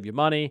 It'll save you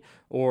money.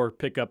 Or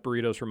pick up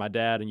burritos for my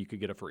dad, and you could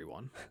get a free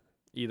one.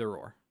 Either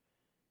or.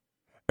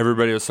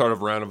 Everybody, let's start a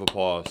round of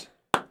applause.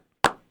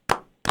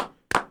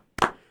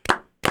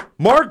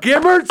 Mark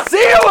Emmert, see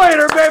you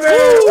later, baby!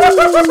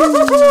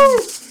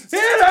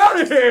 Get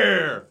out of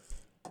here!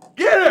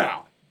 Get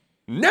out!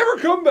 Never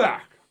come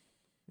back!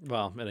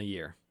 Well, in a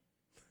year.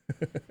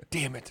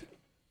 Damn it.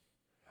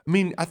 I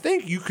mean, I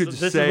think you could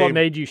This say... is what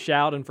made you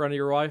shout in front of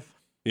your wife?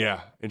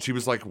 Yeah, and she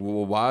was like,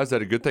 well, why is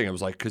that a good thing? I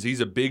was like, because he's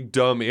a big,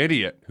 dumb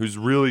idiot who's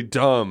really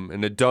dumb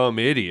and a dumb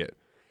idiot.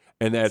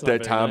 And at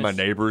that time, my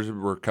neighbors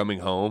were coming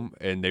home,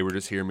 and they were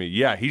just hearing me.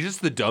 Yeah, he's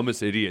just the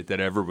dumbest idiot that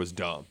ever was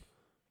dumb.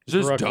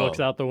 Just Brooke dumb. looks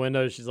out the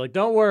window. She's like,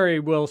 "Don't worry,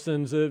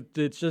 Wilsons.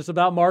 It's just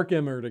about Mark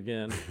Emmert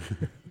again."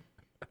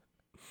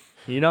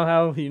 You know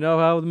how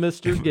the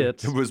Mister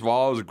gets. It was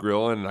while I was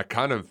grilling, and I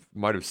kind of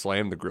might have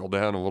slammed the grill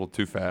down a little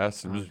too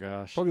fast. It was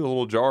probably a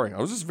little jarring. I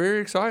was just very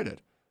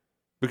excited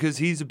because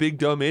he's a big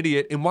dumb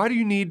idiot. And why do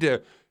you need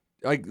to,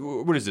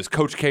 what is this,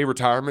 Coach K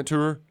retirement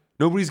tour?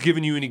 Nobody's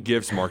giving you any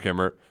gifts, Mark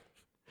Emmert.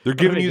 They're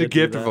giving you the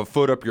gift of a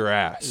foot up your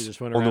ass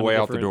on the way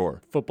out the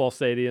door. Football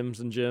stadiums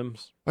and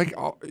gyms.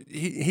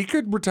 He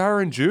could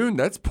retire in June.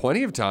 That's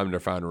plenty of time to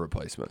find a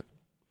replacement.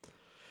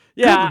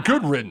 Yeah.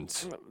 Good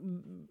riddance.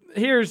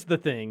 Here's the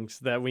things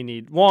that we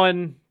need.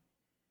 One,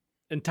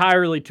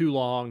 entirely too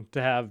long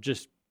to have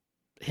just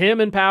him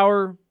in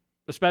power,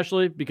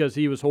 especially because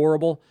he was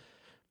horrible.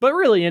 But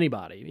really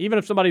anybody, even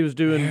if somebody was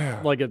doing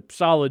a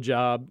solid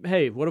job,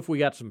 hey, what if we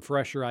got some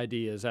fresher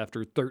ideas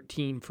after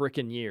 13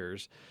 freaking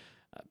years?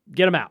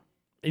 Get him out.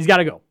 He's got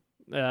to go.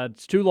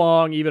 It's too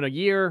long, even a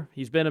year.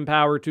 He's been in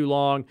power too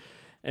long.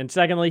 And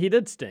secondly, he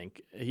did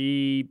stink.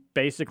 He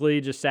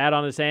basically just sat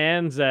on his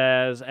hands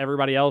as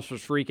everybody else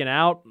was freaking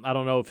out. I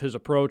don't know if his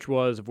approach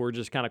was, if we're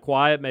just kind of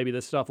quiet, maybe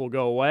this stuff will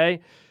go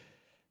away.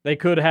 They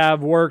could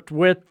have worked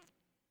with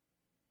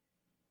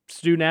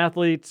student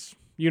athletes,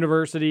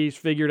 universities,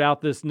 figured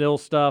out this nil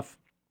stuff.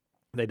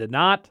 They did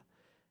not.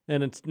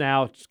 And it's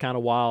kind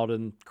of wild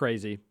and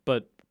crazy.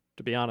 But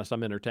to be honest,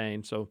 I'm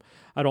entertained, so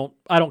I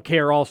don't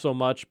care all so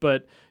much.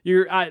 But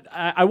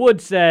I would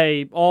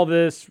say all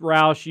this,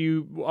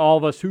 Roush, all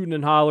of us hooting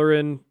and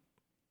hollering,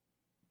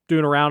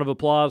 doing a round of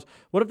applause.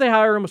 What if they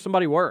hire him with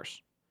somebody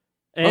worse?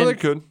 And they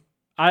could.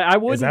 I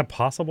wouldn't. Is that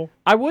possible?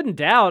 I wouldn't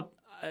doubt.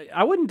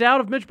 I wouldn't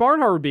doubt if Mitch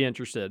Barnhart would be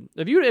interested.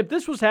 If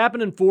this was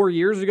happening 4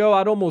 years ago,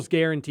 I'd almost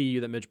guarantee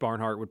you that Mitch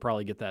Barnhart would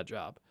probably get that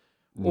job.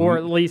 Or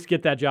at least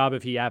get that job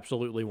if he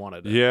absolutely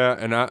wanted it. Yeah,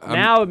 and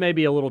now it may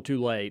be a little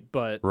too late,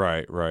 but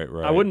right.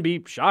 I wouldn't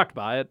be shocked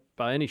by it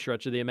by any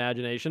stretch of the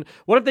imagination.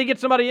 What if they get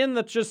somebody in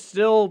that's just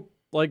still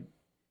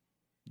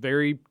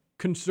very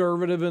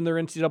conservative in their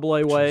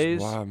NCAA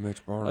ways? Why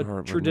Mitch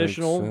Barnhart a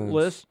traditional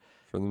list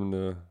for them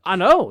to. I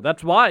know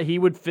that's why he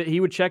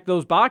would check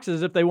those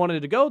boxes if they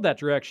wanted to go that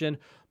direction.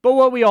 But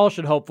what we all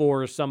should hope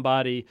for is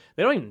somebody.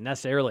 They don't even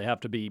necessarily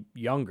have to be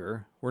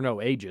younger. We're no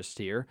ageist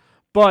here.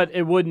 But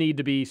it would need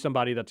to be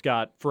somebody that's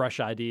got fresh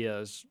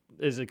ideas,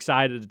 is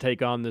excited to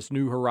take on this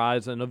new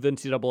horizon of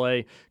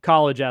NCAA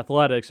college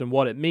athletics and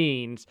what it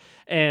means,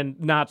 and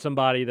not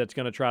somebody that's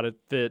going to try to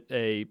fit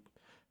a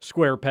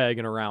square peg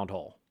in a round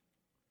hole.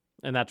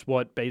 And that's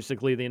what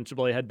basically the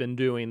NCAA had been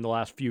doing the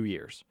last few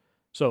years.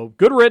 So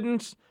good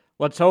riddance.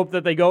 Let's hope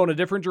that they go in a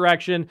different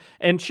direction.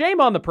 And shame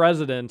on the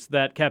presidents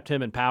that kept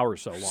him in power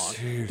so long.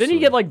 Seriously. Didn't he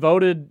get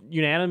voted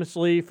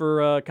unanimously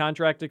for a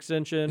contract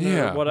extension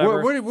or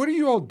whatever? What are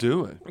you all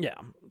doing? Yeah.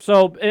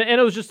 So, and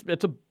it was just,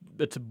 it's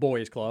a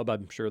boys club.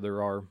 I'm sure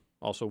there are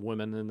also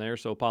women in there,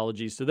 so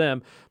apologies to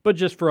them. But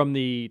just from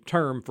the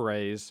term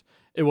phrase,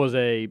 it was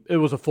a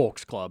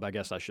folks club, I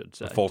guess I should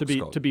say,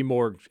 to be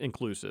more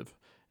inclusive.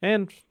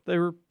 And they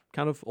were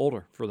kind of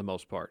older for the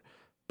most part.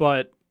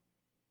 But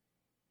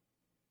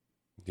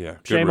yeah,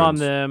 shame on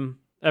them.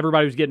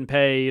 Everybody was getting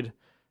paid.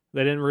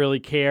 They didn't really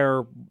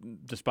care,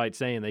 despite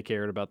saying they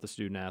cared about the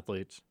student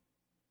athletes.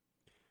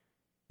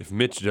 If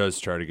Mitch does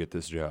try to get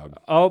this job.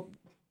 Oh,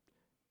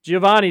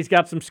 Giovanni's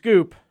got some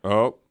scoop.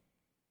 Oh.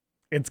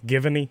 It's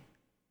Givany,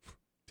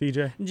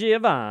 TJ.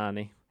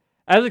 Giovanni.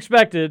 As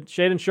expected,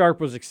 Shaedon Sharpe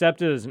was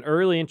accepted as an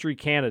early entry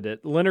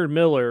candidate. Leonard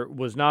Miller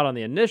was not on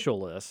the initial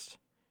list,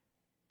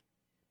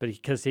 but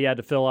because he had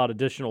to fill out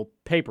additional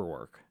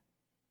paperwork.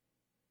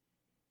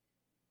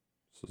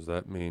 So does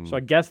that mean? So I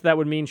guess that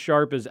would mean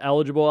Sharpe is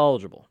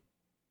eligible.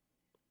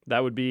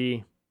 That would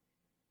be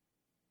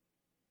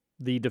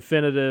the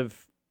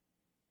definitive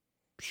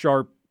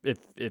Sharpe. If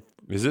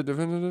is it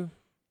definitive?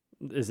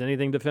 Is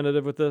anything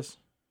definitive with this?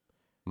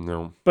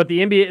 No. But the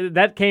NBA,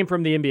 that came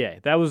from the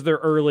NBA. That was their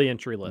early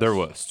entry list. Their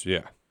list,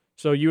 yeah.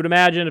 So you would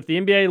imagine if the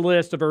NBA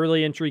list of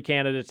early entry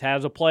candidates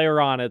has a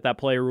player on it, that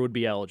player would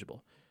be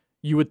eligible.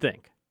 You would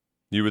think.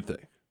 You would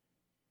think.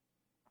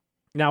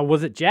 Now,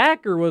 was it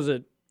Jack or was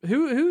it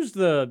who's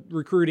the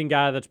recruiting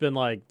guy that's been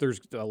like, there's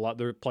a lot,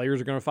 their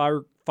players are going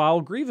to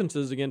file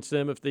grievances against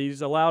him if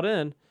he's allowed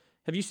in.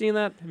 Have you seen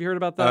that? Have you heard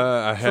about that?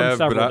 I have,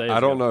 but I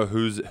don't know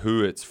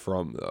who it's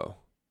from though.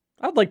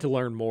 I'd like to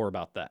learn more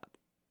about that.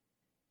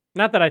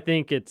 Not that I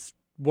think it's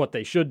what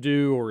they should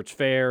do or it's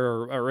fair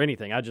or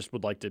anything. I just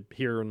would like to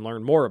hear and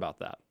learn more about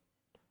that.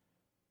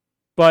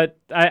 But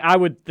I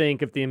would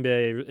think if the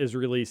NBA is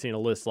releasing a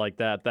list like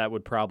that, that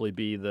would probably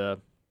be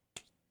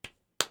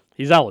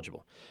he's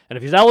eligible. And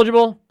if he's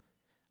eligible,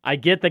 I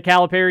get that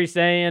Calipari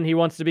saying he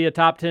wants to be a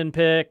top 10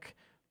 pick,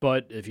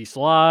 but if he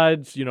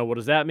slides, what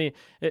does that mean?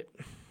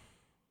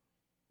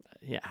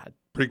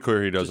 Pretty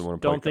clear he doesn't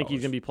want to play Don't think college.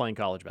 he's going to be playing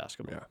college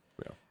basketball.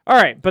 Yeah. All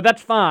right, but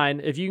that's fine.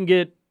 If you can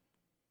get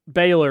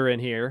Baylor in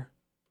here,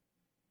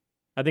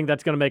 I think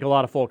that's going to make a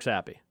lot of folks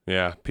happy.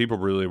 Yeah, people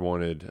really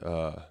wanted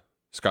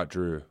Scott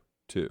Drew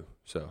too,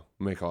 so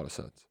make a lot of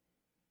sense.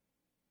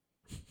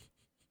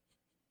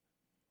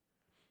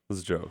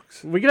 Those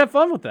jokes. We can have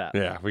fun with that.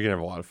 Yeah, we can have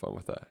a lot of fun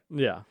with that.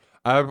 Yeah.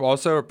 I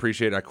also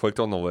appreciate. I clicked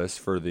on the list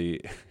for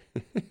the.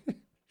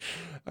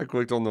 I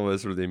clicked on the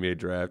list for the NBA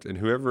draft, and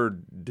whoever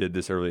did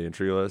this early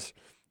entry list,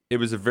 it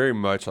was very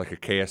much like a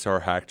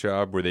KSR hack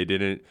job where they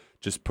didn't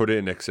just put it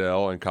in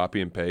Excel and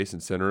copy and paste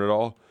and center it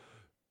all.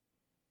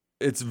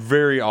 It's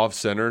very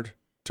off-centered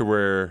to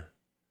where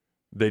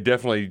they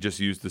definitely just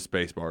use the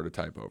space bar to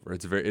type over.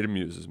 It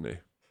amuses me.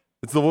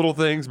 It's the little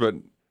things, but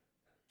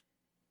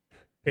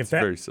it's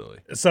very silly.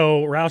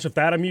 So, Roush, if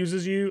that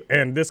amuses you,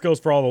 and this goes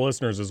for all the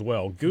listeners as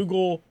well,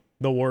 Google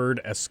the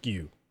word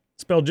askew,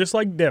 spelled just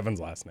like Devin's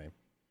last name.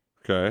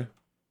 Okay.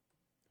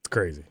 It's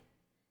crazy.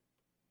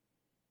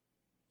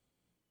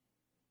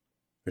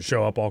 It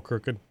show up all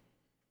crooked.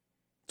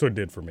 That's what it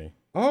did for me.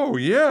 Oh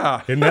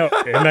yeah, isn't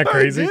that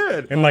crazy? It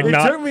did. And like it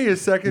not took me a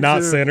second.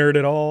 Not centered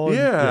at all.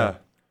 Yeah.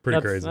 Pretty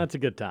crazy. That's a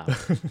good time.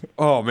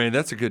 Oh man,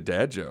 that's a good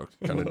dad joke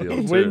kind of deal.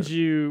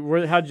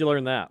 How'd you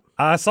learn that?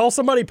 I saw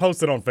somebody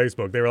post it on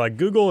Facebook. They were like,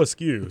 Google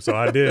askew. So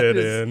I did.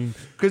 and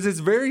because it's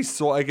very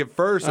like at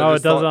first.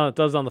 It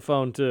does on the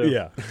phone too.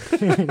 Yeah.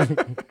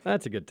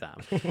 That's a good time.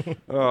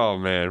 Oh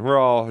man, we're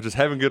all just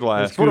having good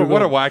laughs. What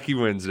a wacky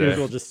Wednesday.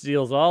 Google just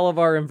steals all of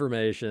our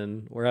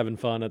information. We're having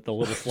fun at the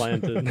Little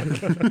Slanted.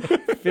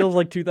 Feels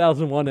like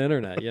 2001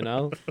 internet,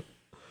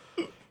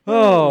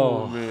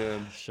 Oh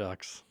man.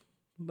 Shucks.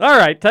 All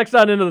right, text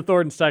on into the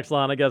Thornton's text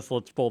line. I guess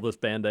let's pull this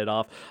Band-Aid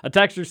off. A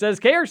texter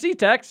says, KRC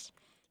text.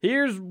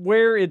 Here's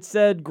where it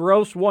said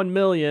gross 1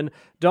 million.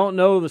 Don't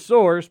know the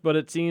source, but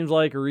it seems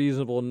like a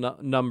reasonable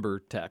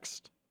number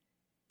text.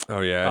 Oh,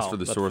 yeah, that's for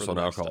the source on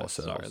alcohol text.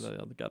 sales. Sorry,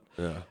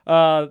 yeah.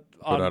 But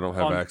I don't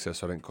have access,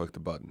 so I didn't click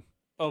the button.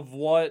 Of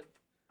what?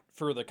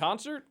 For the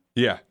concert?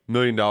 Yeah, $1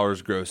 million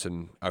gross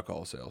in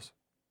alcohol sales.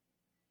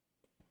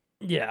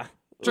 Yeah.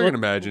 So you can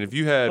imagine if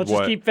you had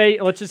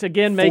let's just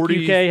again make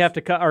 40, UK have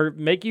to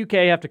make UK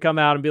have to come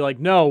out and be like,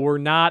 no, we're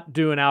not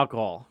doing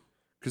alcohol.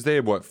 Because they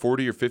had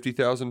 40 or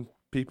 50,000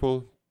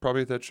 people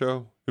probably at that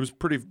show. It was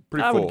pretty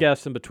full. I would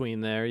guess in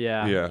between there,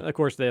 yeah. Yeah. Of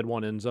course, they had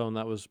one end zone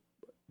that was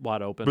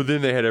wide open. But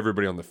then they had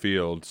everybody on the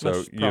field, so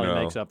which probably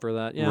makes up for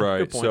that. Yeah, right.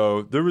 Good point.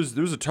 So there was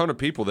a ton of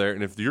people there,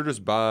 and if you're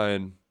just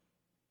buying,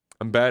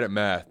 I'm bad at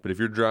math, but if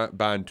you're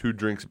buying 2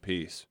 drinks a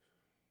piece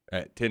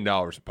at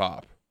 $10 a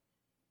pop.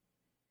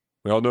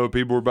 We all know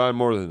people were buying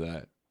more than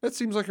that. That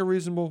seems like a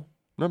reasonable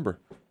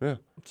number. Yeah.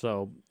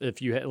 So if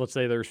you let's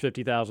say there's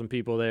 50,000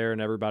 people there and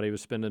everybody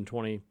was spending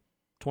 $20,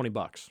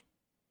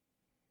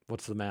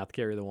 what's the math?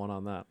 Carry the one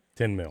on that.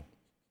 10 mil.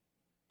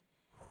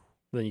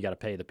 Then you got to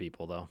pay the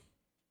people though.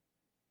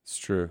 It's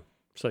true.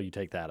 So you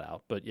take that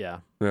out. But yeah,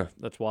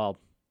 that's wild.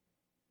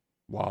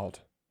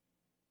 Wild.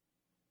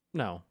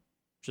 No,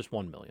 just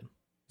 1 million.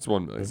 It's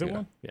 1 million. Is it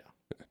one? Yeah.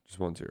 Just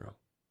 1 0.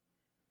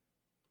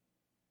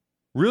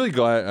 Really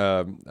glad.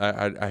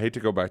 I hate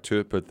to go back to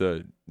it, but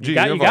you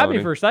got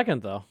me for a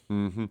second though.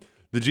 Mm-hmm.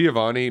 The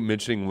Giovanni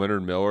mentioning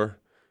Leonard Miller.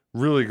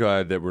 Really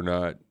glad that we're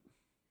not.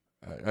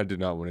 I did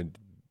not want to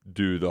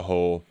do the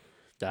whole.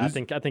 I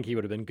think he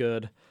would have been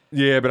good.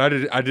 Yeah, but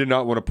I did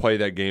not want to play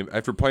that game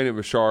after playing it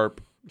with Sharpe.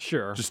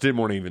 Sure. Just didn't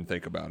want to even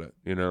think about it.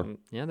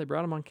 Yeah, they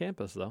brought him on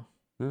campus though.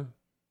 Yeah.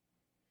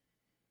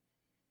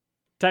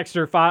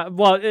 Texter 5.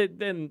 Well,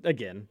 and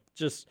again,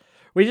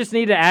 we just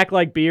need to act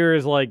like beer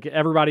is like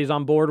everybody's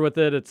on board with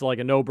it. It's like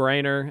a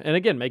no-brainer. And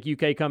again, make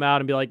UK come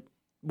out and be like,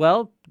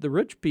 Well, the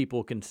rich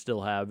people can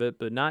still have it,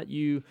 but not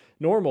you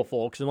normal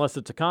folks unless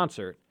it's a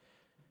concert.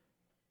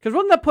 Because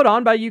wasn't that put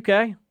on by UK?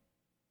 I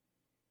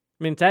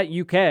mean, it's at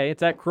UK.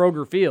 It's at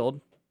Kroger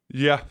Field.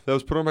 Yeah, that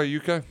was put on by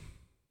UK.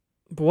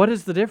 But what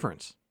is the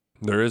difference?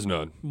 There is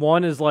none.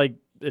 One is like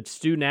it's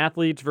student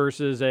athletes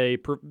versus a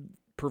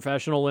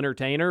professional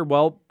entertainer.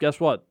 Well, guess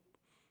what?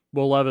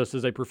 Will Levis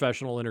is a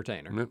professional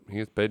entertainer. Yep, he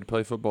gets paid to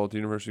play football at the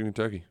University of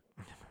Kentucky.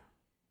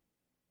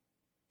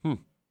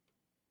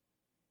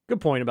 Good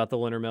point about the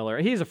Leonard Miller.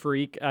 He's a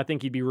freak. I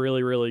think he'd be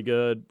really, really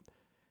good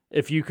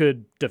if you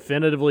could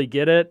definitively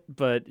get it,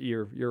 but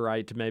you're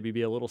right to maybe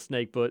be a little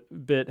snake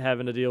bit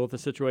having to deal with a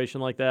situation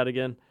like that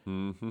again.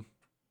 Mm-hmm.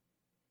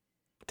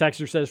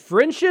 Texter says,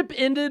 friendship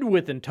ended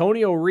with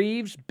Antonio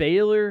Reeves,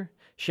 Baylor,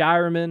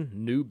 Shireman,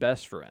 new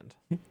best friend.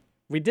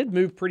 We did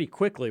move pretty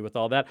quickly with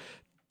all that.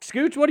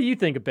 Scooch, what do you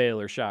think of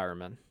Baylor,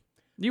 Shireman?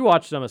 You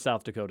watched some of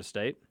South Dakota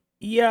State.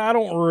 Yeah, I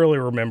don't really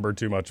remember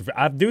too much of it.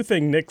 I do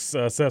think Nick's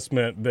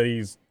assessment that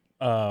he's,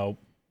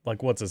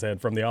 like, what's his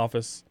head from The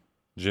Office?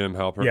 Jim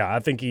Halpern. Yeah, I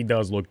think he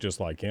does look just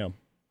like him,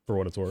 for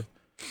what it's worth.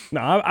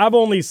 No, I've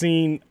only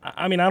seen,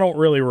 I mean, I don't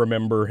really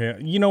remember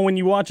him. You know, when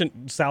you watch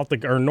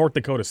North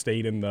Dakota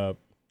State in the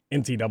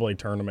NCAA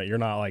tournament, you're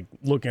not, like,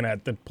 looking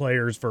at the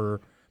players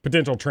for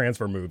potential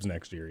transfer moves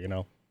next year, you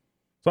know?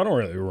 So I don't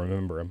really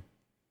remember him.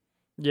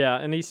 Yeah,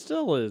 and he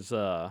still is,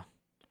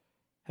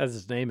 has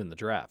his name in the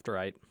draft,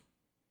 right?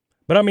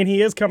 But, I mean,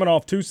 he is coming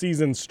off 2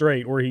 seasons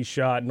straight where he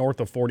shot north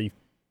of 40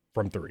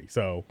 from 3.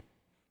 So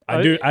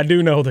I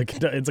do know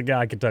that it's a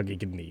guy Kentucky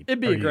could need. It'd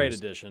be a great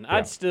addition. Yeah.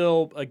 I'd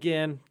still,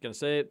 again, going to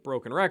say it,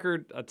 broken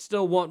record, I'd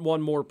still want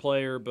one more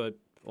player, but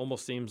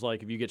almost seems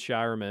like if you get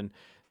Shireman,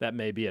 that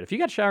may be it. If you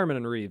got Shireman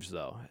and Reeves,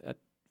 though,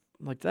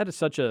 that is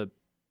such a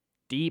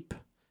deep,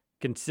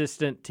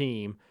 consistent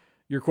team.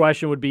 Your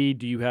question would be,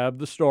 do you have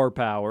the star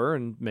power?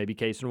 And maybe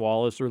Cason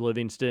Wallace or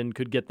Livingston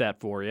could get that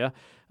for you.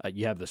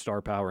 You have the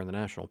star power in the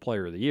National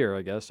Player of the Year,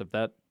 I guess, if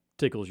that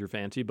tickles your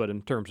fancy. But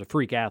in terms of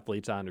freak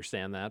athletes, I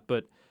understand that.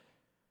 But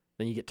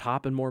then you get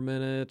Toppin more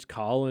minutes,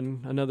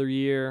 Collin another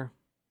year.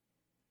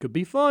 Could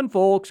be fun,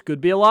 folks.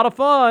 Could be a lot of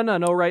fun. I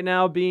know right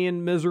now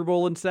being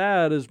miserable and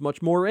sad is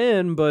much more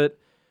in, but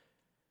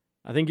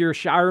I think you're a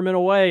Shireman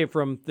away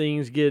from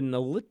things getting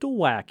a little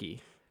wacky.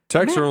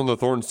 Texter on the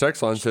Thorns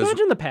text line says,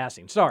 imagine the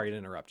passing. Sorry to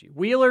interrupt you.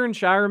 Wheeler and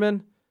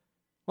Shireman,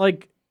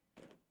 like,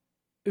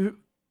 who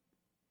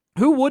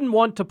wouldn't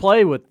want to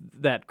play with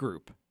that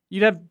group?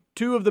 You'd have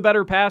 2 of the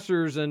better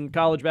passers in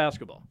college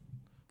basketball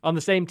on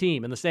the same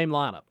team, in the same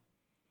lineup.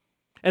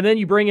 And then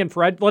you bring in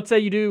let's say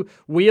you do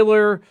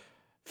Wheeler,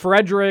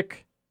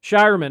 Frederick,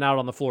 Shireman out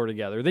on the floor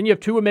together. Then you have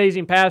 2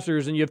 amazing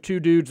passers, and you have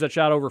 2 dudes that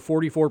shot over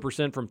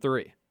 44% from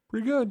 3.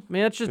 Pretty good.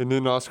 Man, it's just. And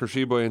then Oscar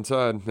Tshiebwe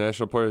inside,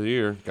 National Player of the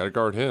Year. Got to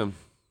guard him.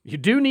 You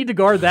do need to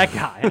guard that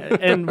guy.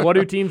 And what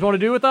do teams want to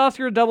do with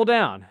Oscar? Double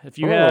down. If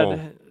you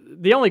had,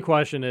 the only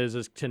question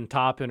is can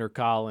Toppin or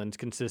Collins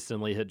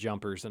consistently hit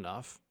jumpers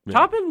enough? Yeah.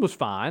 Toppin was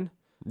fine.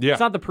 Yeah. It's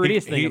not the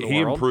prettiest thing in the world. He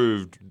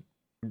improved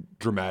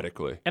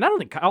dramatically. And I don't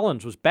think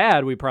Collins was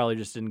bad. We probably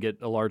just didn't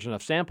get a large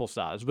enough sample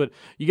size. But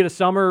you get a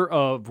summer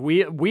of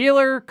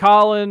Wheeler,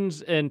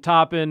 Collins, and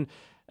Toppin.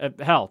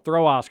 Hell,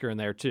 throw Oscar in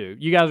there too.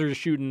 You guys are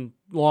just shooting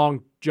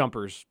long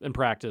jumpers in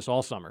practice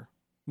all summer.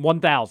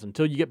 1,000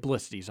 until you get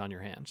blisties on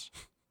your hands.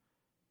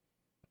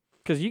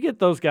 Because you get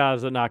those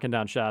guys that knocking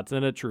down shots,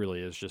 and it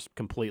truly is just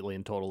completely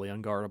and totally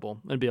unguardable.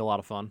 It'd be a lot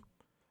of fun.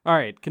 All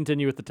right,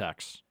 continue with the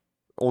text.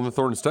 On the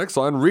Thorns text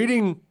line,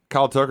 reading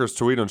Kyle Tucker's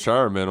tweet on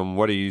Shireman on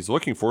what he's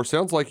looking for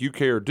sounds like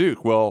UK or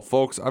Duke. Well,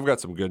 folks, I've got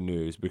some good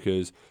news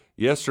because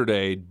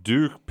yesterday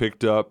Duke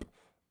picked up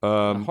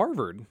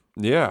Harvard.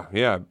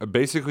 Yeah,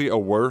 basically a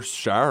worse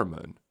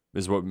Shireman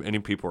is what many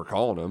people are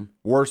calling him.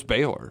 Worse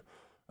Baylor.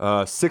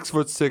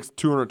 6'6",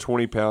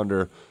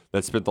 220-pounder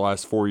that spent the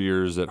last 4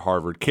 years at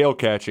Harvard. Kale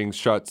catching,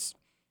 shots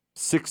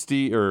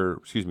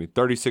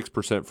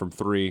 36% from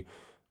 3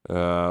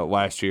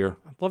 last year.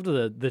 I love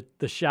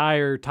the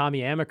Shire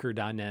Tommy Amaker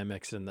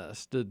dynamics in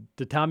this.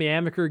 Did Tommy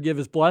Amaker give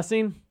his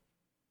blessing?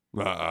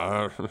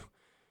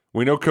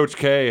 We know Coach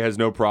K has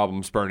no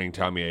problem spurning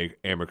Tommy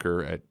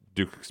Amaker at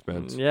Duke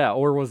expense. Yeah,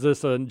 or was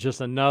this just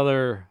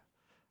another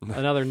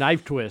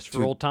knife twist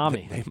for old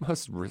Tommy? They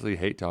must really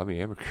hate Tommy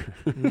Amaker.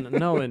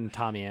 Knowing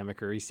Tommy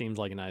Amaker, he seems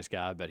like a nice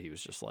guy. I bet he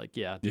was just like,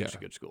 Duke's a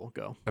good school.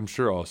 Go. I'm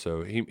sure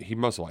also he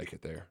must like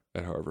it there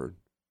at Harvard.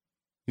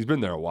 He's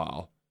been there a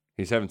while.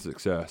 He's having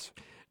success.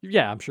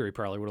 Yeah, I'm sure he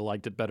probably would have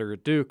liked it better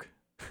at Duke.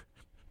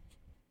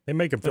 They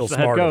make him feel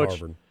smart at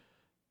Harvard.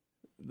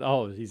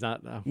 Oh, he's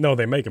not? No,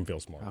 they make him feel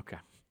smart. Okay.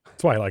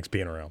 That's why he likes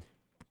being around.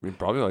 He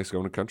probably likes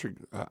going to country.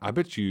 I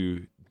bet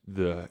you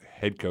the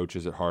head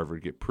coaches at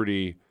Harvard get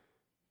pretty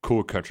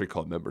cool country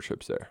club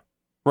memberships there.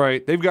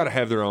 Right. They've got to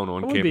have their own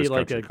on-campus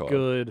country club. It would be like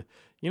a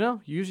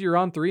good, use your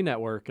On3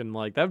 network, and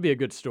like that would be a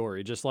good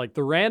story. Just like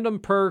the random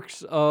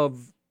perks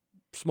of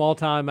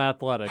small-time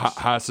athletics.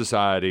 High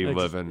society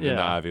living in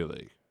the Ivy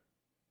League.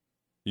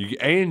 You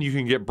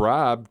can get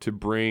bribed to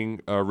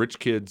bring rich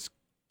kids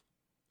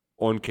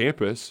on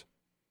campus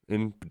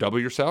and double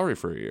your salary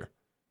for a year.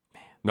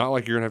 Man, Not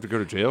like you're going to have to go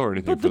to jail or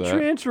anything But for the that.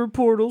 transfer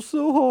portal's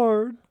so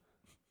hard.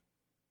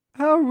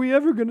 How are we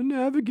ever going to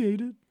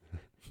navigate it?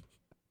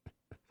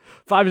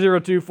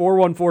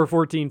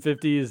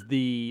 502-414-1450 is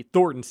the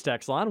Thornton's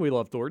text line. We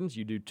love Thornton's.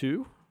 You do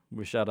too.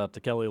 We shout out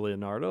to Kelly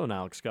Leonardo and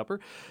Alex Cupper.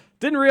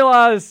 Didn't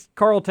realize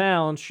Karl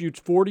Towns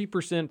shoots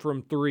 40%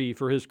 from three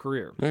for his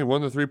career. Yeah, he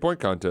won the 3-point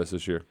contest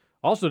this year.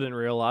 Also didn't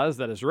realize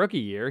that his rookie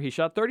year, he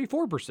shot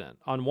 34%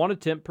 on one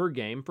attempt per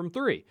game from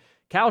three.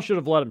 Cal should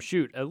have let him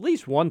shoot at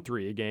least 1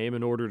 3 a game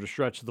in order to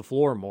stretch the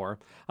floor more.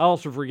 I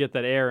also forget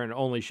that Aaron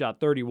only shot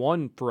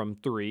 31 from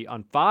 3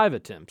 on 5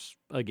 attempts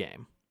a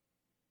game.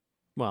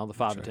 Well, the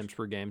 5 attempts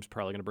per game is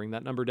probably going to bring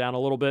that number down a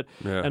little bit.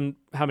 Yeah. And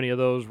how many of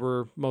those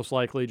were most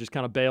likely just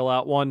kind of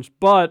bailout ones?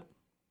 But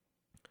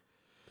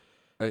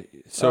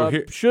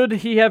should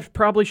he have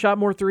probably shot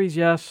more threes?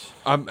 Yes.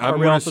 Are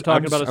we also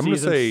talking about a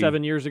season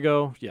 7 years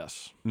ago?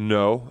 Yes.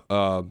 No,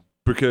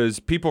 because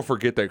people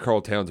forget that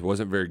Karl Towns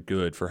wasn't very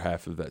good for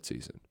half of that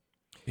season.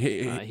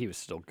 He was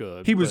still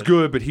good. He was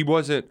good, but he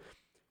wasn't.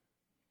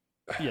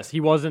 Yes, he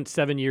wasn't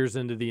 7 years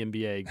into the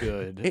NBA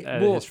good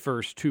his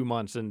first 2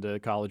 months into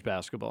college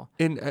basketball.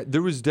 And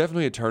there was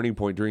definitely a turning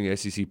point during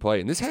SEC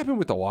play, and this happened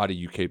with a lot of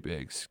UK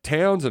bigs.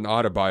 Towns and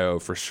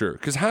Adebayo for sure,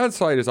 because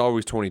hindsight is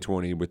always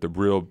 20/20 with the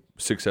real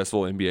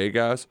successful NBA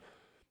guys.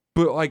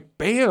 But like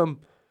Bam,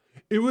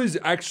 it was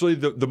actually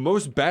the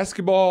most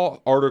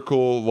basketball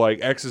article, like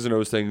X's and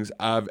O's things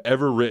I've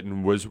ever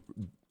written was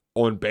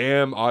on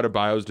Bam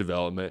Adebayo's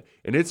development,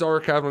 and it's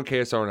archived on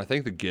KSR, and I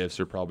think the GIFs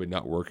are probably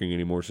not working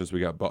anymore since we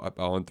got Ball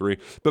on 3.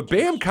 But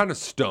Bam kind of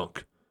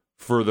stunk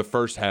for the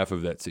first half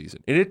of that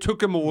season, and it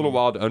took him a little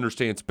while to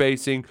understand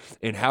spacing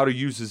and how to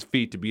use his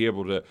feet to be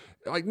able to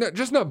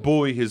not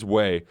bully his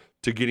way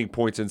to getting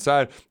points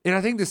inside. And I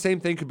think the same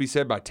thing could be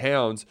said by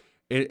Towns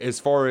as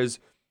far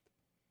as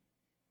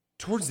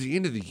towards the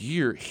end of the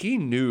year, he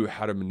knew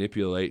how to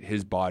manipulate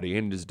his body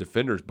and his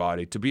defender's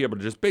body to be able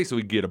to just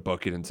basically get a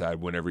bucket inside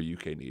whenever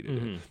UK needed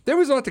it. That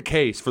was not the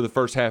case for the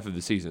first half of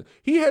the season.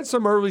 He had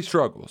some early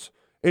struggles.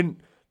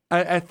 And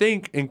I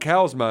think in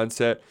Cal's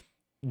mindset,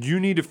 you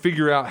need to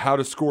figure out how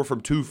to score from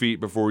 2 feet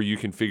before you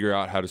can figure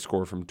out how to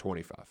score from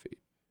 25 feet.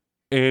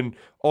 And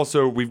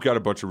also, we've got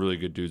a bunch of really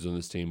good dudes on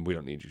this team. We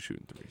don't need you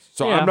shooting threes.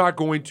 So I'm not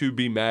going to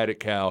be mad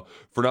at Cal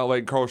for not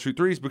letting Karl shoot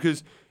threes,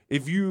 because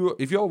if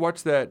y'all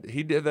watch that,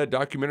 he did that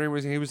documentary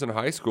when he was in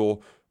high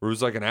school where it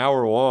was like an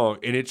hour long,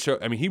 and it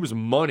showed, I mean, he was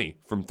money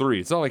from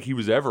 3. It's not like he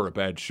was ever a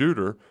bad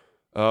shooter,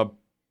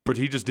 but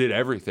he just did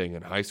everything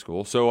in high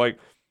school. So, like,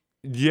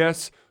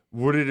 yes,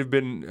 would it have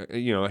been,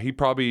 he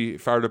probably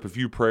fired up a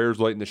few prayers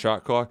late in the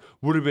shot clock.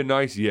 Would have been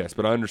nice, yes,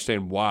 but I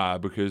understand why,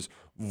 because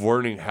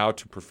learning how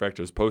to perfect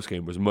his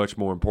postgame was much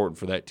more important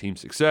for that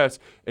team's success.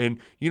 And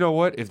you know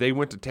what? If they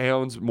went to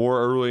Towns more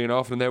early and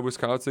often in that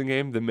Wisconsin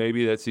game, then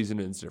maybe that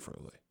season ends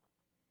differently.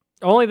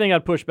 The only thing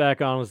I'd push back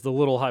on is the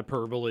little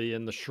hyperbole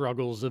and the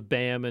struggles of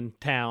Bam and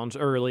Towns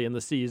early in the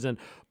season.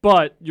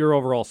 But your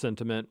overall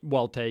sentiment,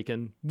 well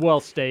taken, well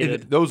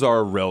stated. And those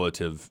are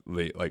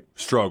relatively, like,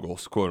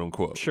 struggles, quote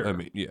unquote. Sure. I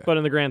mean, yeah. But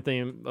in the grand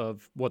theme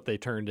of what they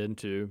turned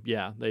into,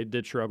 yeah, they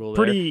did struggle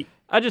there.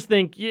 I just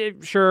think,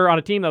 sure, on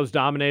a team that was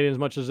dominating as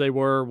much as they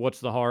were, what's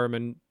the harm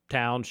in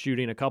Towns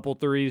shooting a couple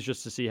threes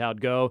just to see how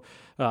it'd go?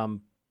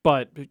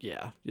 But,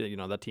 yeah,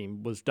 that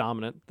team was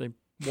dominant. They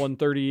won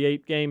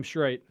 38 games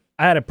straight.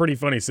 I had a pretty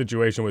funny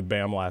situation with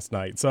Bam last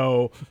night.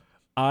 So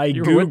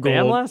You were with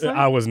Bam last night?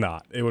 I was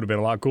not. It would have been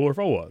a lot cooler if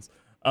I was.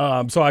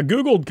 So I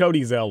Googled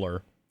Cody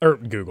Zeller.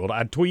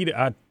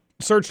 I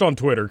searched on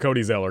Twitter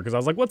Cody Zeller because I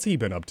was like, what's he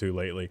been up to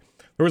lately?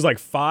 There was like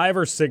 5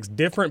 or 6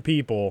 different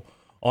people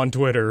on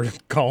Twitter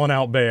calling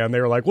out Bam.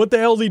 They were like, what the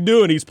hell's he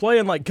doing? He's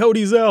playing like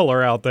Cody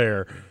Zeller out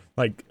there.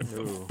 Like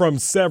from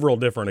several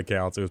different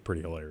accounts. It was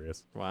pretty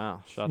hilarious.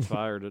 Wow. Shots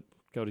fired at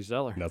Cody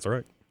Zeller. That's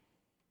right.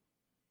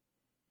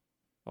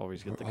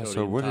 Always get the Cody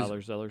and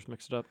Tyler Zellers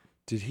mixed up.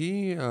 Did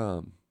he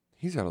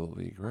he's out of the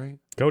league, right?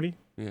 Cody?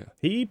 Yeah.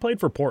 He played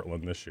for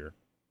Portland this year.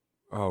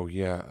 Oh,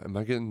 yeah. Am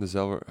I getting the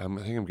Zeller? I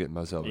think I'm getting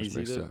my Zellers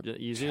mixed up.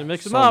 Easy to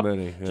mix them up.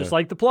 Many, yeah. Just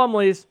like the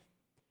Plumleys.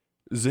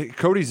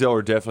 Cody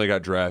Zeller definitely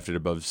got drafted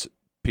above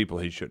people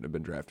he shouldn't have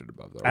been drafted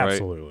above, though, right?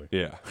 Absolutely.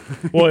 Yeah.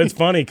 Well, it's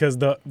funny because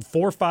the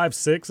 4, 5,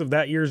 6 of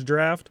that year's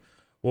draft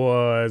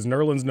was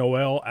Nerlens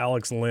Noel,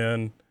 Alex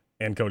Lynn,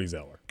 and Cody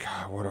Zeller.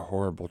 God, what a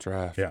horrible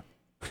draft. Yeah.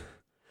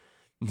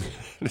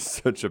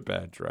 It's such a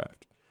bad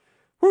draft.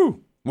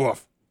 Whew.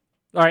 Woof.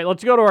 All right,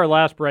 let's go to our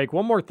last break.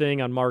 One more thing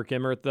on Mark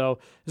Emmert, though.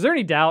 Is there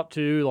any doubt,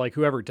 too, like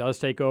whoever does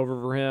take over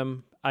for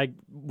him, I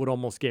would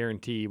almost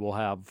guarantee will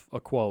have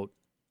a quote,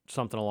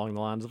 something along the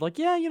lines of like,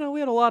 yeah, we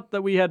had a lot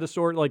that we had to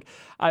sort. Like,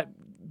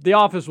 the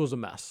office was a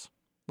mess.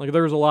 Like,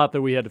 there was a lot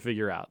that we had to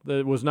figure out.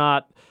 It was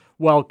not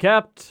well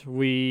kept.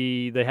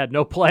 They had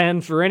no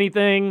plans for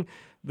anything.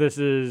 This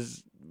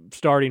is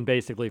starting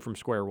basically from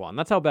square one.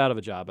 That's how bad of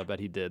a job I bet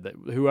he did. That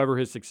whoever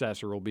his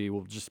successor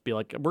will just be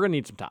like, we're gonna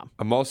need some time.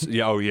 I'm also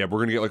we're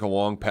gonna get like a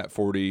long Pat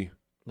 40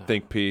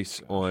 think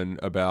piece on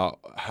about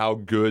how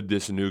good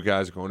this new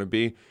guy's going to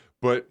be,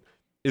 but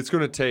it's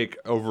going to take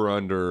over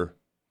under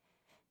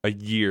a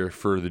year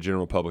for the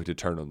general public to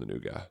turn on the new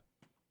guy.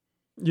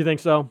 You think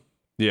so?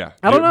 Yeah.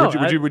 I don't know.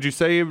 Would you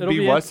say it would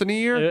be less than a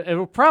year?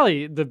 It'll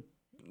probably the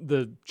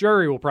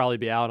jury will probably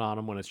be out on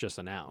him when it's just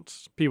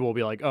announced. People will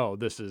be like, "Oh,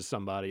 this is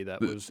somebody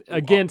that was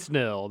against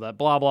nil, that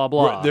blah blah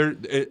blah."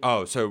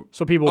 So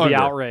people will be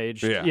under.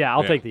 outraged. Yeah,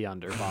 I'll take the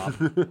under, Bob.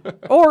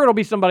 Or it'll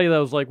be somebody that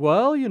was like,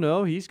 "Well,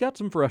 he's got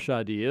some fresh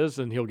ideas,"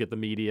 and he'll get the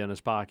media in his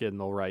pocket, and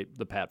they'll write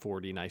the Pat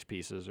Forty nice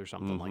pieces or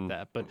something like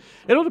that. But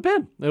it'll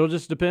depend. It'll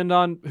just depend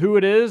on who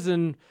it is,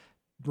 and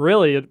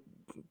really,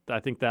 I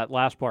think that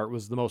last part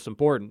was the most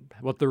important.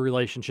 What the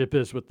relationship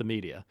is with the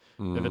media.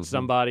 If it's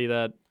somebody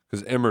that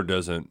because Emmer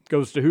doesn't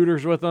goes to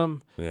Hooters with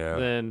them, yeah,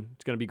 then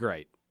it's going to be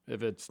great.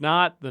 If it's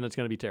not, then it's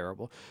going to be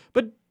terrible.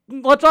 But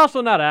let's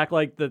also not act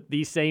like that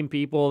these same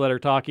people that are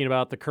talking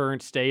about the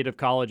current state of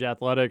college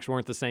athletics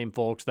weren't the same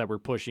folks that were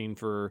pushing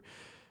for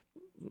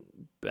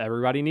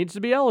everybody needs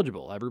to be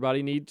eligible.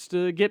 Everybody needs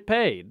to get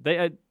paid.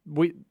 They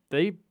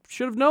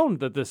should have known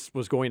that this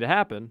was going to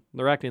happen.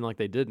 They're acting like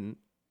they didn't.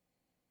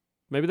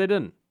 Maybe they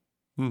didn't.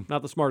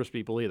 Not the smartest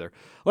people either.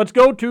 Let's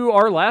go to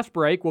our last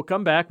break. We'll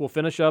come back. We'll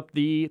finish up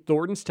the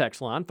Thornton's text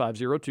line,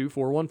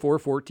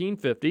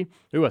 502-414-1450.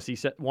 Ooh, I see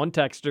one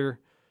texter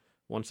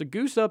wants a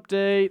Goose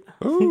update.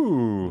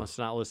 Ooh. Must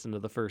not listen to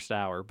the first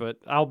hour, but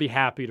I'll be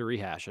happy to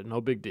rehash it. No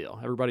big deal.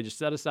 Everybody just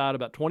set aside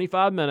about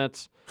 25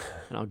 minutes,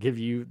 and I'll give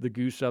you the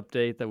Goose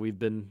update that we've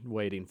been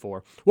waiting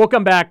for. We'll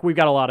come back. We've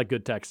got a lot of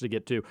good texts to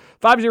get to.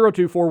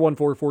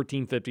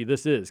 502-414-1450.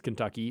 This is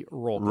Kentucky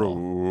Roll Call.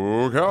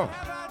 Roll Call.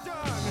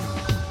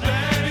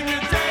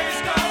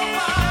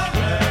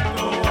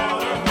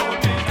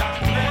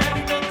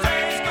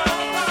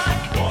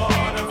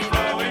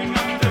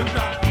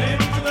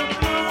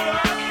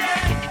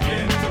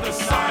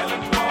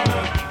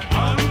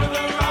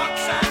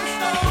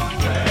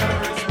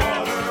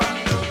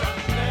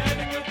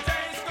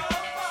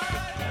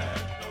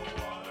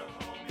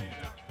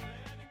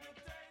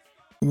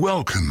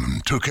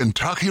 Welcome to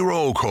Kentucky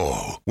Roll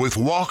Call with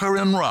Walker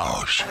and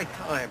Roush.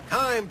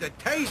 Time to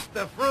taste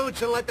the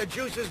fruits and let the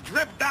juices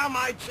drip down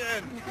my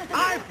chin.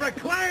 I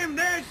proclaim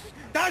this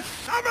the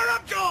Summer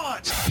of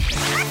George.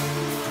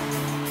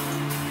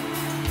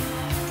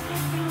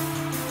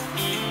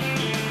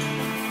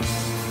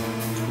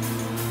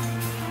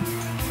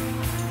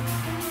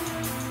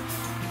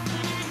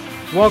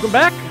 Welcome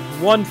back.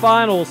 One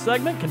final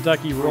segment,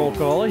 Kentucky Roll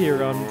Call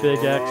here on Big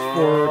X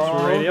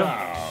Sports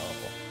Radio.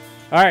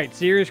 All right,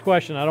 serious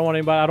question. I don't want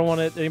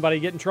anybody to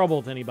get in trouble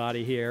with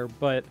anybody here,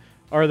 but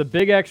are the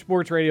Big X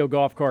Sports Radio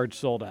golf carts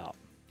sold out?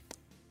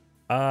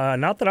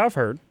 Not that I've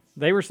heard.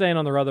 They were saying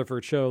on the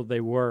Rutherford show they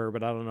were,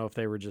 but I don't know if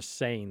they were just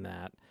saying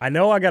that. I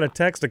know I got a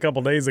text a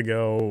couple days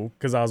ago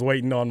because I was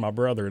waiting on my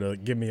brother to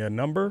give me a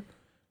number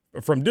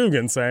from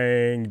Dugan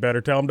saying,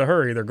 better tell him to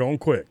hurry. They're going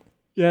quick.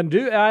 Yeah, and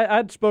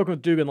I'd spoken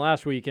with Dugan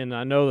last week, and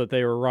I know that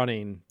they were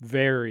running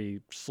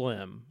very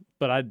slim,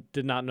 but I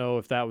did not know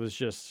if that was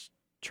just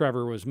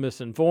Trevor was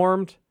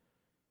misinformed.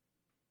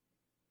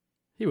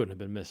 He wouldn't have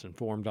been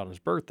misinformed on his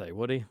birthday,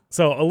 would he?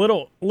 So a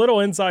little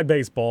inside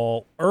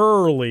baseball.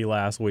 Early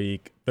last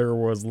week, there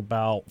was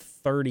about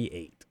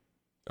 38.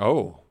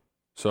 Oh,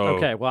 so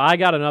okay. Well, I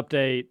got an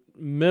update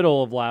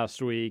middle of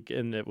last week,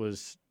 and it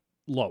was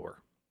lower.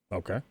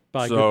 Okay,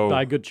 by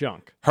a good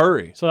chunk.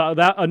 Hurry. So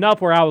that enough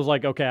where I was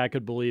like, okay, I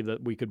could believe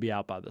that we could be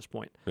out by this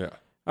point. Yeah.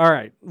 All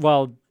right.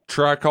 Well,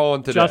 try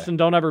calling today. Justin,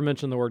 don't ever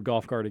mention the word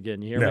golf cart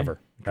again. You hear me? Never.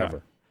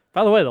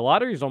 By the way, the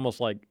lottery's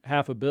almost like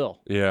half a bill.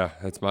 Yeah,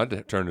 that's my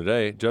turn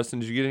today. Justin,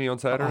 did you get any on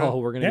Saturday? Oh,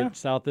 we're going to get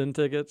South End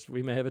tickets.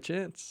 We may have a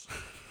chance.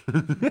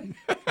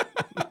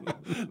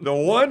 The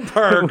one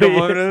perk of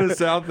going to the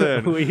South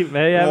End. We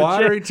may have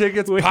lottery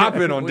tickets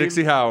popping on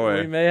Dixie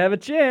Highway. We may have a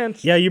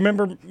chance. Yeah, you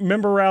remember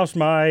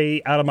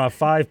Roush, out of my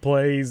 5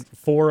 plays,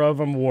 4 of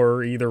them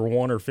were either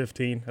 1 or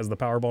 15 as the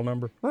Powerball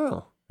number.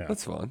 Oh, yeah.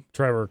 That's fun.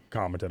 Trevor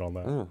commented on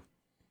that. Oh.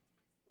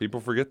 People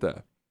forget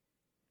that.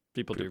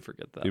 People do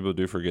forget that. People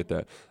do forget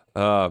that.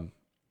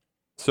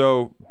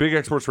 So, Big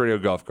X Sports Radio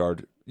golf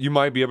card. You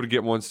might be able to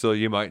get one still.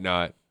 You might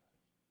not.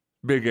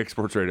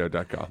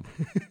 BigXSportsRadio.com.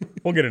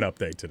 We'll get an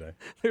update today.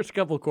 There's a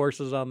couple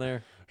courses on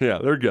there. Yeah,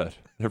 they're good.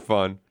 They're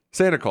fun.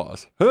 Santa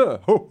Claus.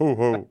 Ho,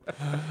 ho,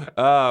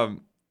 ho.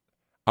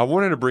 I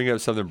wanted to bring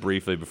up something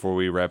briefly before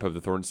we wrap up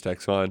the Thornton's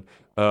text line.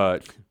 Our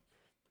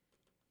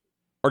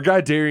guy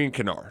Darian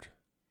Kennard.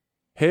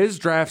 His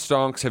draft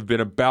stonks have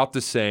been about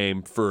the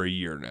same for a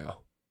year now.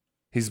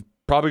 He's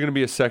probably going to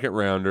be a second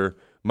rounder.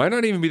 Might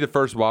not even be the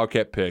first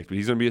Wildcat pick, but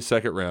he's going to be a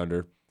second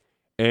rounder.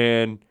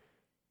 And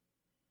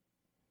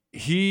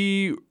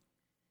he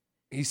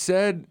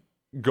said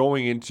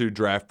going into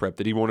draft prep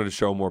that he wanted to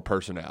show more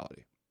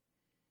personality.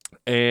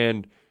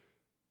 And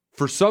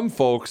for some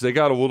folks, they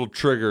got a little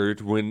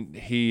triggered when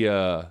he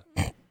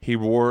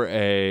wore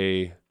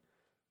a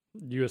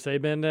USA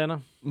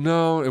bandana?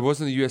 No, it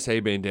wasn't the USA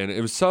bandana.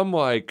 It was some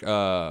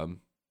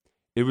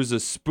it was a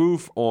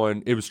spoof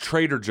on, it was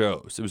Trader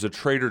Joe's. It was a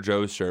Trader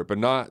Joe's shirt, but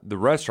not the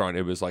restaurant.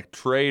 It was like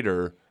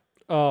Trader.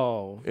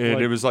 Oh. And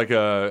it was like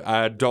a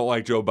I don't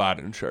like Joe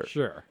Biden shirt.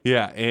 Sure.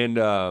 Yeah, and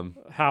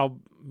how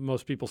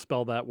most people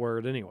spell that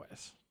word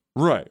anyways.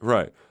 Right.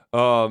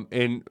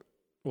 And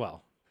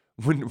Well,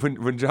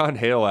 when John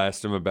Hale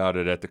asked him about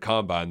it at the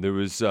combine, there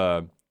was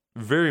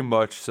very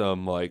much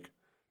some like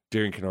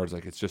Darian Kinnard's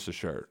like, it's just a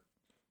shirt.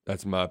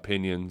 That's my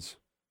opinions,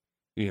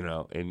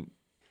 and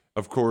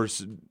of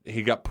course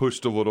he got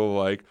pushed a little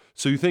like,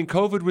 so you think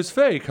COVID was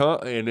fake, huh?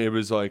 And it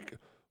was like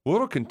a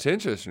little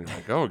contentious, and you're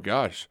like, oh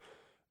gosh.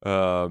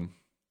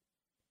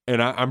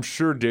 And I'm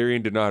sure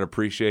Darian did not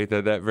appreciate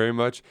that very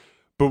much.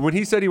 But when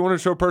he said he wanted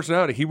to show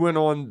personality, he went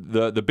on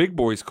the Big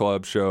Boys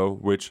Club show,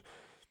 which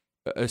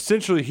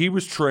essentially he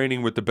was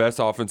training with the best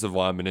offensive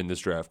linemen in this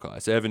draft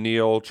class. Evan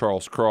Neal,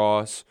 Charles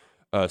Cross,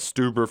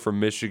 Stuber from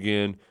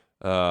Michigan,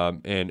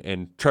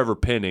 and Trevor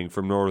Penning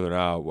from Northern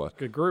Iowa.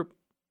 good group.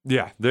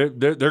 Yeah, they're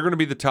going to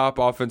be the top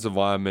offensive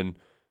linemen,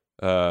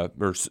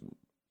 or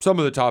some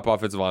of the top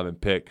offensive linemen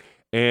picked.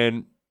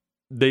 And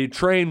they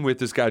train with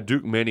this guy,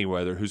 Duke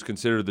Manyweather, who's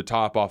considered the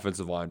top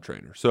offensive line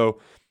trainer. So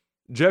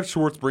Jeff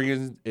Schwartz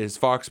brings his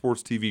Fox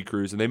Sports TV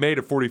crews, and they made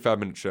a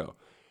 45-minute show.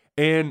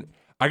 And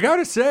I got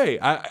to say,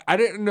 I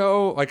didn't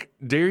know, like,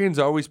 Darian's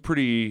always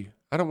pretty,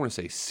 I don't want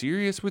to say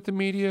serious with the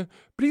media,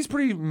 but he's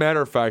pretty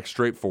matter-of-fact,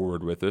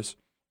 straightforward with us.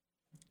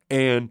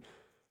 And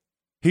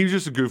he was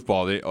just a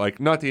goofball, like,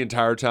 not the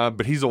entire time,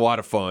 but he's a lot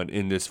of fun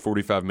in this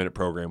 45-minute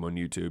program on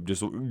YouTube.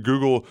 Just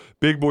Google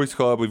Big Boys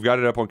Club. We've got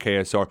it up on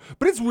KSR.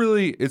 But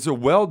it's a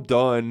well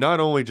done,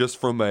 not only just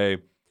from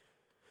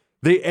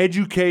they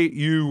educate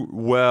you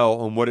well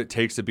on what it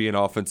takes to be an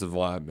offensive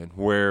lineman,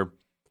 where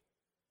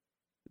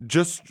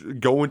just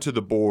going to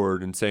the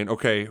board and saying,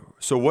 okay,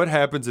 so what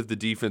happens if the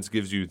defense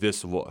gives you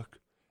this look?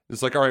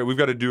 It's like, all right, we've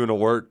got to do an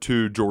alert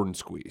to Jordan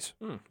squeeze.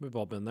 We've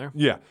all been there.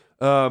 Yeah,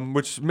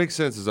 which makes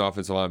sense as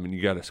offensive lineman.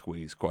 You got to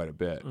squeeze quite a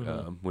bit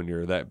when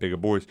you're that big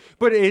of boys.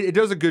 But it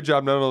does a good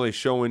job not only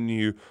showing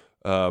you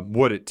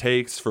what it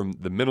takes from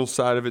the mental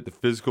side of it, the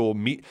physical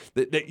meat.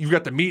 That you've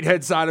got the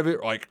meathead side of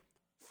it, like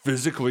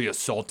physically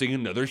assaulting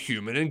another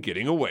human and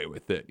getting away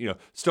with it.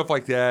 Stuff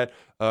like that.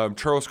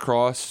 Charles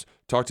Cross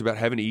talked about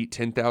having to eat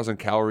 10,000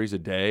 calories a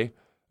day.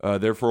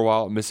 There for a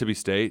while at Mississippi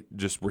State,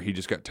 just where he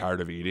just got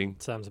tired of eating.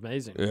 Sounds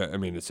amazing. Yeah, I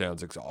mean, it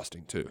sounds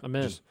exhausting too. I'm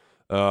in.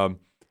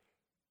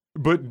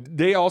 But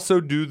they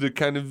also do the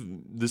kind of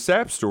the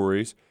sap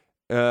stories,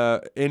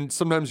 and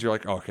sometimes you're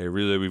like, okay,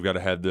 really, we've got to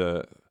have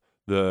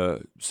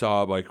the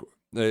sob, like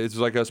it's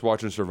like us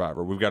watching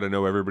Survivor. We've got to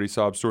know everybody's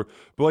sob story.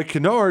 But like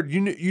Kinnard,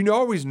 you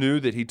always knew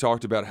that he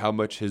talked about how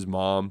much his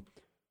mom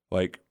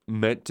like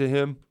meant to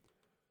him.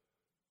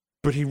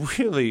 But he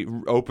really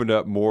opened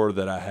up more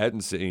that I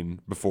hadn't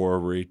seen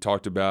before, where he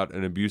talked about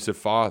an abusive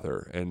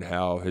father and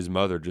how his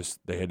mother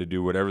they had to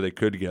do whatever they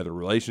could to get a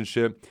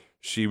relationship.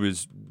 She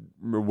was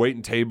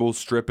waiting tables,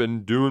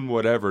 stripping, doing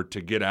whatever to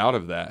get out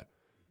of that.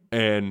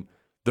 And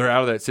they're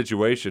out of that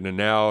situation, and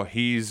now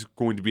he's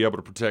going to be able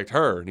to protect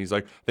her. And he's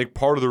like, I think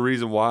part of the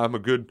reason why I'm a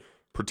good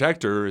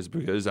protector is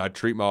because I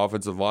treat my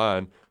offensive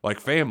line like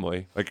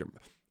family. Like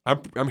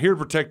I'm here to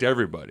protect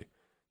everybody.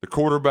 The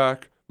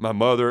quarterback, my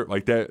mother,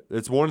 like that,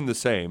 it's one and the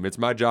same. It's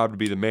my job to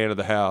be the man of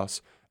the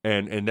house,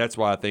 and that's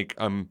why I think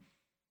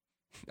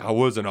I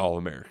was an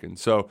All-American.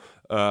 So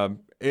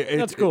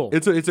that's cool.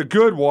 It's a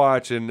good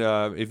watch, and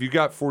if you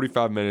got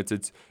 45 minutes,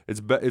 it's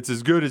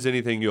as good as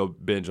anything you'll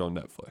binge on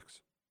Netflix.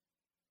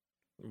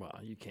 Well,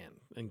 you can't,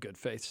 in good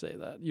faith, say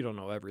that. You don't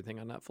know everything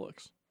on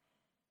Netflix.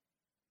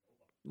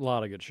 A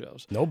lot of good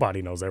shows.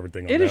 Nobody knows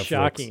everything on Netflix. It is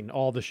shocking,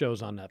 all the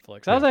shows on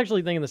Netflix. I was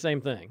actually thinking the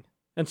same thing.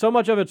 And so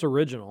much of it's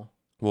original.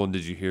 Well,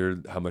 did you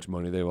hear how much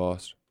money they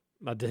lost?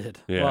 I did.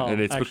 Yeah, well, and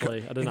it's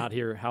actually, I did not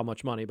hear how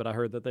much money, but I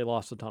heard that they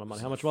lost a ton of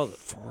money. How much was it?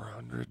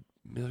 $400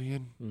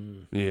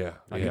 million. Yeah,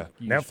 I yeah. could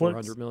use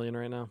Netflix? $400 million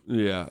right now.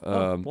 Yeah.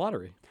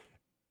 Lottery.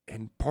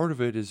 And part of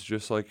it is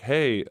just like,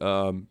 hey,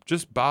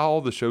 just buy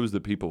all the shows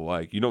that people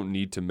like. You don't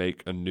need to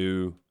make a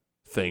new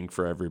thing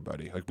for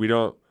everybody. Like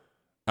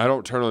I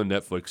don't turn on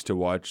Netflix to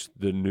watch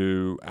the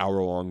new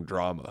hour-long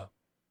drama.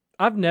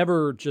 I've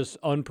never just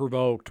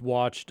unprovoked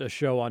watched a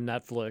show on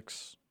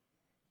Netflix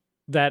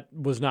that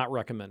was not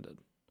recommended.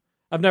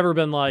 I've never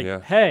been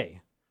like,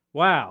 hey,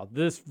 wow,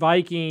 this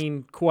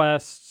Viking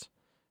Quest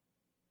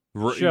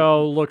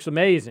show looks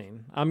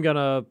amazing. I'm going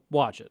to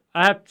watch it.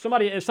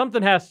 If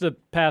something has to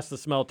pass the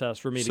smell test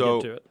for me to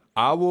get to it.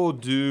 I will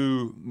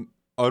do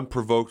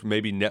unprovoked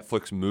maybe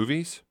Netflix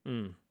movies.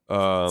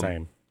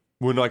 Same.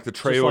 When like the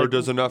trailer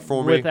does enough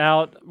for me.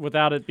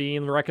 Without it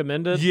being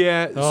recommended?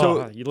 Yeah.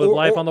 So you live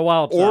life on the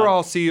wild side. Or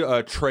I'll see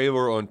a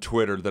trailer on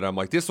Twitter that I'm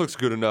like, this looks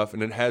good enough,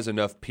 and it has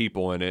enough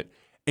people in it.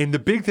 And the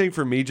big thing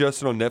for me,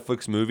 Justin, on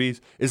Netflix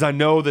movies is I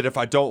know that if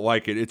I don't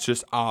like it, it's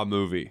just a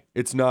movie.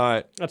 It's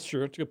not. That's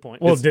true. It's a good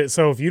point. Well,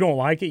 so if you don't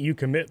like it, you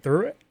commit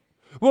through it?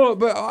 Well,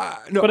 but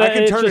no, I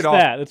can turn it off.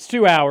 That. It's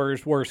 2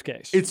 hours, worst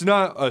case. It's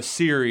not a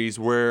series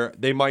where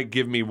they might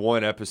give me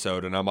one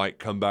episode and I might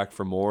come back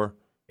for more.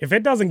 If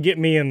it doesn't get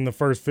me in the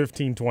first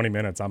 15, 20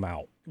 minutes, I'm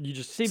out. You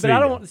just see, but I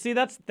don't see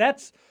that's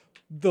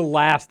the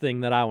last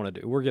thing that I want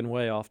to do. We're getting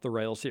way off the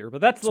rails here,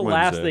 but that's the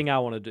last thing I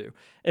want to do.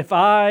 If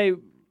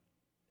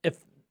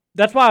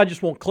That's why I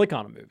just won't click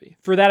on a movie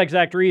for that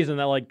exact reason.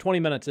 That like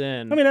 20 minutes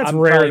in, I mean, that's I'm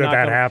rare probably that not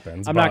that gonna-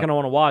 happens. I'm not but- going to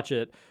want to watch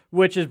it,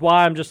 which is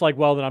why I'm just like,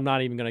 well, then I'm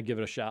not even going to give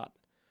it a shot.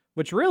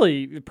 Which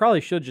really, you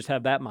probably should just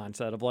have that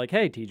mindset of like,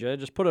 hey, TJ,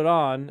 just put it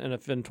on, and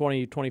if in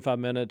 20, 25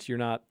 minutes you're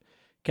not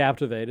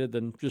captivated,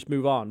 then just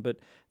move on. But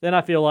then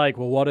I feel like,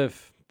 well, what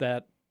if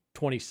that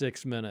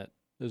 26th minute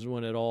is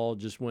when it all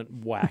just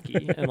went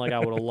wacky, and like I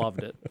would have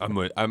loved it.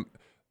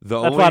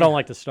 That's why I don't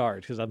like to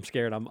start, because I'm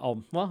scared.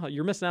 Well,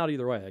 you're missing out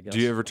either way, I guess. Do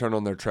you ever turn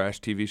on their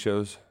trash TV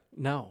shows?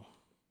 No.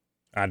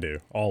 I do.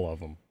 All of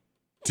them.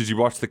 Did you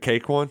watch the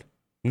cake one?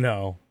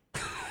 No.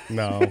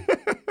 No.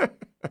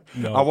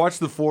 No. I watched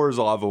the Fours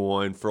Lava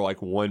one for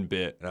like one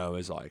bit, and I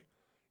was like,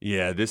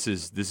 yeah, this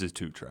is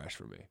too trash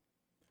for me.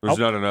 There's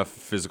not enough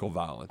physical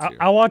violence here.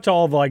 I watch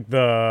all of, like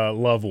the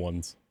love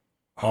ones.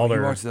 All you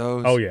their watch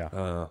those? Oh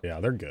yeah. Yeah,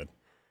 they're good.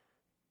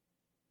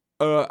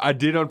 I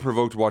did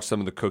unprovoked watch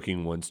some of the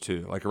cooking ones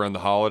too, like around the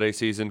holiday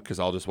season, because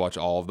I'll just watch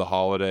all of the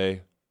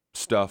holiday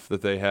stuff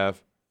that they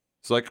have.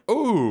 It's like,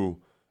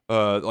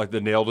 like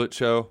the Nailed It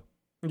show.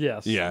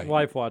 Yes. Yeah.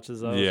 Wife watches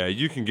those. Yeah,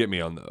 you can get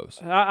me on those.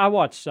 I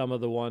watch some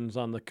of the ones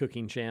on the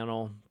cooking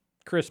channel.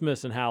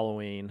 Christmas and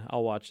Halloween,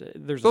 I'll watch it.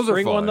 There's Those a are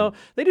spring one, fun. though.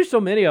 They do so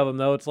many of them,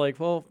 though. It's like,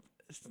 well,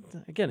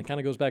 again, it kind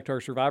of goes back to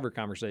our Survivor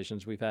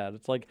conversations we've had.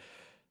 It's like,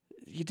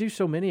 you do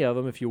so many of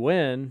them. If you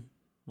win,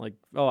 like,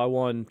 oh, I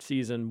won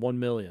season 1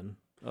 million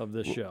of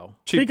this show.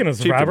 Speaking of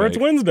Survivor, it's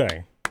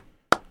Wednesday.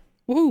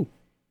 Woo!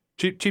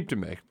 Cheap to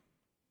make.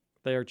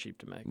 They are cheap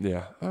to make.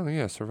 Yeah. Oh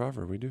yeah,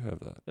 Survivor. We do have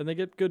that. And they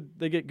get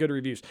good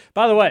reviews.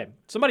 By the way,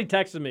 somebody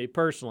texted me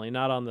personally,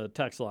 not on the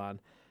text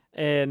line,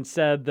 and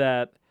said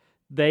that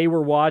they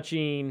were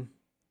watching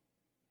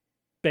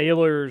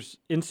Baylor's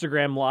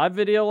Instagram live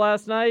video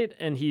last night,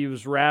 and he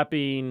was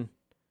rapping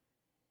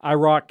 "I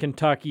Rock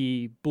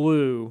Kentucky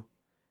Blue"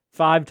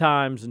 5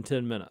 times in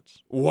 10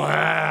 minutes.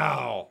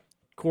 Wow.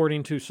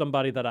 According to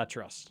somebody that I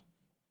trust.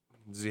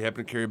 Does he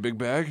happen to carry a big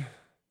bag?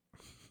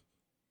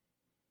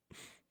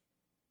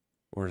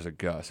 Or is it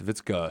Gus? If it's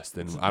Gus,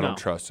 then I don't No.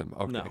 trust him.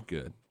 Okay, No.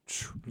 good.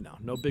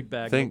 No big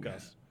bag, Thank, no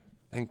Gus.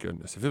 Thank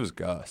goodness. If it was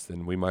Gus,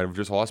 then we might have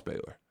just lost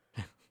Baylor.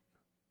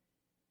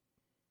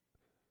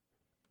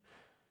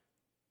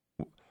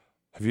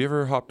 Have you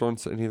ever hopped on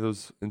any of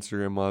those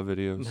Instagram live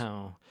videos?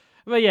 No.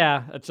 But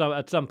yeah,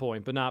 at some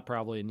point, but not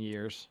probably in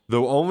years. The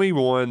only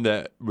one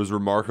that was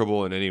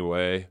remarkable in any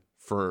way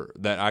for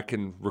that I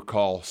can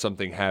recall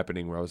something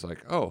happening where I was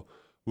like, oh,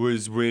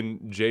 was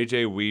when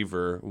J.J.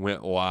 Weaver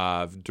went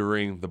live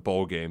during the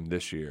bowl game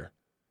this year.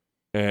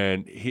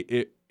 And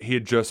he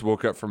had just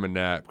woke up from a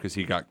nap because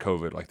he got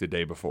COVID like the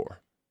day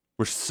before,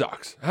 which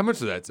sucks. How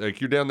much of that's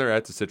like you're down there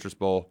at the Citrus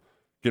Bowl,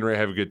 getting ready to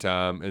have a good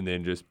time, and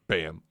then just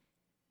bam,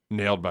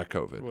 nailed by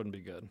COVID. It wouldn't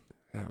be good.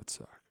 That would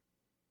suck.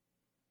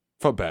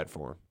 Felt bad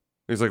for him.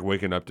 He's like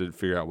waking up to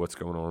figure out what's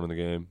going on in the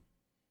game.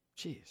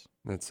 Jeez.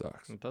 That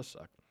sucks. It does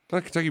suck.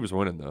 Well, Kentucky was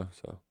winning though,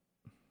 so.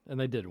 And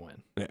they did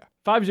win. Yeah.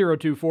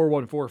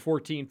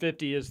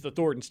 502-414-1450 is the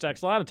Thornton's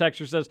text line. A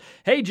texter says,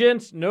 hey,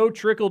 gents, no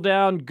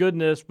trickle-down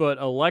goodness, but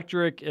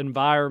electric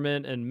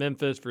environment in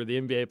Memphis for the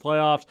NBA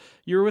playoffs.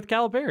 You were with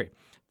Calipari.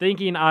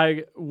 Thinking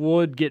I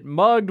would get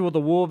mugged with a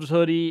Wolves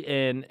hoodie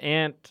and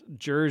Ant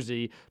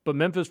jersey, but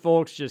Memphis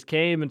folks just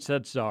came and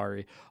said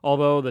sorry.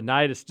 Although the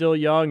night is still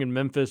young and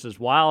Memphis is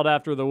wild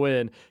after the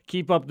win,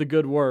 keep up the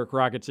good work,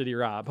 Rocket City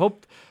Rob.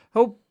 Hope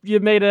you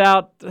made it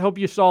out. Hope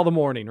you saw the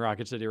morning,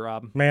 Rocket City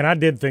Rob. Man, I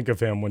did think of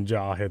him when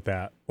Ja hit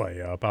that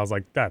layup. I was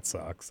like, that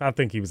sucks. I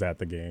think he was at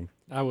the game.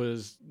 I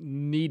was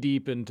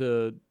knee-deep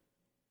into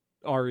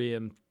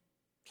REM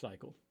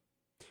cycle.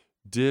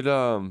 Did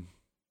you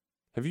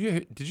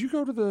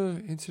go to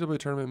the NCAA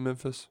tournament in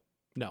Memphis?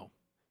 No.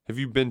 Have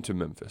you been to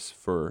Memphis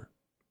for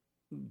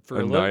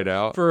a night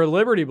out? For a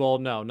Liberty Bowl,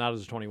 no, not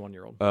as a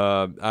 21-year-old.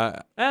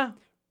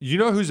 You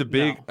know who's a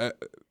big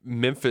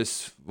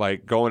Memphis,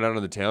 like, going out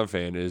on the town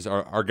fan is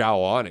our guy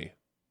Lonnie.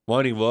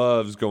 Lonnie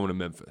loves going to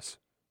Memphis.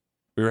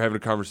 We were having a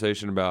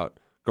conversation about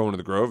going to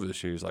the Grove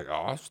this year. He's like, oh,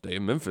 I'll stay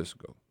in Memphis.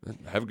 Go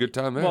have a good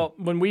time there. Well,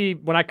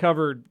 when I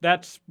covered,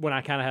 that's when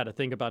I kind of had to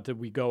think about, did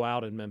we go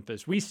out in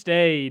Memphis? We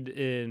stayed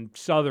in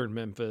southern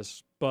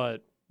Memphis,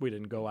 but we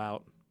didn't go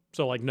out.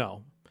 So, like,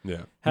 no.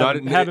 Yeah.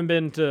 Haven't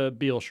been to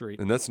Beale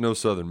Street. And that's no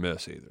Southern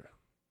Miss either.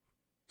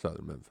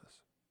 Southern Memphis.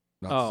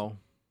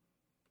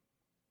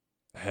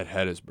 Had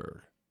Hattiesburg.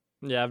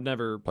 Yeah, I've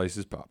never.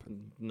 Places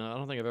popping. No, I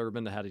don't think I've ever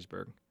been to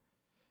Hattiesburg.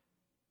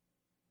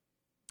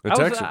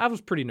 I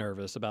was pretty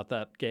nervous about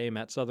that game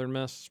at Southern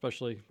Miss,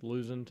 especially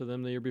losing to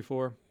them the year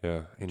before.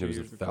 Yeah, and it was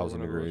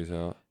 1,000 degrees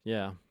out.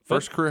 Yeah.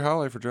 First career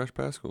highlight for Josh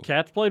Pascal.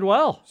 Cats played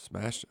well.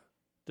 Smashed it.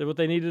 Did what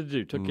they needed to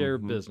do. Took care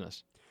of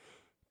business.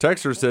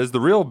 Texter says the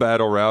real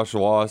battle Roush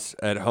lost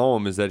at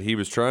home is that he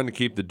was trying to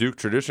keep the Duke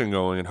tradition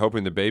going and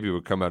hoping the baby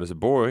would come out as a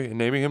boy and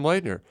naming him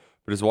Leitner.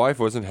 But his wife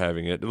wasn't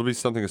having it. It'll be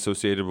something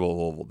associated with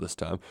Louisville this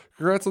time.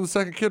 Congrats on the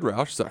second kid,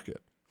 Roush. Suck it.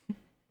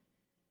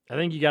 I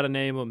think you got to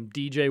name him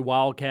DJ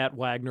Wildcat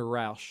Wagner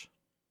Roush.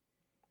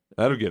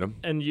 That'll get him.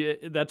 And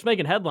that's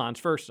making headlines,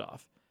 first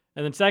off.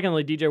 And then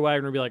secondly, DJ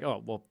Wagner would be like,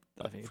 oh, well,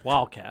 I mean,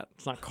 Wildcat.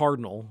 It's not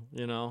Cardinal,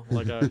 you know.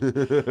 Like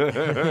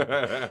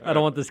I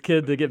don't want this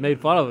kid to get made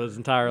fun of his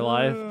entire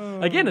life.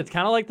 Again, it's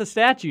kind of like the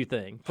statue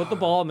thing. Put the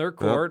ball in their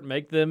court,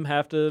 make them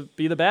have to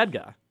be the bad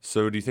guy.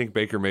 So do you think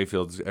Baker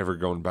Mayfield's ever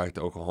going back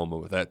to Oklahoma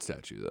with that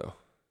statue, though?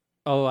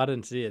 Oh, I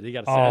didn't see it. He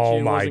got a statue. Oh,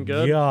 my Wasn't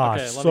good.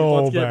 gosh,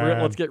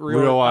 Okay, let's get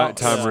real.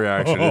 Time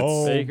reaction.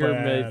 Oh, Baker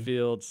bad.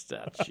 Mayfield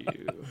statue.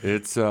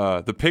 It's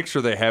the picture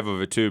they have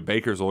of it too.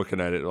 Baker's looking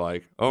at it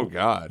like, "Oh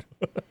God,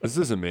 this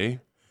isn't me."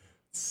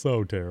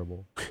 So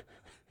terrible.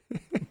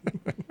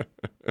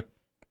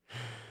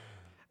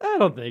 I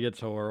don't think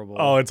it's horrible.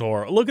 Oh, it's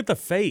horrible. Look at the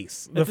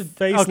face. The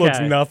face okay. looks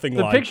nothing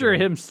the like picture of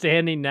him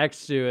standing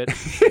next to it.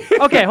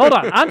 Okay, hold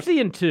on. I'm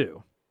seeing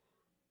two.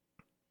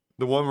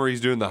 The one where he's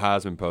doing the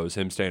Heisman pose,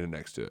 him standing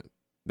next to it.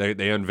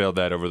 They unveiled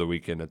that over the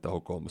weekend at the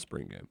Oklahoma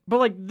Spring game. But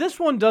like this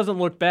one doesn't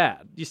look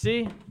bad. You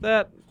see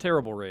that?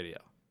 Terrible radio.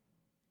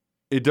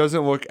 It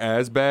doesn't look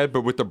as bad,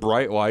 but with the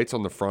bright lights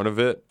on the front of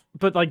it.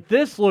 But like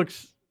this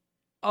looks.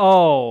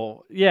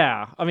 Oh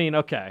yeah. I mean,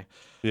 okay.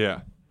 Yeah.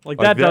 Like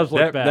that does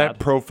look bad. That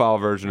profile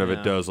version of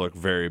it does look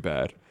very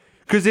bad.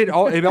 Because it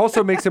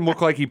also makes him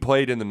look like he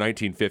played in the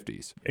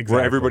 1950s, Exactly.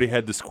 where everybody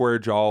had the square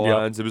jaw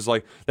lines. It was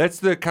like, that's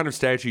the kind of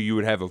statue you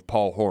would have of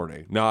Paul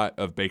Horney, not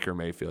of Baker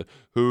Mayfield,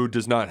 who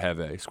does not have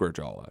a square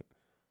jawline.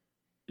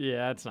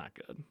 Yeah, it's not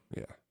good.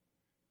 Yeah.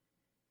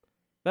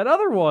 That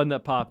other one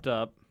that popped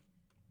up.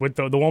 With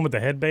the one with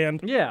the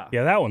headband? Yeah.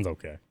 Yeah, that one's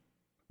okay.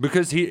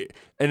 Because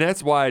and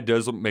that's why it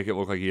does make it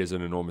look like he has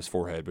an enormous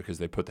forehead, because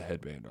they put the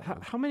headband on him.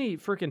 How many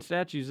freaking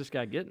statues this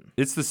guy getting?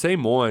 It's the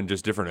same one,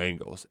 just different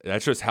angles.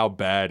 That's just how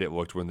bad it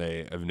looked when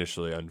they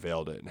initially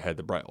unveiled it and had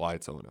the bright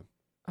lights on him.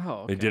 Oh,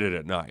 okay. They did it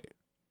at night,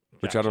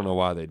 which I don't know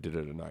why they did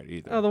it at night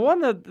either. Oh, the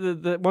one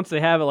that once they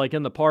have it like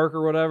in the park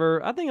or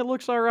whatever, I think it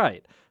looks all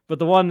right. But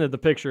the one that the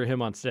picture of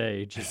him on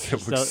stage,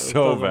 It looks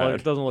so bad.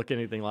 It doesn't look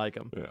anything like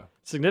him. Yeah.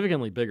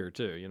 Significantly bigger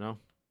too, you know.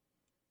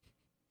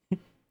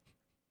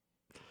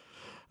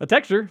 A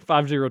texter,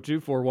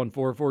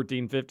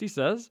 502-414-1450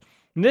 says,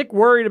 Nick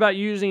worried about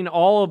using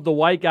all of the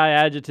white guy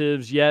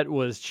adjectives, yet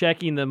was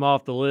checking them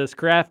off the list.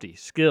 Crafty,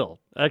 skilled,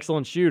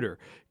 excellent shooter,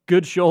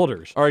 good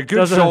shoulders. All right,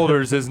 good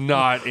shoulders is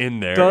not in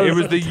there. It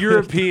was the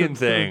European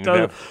thing.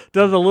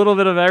 Does a little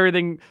bit of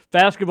everything.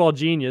 Basketball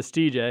genius,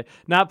 TJ.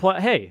 Not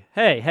play.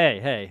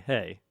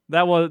 Hey.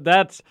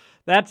 That's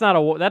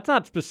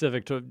not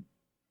specific to.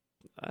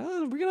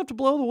 We're gonna have to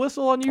blow the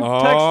whistle on you,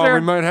 texter.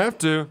 We might have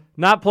to.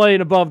 Not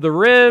playing above the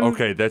rim.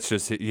 Okay, that's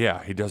just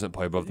he doesn't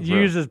play above the rim.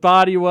 Use his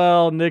body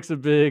well. Nick's a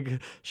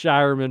big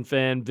Shireman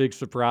fan. Big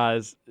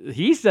surprise.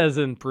 He says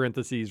in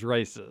parentheses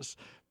racist,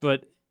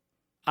 but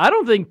I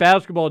don't think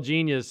basketball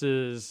genius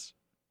is.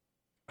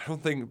 I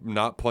don't think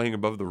not playing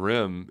above the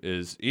rim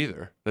is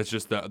either. That's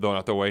just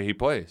not the way he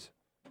plays.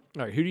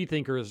 All right, who do you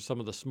think are some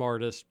of the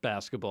smartest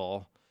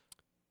basketball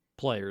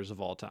players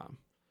of all time?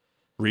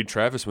 Reed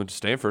Travis went to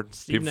Stanford.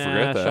 Steve People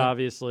Nash, forget that.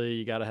 obviously,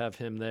 you got to have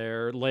him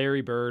there.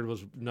 Larry Bird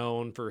was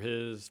known for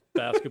his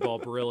basketball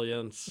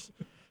brilliance.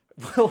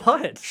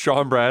 What?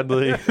 Sean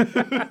Bradley.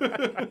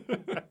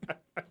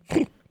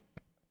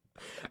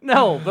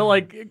 No, but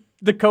like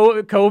the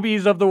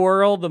Kobe's of the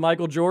world, the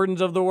Michael Jordans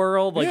of the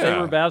world, like they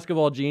Yeah. were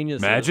basketball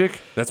geniuses. Magic?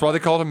 That's why they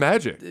called him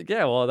Magic.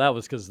 Yeah, well, that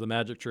was because the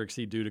magic tricks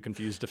he'd do to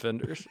confuse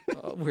defenders.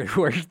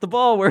 Where's the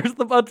ball? Where's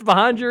the butts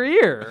behind your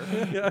ear?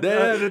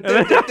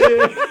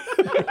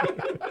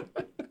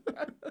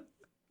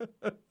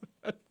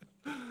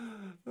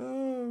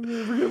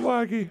 Forget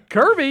wacky.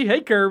 Kirby,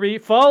 hey Kirby,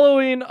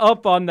 following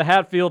up on the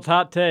Hatfield's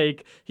hot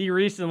take, he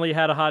recently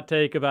had a hot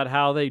take about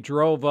how they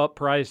drove up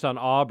price on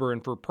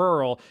Auburn for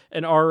Pearl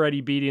and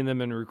already beating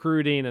them in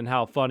recruiting, and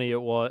how funny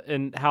it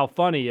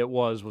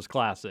was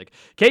classic.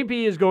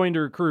 KP is going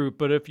to recruit,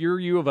 but if you're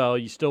U of L,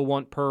 you still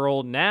want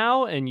Pearl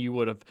now, and you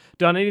would have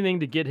done anything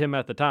to get him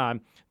at the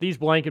time. These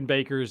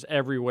Blankenbakers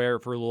everywhere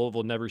for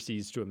Louisville never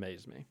cease to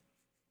amaze me.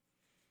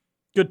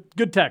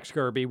 Good text,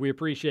 Kirby. We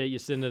appreciate you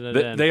sending it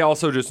in. They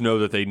also just know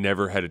that they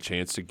never had a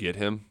chance to get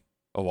him,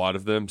 a lot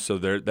of them, so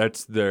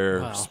that's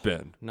their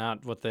spin.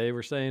 Not what they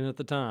were saying at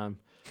the time,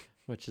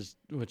 which is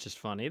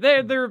funny.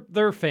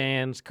 They're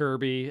fans,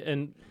 Kirby,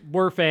 and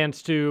we're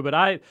fans too, but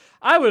I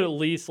would at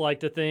least like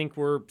to think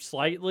we're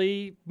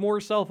slightly more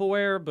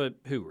self-aware, but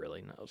who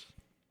really knows?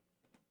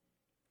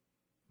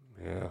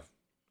 Yeah.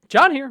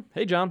 John here.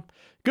 Hey, John.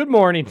 Good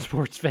morning,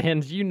 sports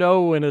fans. You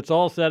know, when it's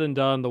all said and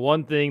done, the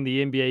one thing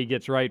the NBA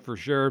gets right for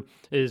sure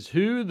is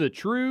who the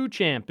true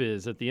champ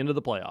is at the end of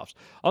the playoffs.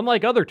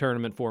 Unlike other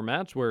tournament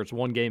formats where it's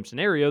one-game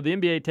scenario, the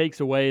NBA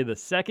takes away the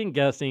second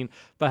guessing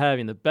by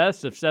having the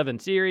best of 7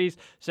 series.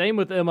 Same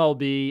with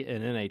MLB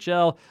and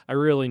NHL. I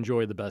really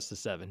enjoy the best of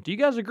 7. Do you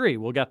guys agree?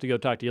 We'll get to go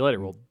talk to you later.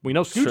 Well, we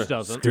know Scoots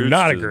doesn't. Do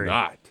not agree.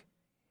 Not.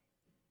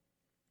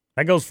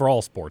 That goes for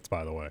all sports,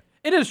 by the way.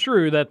 It is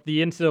true that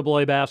the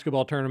NCAA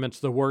basketball tournament's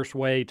the worst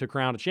way to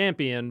crown a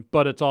champion,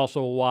 but it's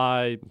also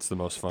why it's the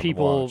most fun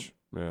people to watch.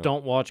 Yeah.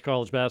 don't watch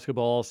college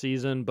basketball all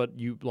season, but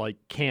you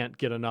can't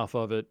get enough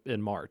of it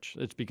in March.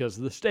 It's because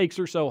the stakes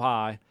are so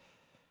high.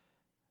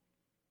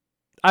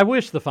 I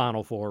wish the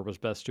Final Four was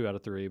best 2 out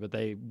of 3, but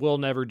they will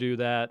never do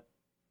that.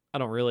 I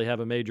don't really have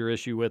a major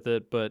issue with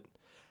it, but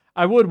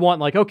I would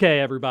want, like, okay,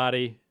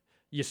 everybody,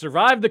 you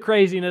survived the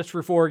craziness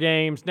for 4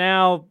 games.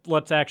 Now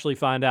let's actually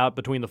find out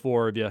between the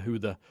 4 of you who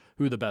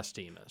the best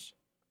team is.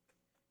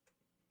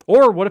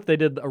 Or what if they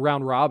did a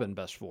round robin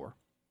best 4?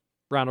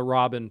 Round of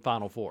robin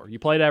Final Four. You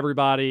played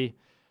everybody,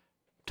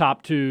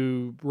 top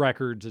 2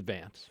 records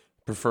advance.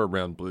 Prefer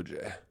round Blue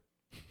Jay.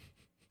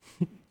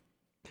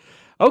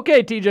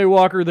 Okay, TJ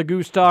Walker, the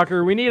Goose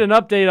Talker. We need an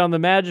update on the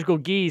magical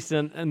geese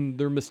and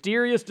their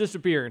mysterious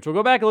disappearance. We'll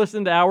go back and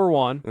listen to hour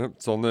 1. Yep,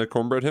 it's on the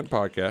Cornbread Hemp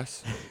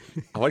podcast.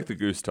 I like the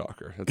Goose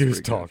Talker. That's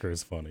Goose Talker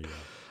is funny.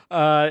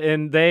 Yeah.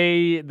 And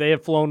they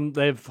have flown.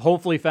 They've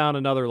hopefully found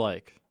another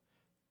lake.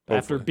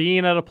 After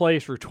being at a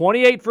place for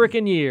 28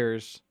 freaking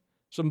years,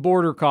 some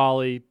border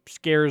collie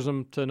scares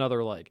them to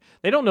another lake.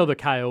 They don't know the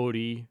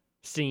coyote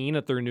scene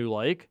at their new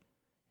lake.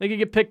 They could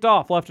get picked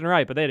off left and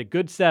right, but they had a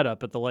good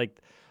setup at the lake.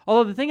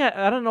 Although the thing,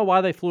 I don't know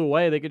why they flew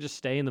away. They could just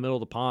stay in the middle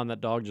of the pond.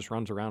 That dog just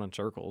runs around in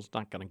circles. It's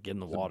not going to get in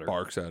the water.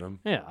 Barks at them.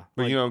 Yeah.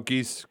 But,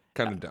 geese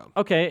kind of dumb.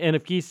 Okay, and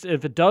if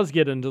it does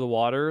get into the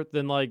water,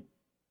 then, like,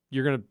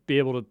 you're going to be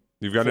able to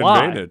You've got fly.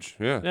 an advantage.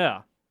 Yeah.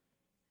 Yeah.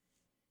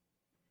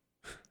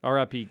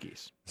 R.I.P.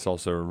 geese. This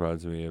also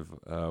reminds me of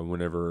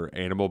whenever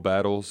animal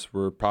battles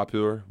were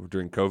popular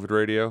during COVID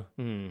radio.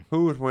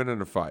 Who would win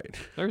in a fight?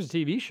 There's a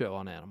TV show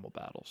on animal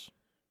battles.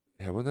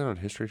 Yeah, wasn't that on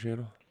History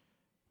Channel?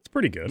 It's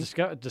pretty good.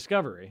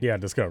 Discovery. Yeah,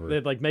 Discovery.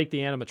 They'd, like, make the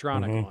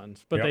animatronic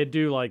ones, but they'd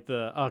do, like,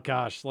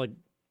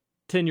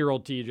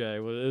 10-year-old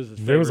TJ was his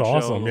favorite It was show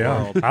awesome. in the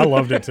Yeah, world. I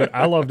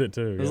loved it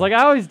too. It was like,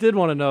 I always did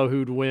want to know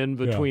who'd win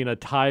between a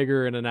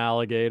tiger and an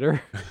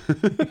alligator.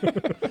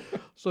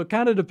 So it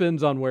kind of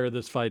depends on where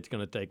this fight's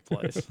going to take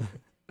place.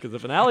 Because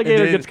if an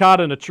alligator gets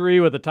caught in a tree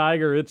with a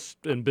tiger, it's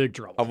in big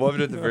trouble. I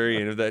loved at the very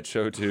end of that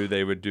show too.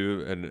 They would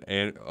do an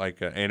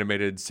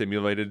animated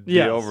simulated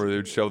deal where they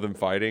would show them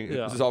fighting.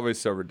 Yeah. It was always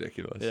so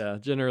ridiculous. Yeah,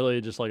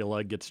 generally just like a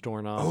leg gets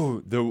torn off.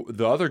 Oh,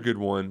 the other good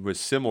one was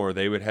similar.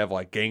 They would have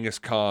like Genghis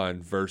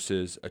Khan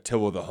versus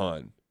Attila the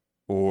Hun,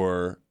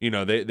 or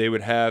they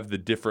would have the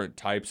different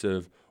types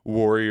of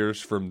warriors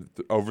from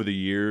over the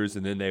years,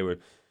 and then they would.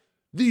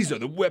 These are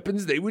the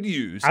weapons they would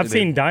use. I've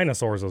seen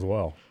dinosaurs as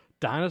well.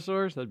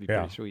 Dinosaurs? That'd be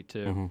pretty sweet,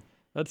 too. Mm-hmm.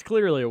 That's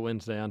clearly a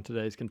Wednesday on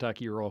today's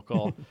Kentucky Roll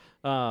Call.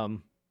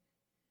 Iverson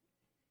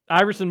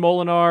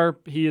Molinar,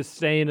 he is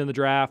staying in the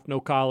draft. No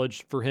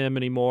college for him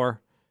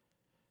anymore.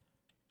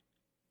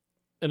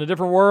 In a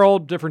different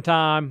world, different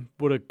time,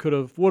 would have.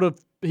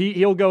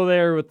 He'll go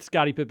there with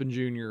Scottie Pippen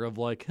Jr. of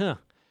like,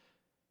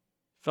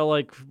 felt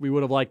like we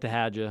would have liked to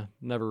had you.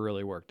 Never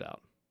really worked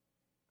out.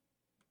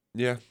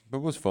 Yeah, but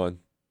it was fun.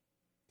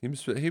 He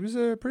was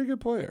a pretty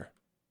good player.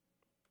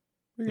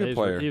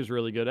 He was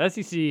really good.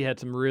 SEC had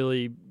some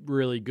really,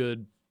 really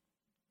good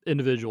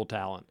individual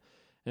talent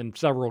and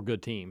several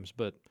good teams,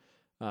 but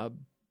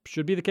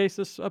should be the case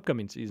this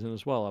upcoming season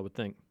as well, I would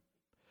think.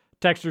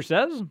 Texter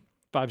says,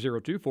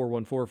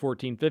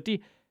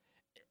 502-414-1450.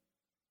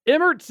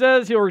 Emmert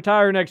says he'll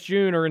retire next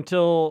June or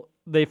until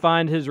they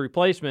find his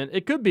replacement.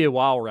 It could be a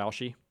while,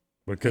 Roushie.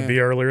 But could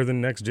be earlier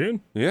than next June.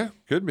 Yeah,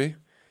 could be.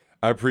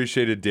 I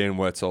appreciated Dan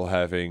Wetzel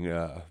having...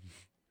 the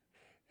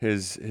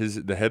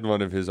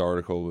headline of his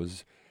article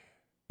was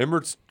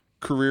Emmert's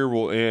career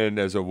will end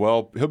as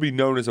he'll be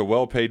known as a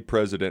well-paid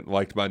president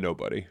liked by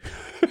nobody.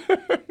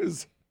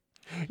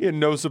 He had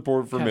no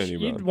support from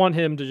anyone. You'd want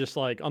him to just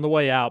like on the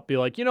way out be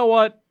like, you know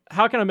what?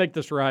 How can I make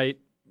this right?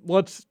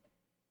 Let's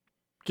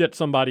get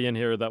somebody in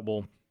here that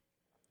will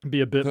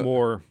be a bit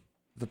more.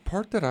 The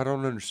part that I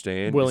don't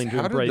understand willing is to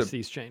how embrace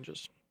these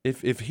changes.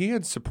 If he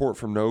had support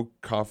from no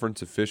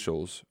conference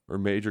officials or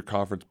major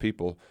conference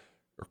people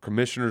or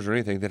commissioners or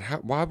anything, then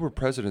why were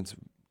presidents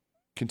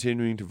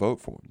continuing to vote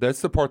for him?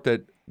 That's the part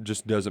that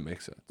just doesn't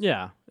make sense.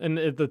 Yeah, and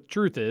the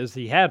truth is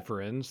he had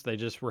friends. They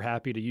just were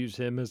happy to use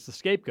him as the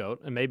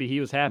scapegoat, and maybe he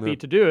was happy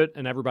to do it,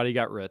 and everybody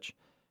got rich.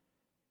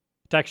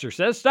 Texter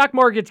says, stock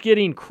market's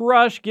getting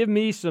crushed. Give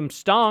me some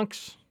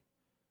stonks.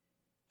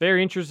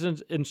 Very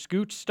interested in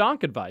Scoot's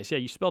stonk advice. Yeah,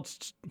 you spelled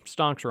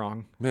stonks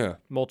wrong. Yeah.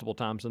 Multiple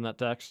times in that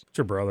text. It's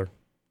your brother.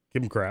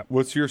 Give him crap.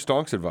 What's your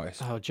stonks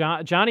advice? Oh,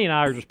 Johnny and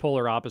I are just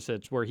polar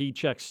opposites where he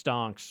checks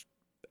stonks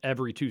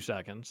every 2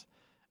 seconds.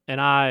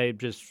 And I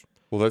just...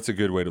 Well, that's a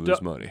good way to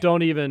lose money.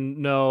 Don't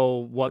even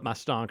know what my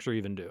stonks are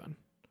even doing.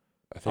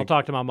 I'll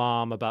talk to my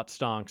mom about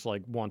stonks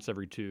like once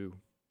every two.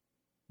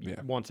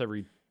 Yeah. Once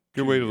every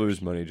Good way to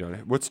lose money, Johnny.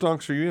 What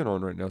stonks are you in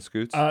on right now,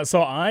 Scoots?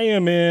 So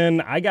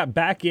I got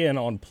back in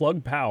on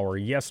Plug Power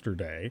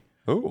yesterday.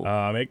 Oh.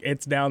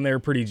 It's down there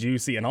pretty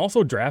juicy. And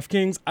also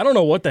DraftKings. I don't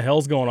know what the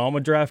hell's going on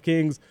with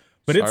DraftKings,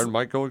 but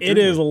it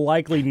has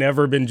likely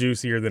never been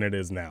juicier than it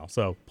is now.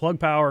 So Plug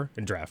Power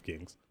and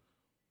DraftKings.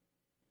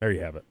 There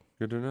you have it.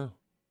 Good to know.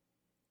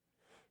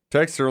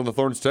 Texter on the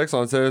Thorns text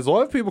line says, a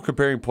lot of people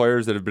comparing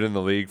players that have been in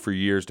the league for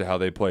years to how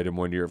they played in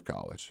 1 year of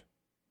college.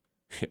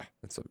 Yeah,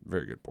 that's a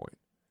very good point.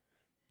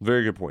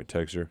 Very good point,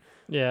 Texter.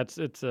 Yeah,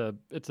 it's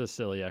a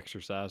silly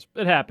exercise.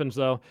 It happens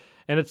though,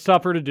 and it's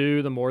tougher to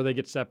do the more they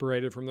get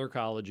separated from their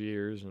college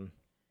years. And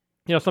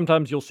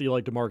sometimes you'll see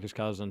like DeMarcus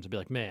Cousins and be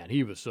like, "Man,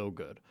 he was so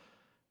good."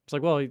 It's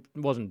like, well, he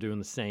wasn't doing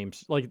the same.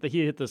 Like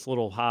he hit this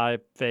little high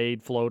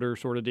fade floater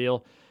sort of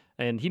deal,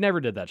 and he never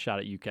did that shot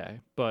at UK.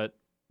 But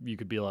you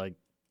could be like,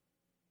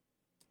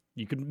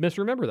 you could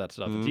misremember that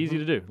stuff. It's easy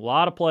to do. A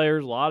lot of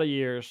players, a lot of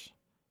years.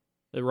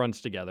 It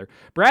runs together.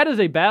 Brad is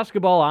a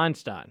basketball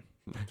Einstein.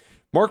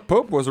 Mark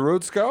Pope was a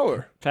Rhodes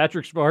Scholar.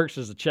 Patrick Sparks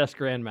is a chess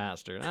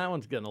grandmaster. That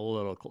one's getting a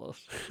little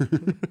close.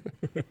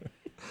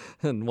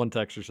 And one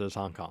texter says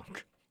Hong Kong.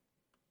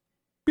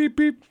 Beep,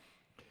 beep.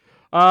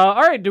 All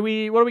right, what do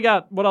we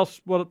got? What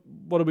else? What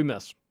did we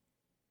miss?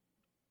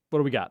 What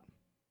do we got?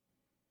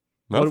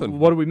 Nothing.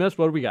 What did we miss?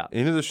 What do we got?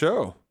 End of the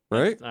show,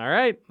 right? All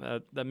right.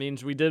 That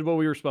means we did what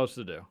we were supposed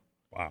to do.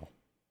 Wow.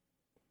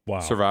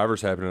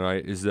 Survivor's happening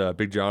tonight. Is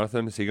Big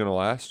Jonathan, is he going to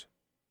last?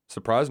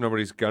 Surprised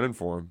nobody's gunning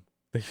for him.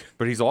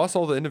 But he's lost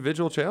all the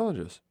individual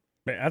challenges.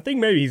 Man, I think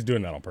maybe he's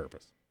doing that on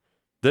purpose.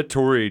 That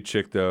Tori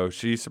chick, though,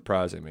 she's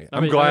surprising me.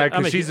 I'm glad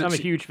I'm because a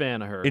huge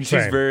fan of her. And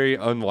she's very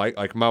unlike,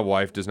 like my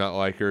wife does not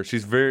like her.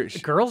 She's very.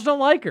 Girls don't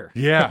like her.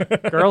 Yeah.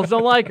 Girls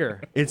don't like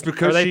her. It's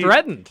because Are they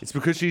threatened? It's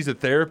because she's a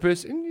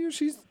therapist and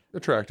she's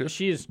attractive.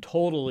 She is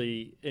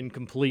totally and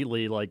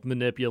completely like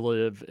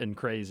manipulative and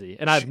crazy.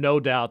 And I have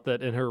no doubt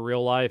that in her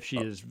real life, she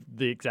is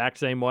the exact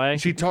same way.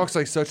 She talks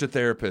like such a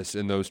therapist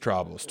in those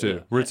troubles, too. Yeah.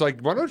 Where it's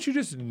like, why don't you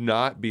just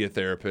not be a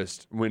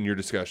therapist when your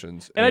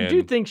discussions? And I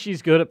do think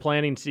she's good at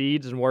planting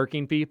seeds and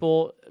working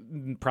people.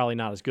 Probably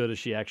not as good as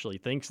she actually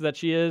thinks that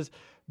she is.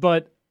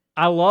 But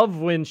I love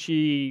when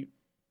she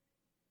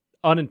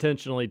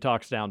unintentionally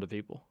talks down to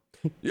people.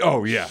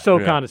 Oh, yeah. So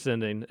yeah.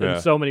 condescending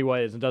in so many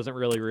ways and doesn't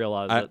really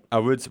realize it. I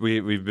would.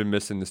 We've been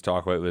missing this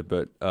talk lately,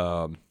 but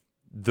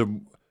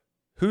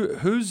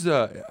who's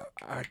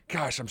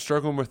gosh, I'm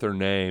struggling with her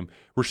name.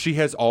 Where she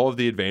has all of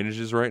the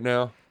advantages right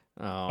now.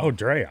 Oh,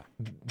 Drea.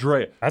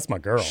 That's my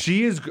girl.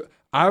 She is.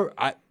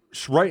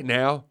 Right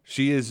now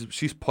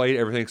she's played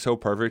everything so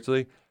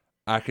perfectly.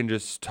 I can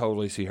just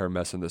totally see her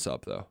messing this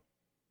up though.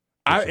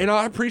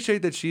 I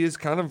appreciate that she is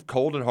kind of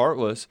cold and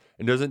heartless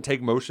and doesn't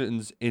take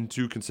emotions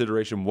into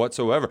consideration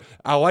whatsoever.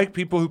 I like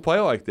people who play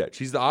like that.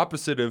 She's the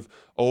opposite of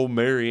old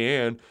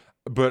Marianne,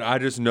 but I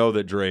just know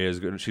that Dre is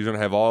going. She's going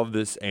to have all of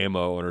this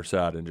ammo on her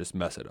side and just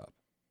mess it up.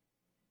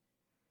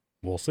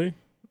 We'll see.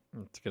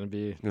 It's going to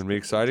be an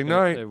exciting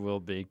night. It will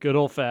be good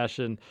old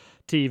fashioned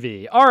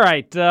TV. All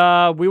right,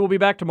 we will be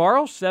back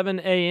tomorrow, 7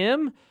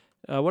 a.m.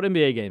 What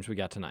NBA games we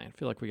got tonight? I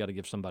feel like we got to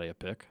give somebody a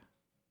pick.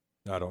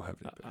 I don't have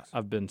any picks.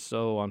 I've been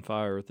so on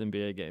fire with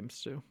NBA games,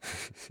 too.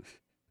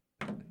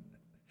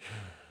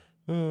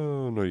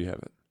 Oh, no, you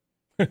haven't.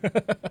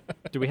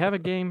 Do we have a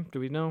game?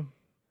 Do we know?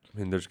 I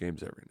mean, there's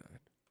games every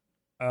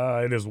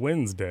night. It is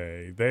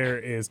Wednesday. There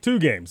is 2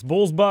 games.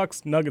 Bulls,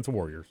 Bucks, Nuggets,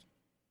 Warriors.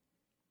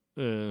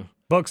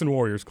 Bucks and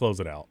Warriors close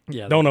it out.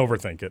 Yeah, Don't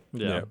overthink it.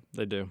 Yeah,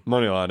 they do.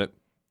 Money line it.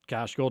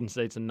 Gosh, Golden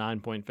State's a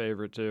 9-point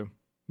favorite, too.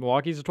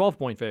 Milwaukee's a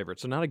 12-point favorite,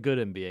 so not a good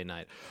NBA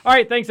night. All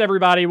right, thanks,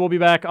 everybody. We'll be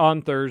back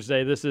on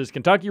Thursday. This is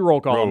Kentucky Roll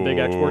Call on Big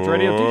X Sports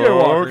Radio.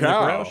 TJ Walker, Nick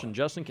Roush, and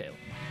Justin Caleb.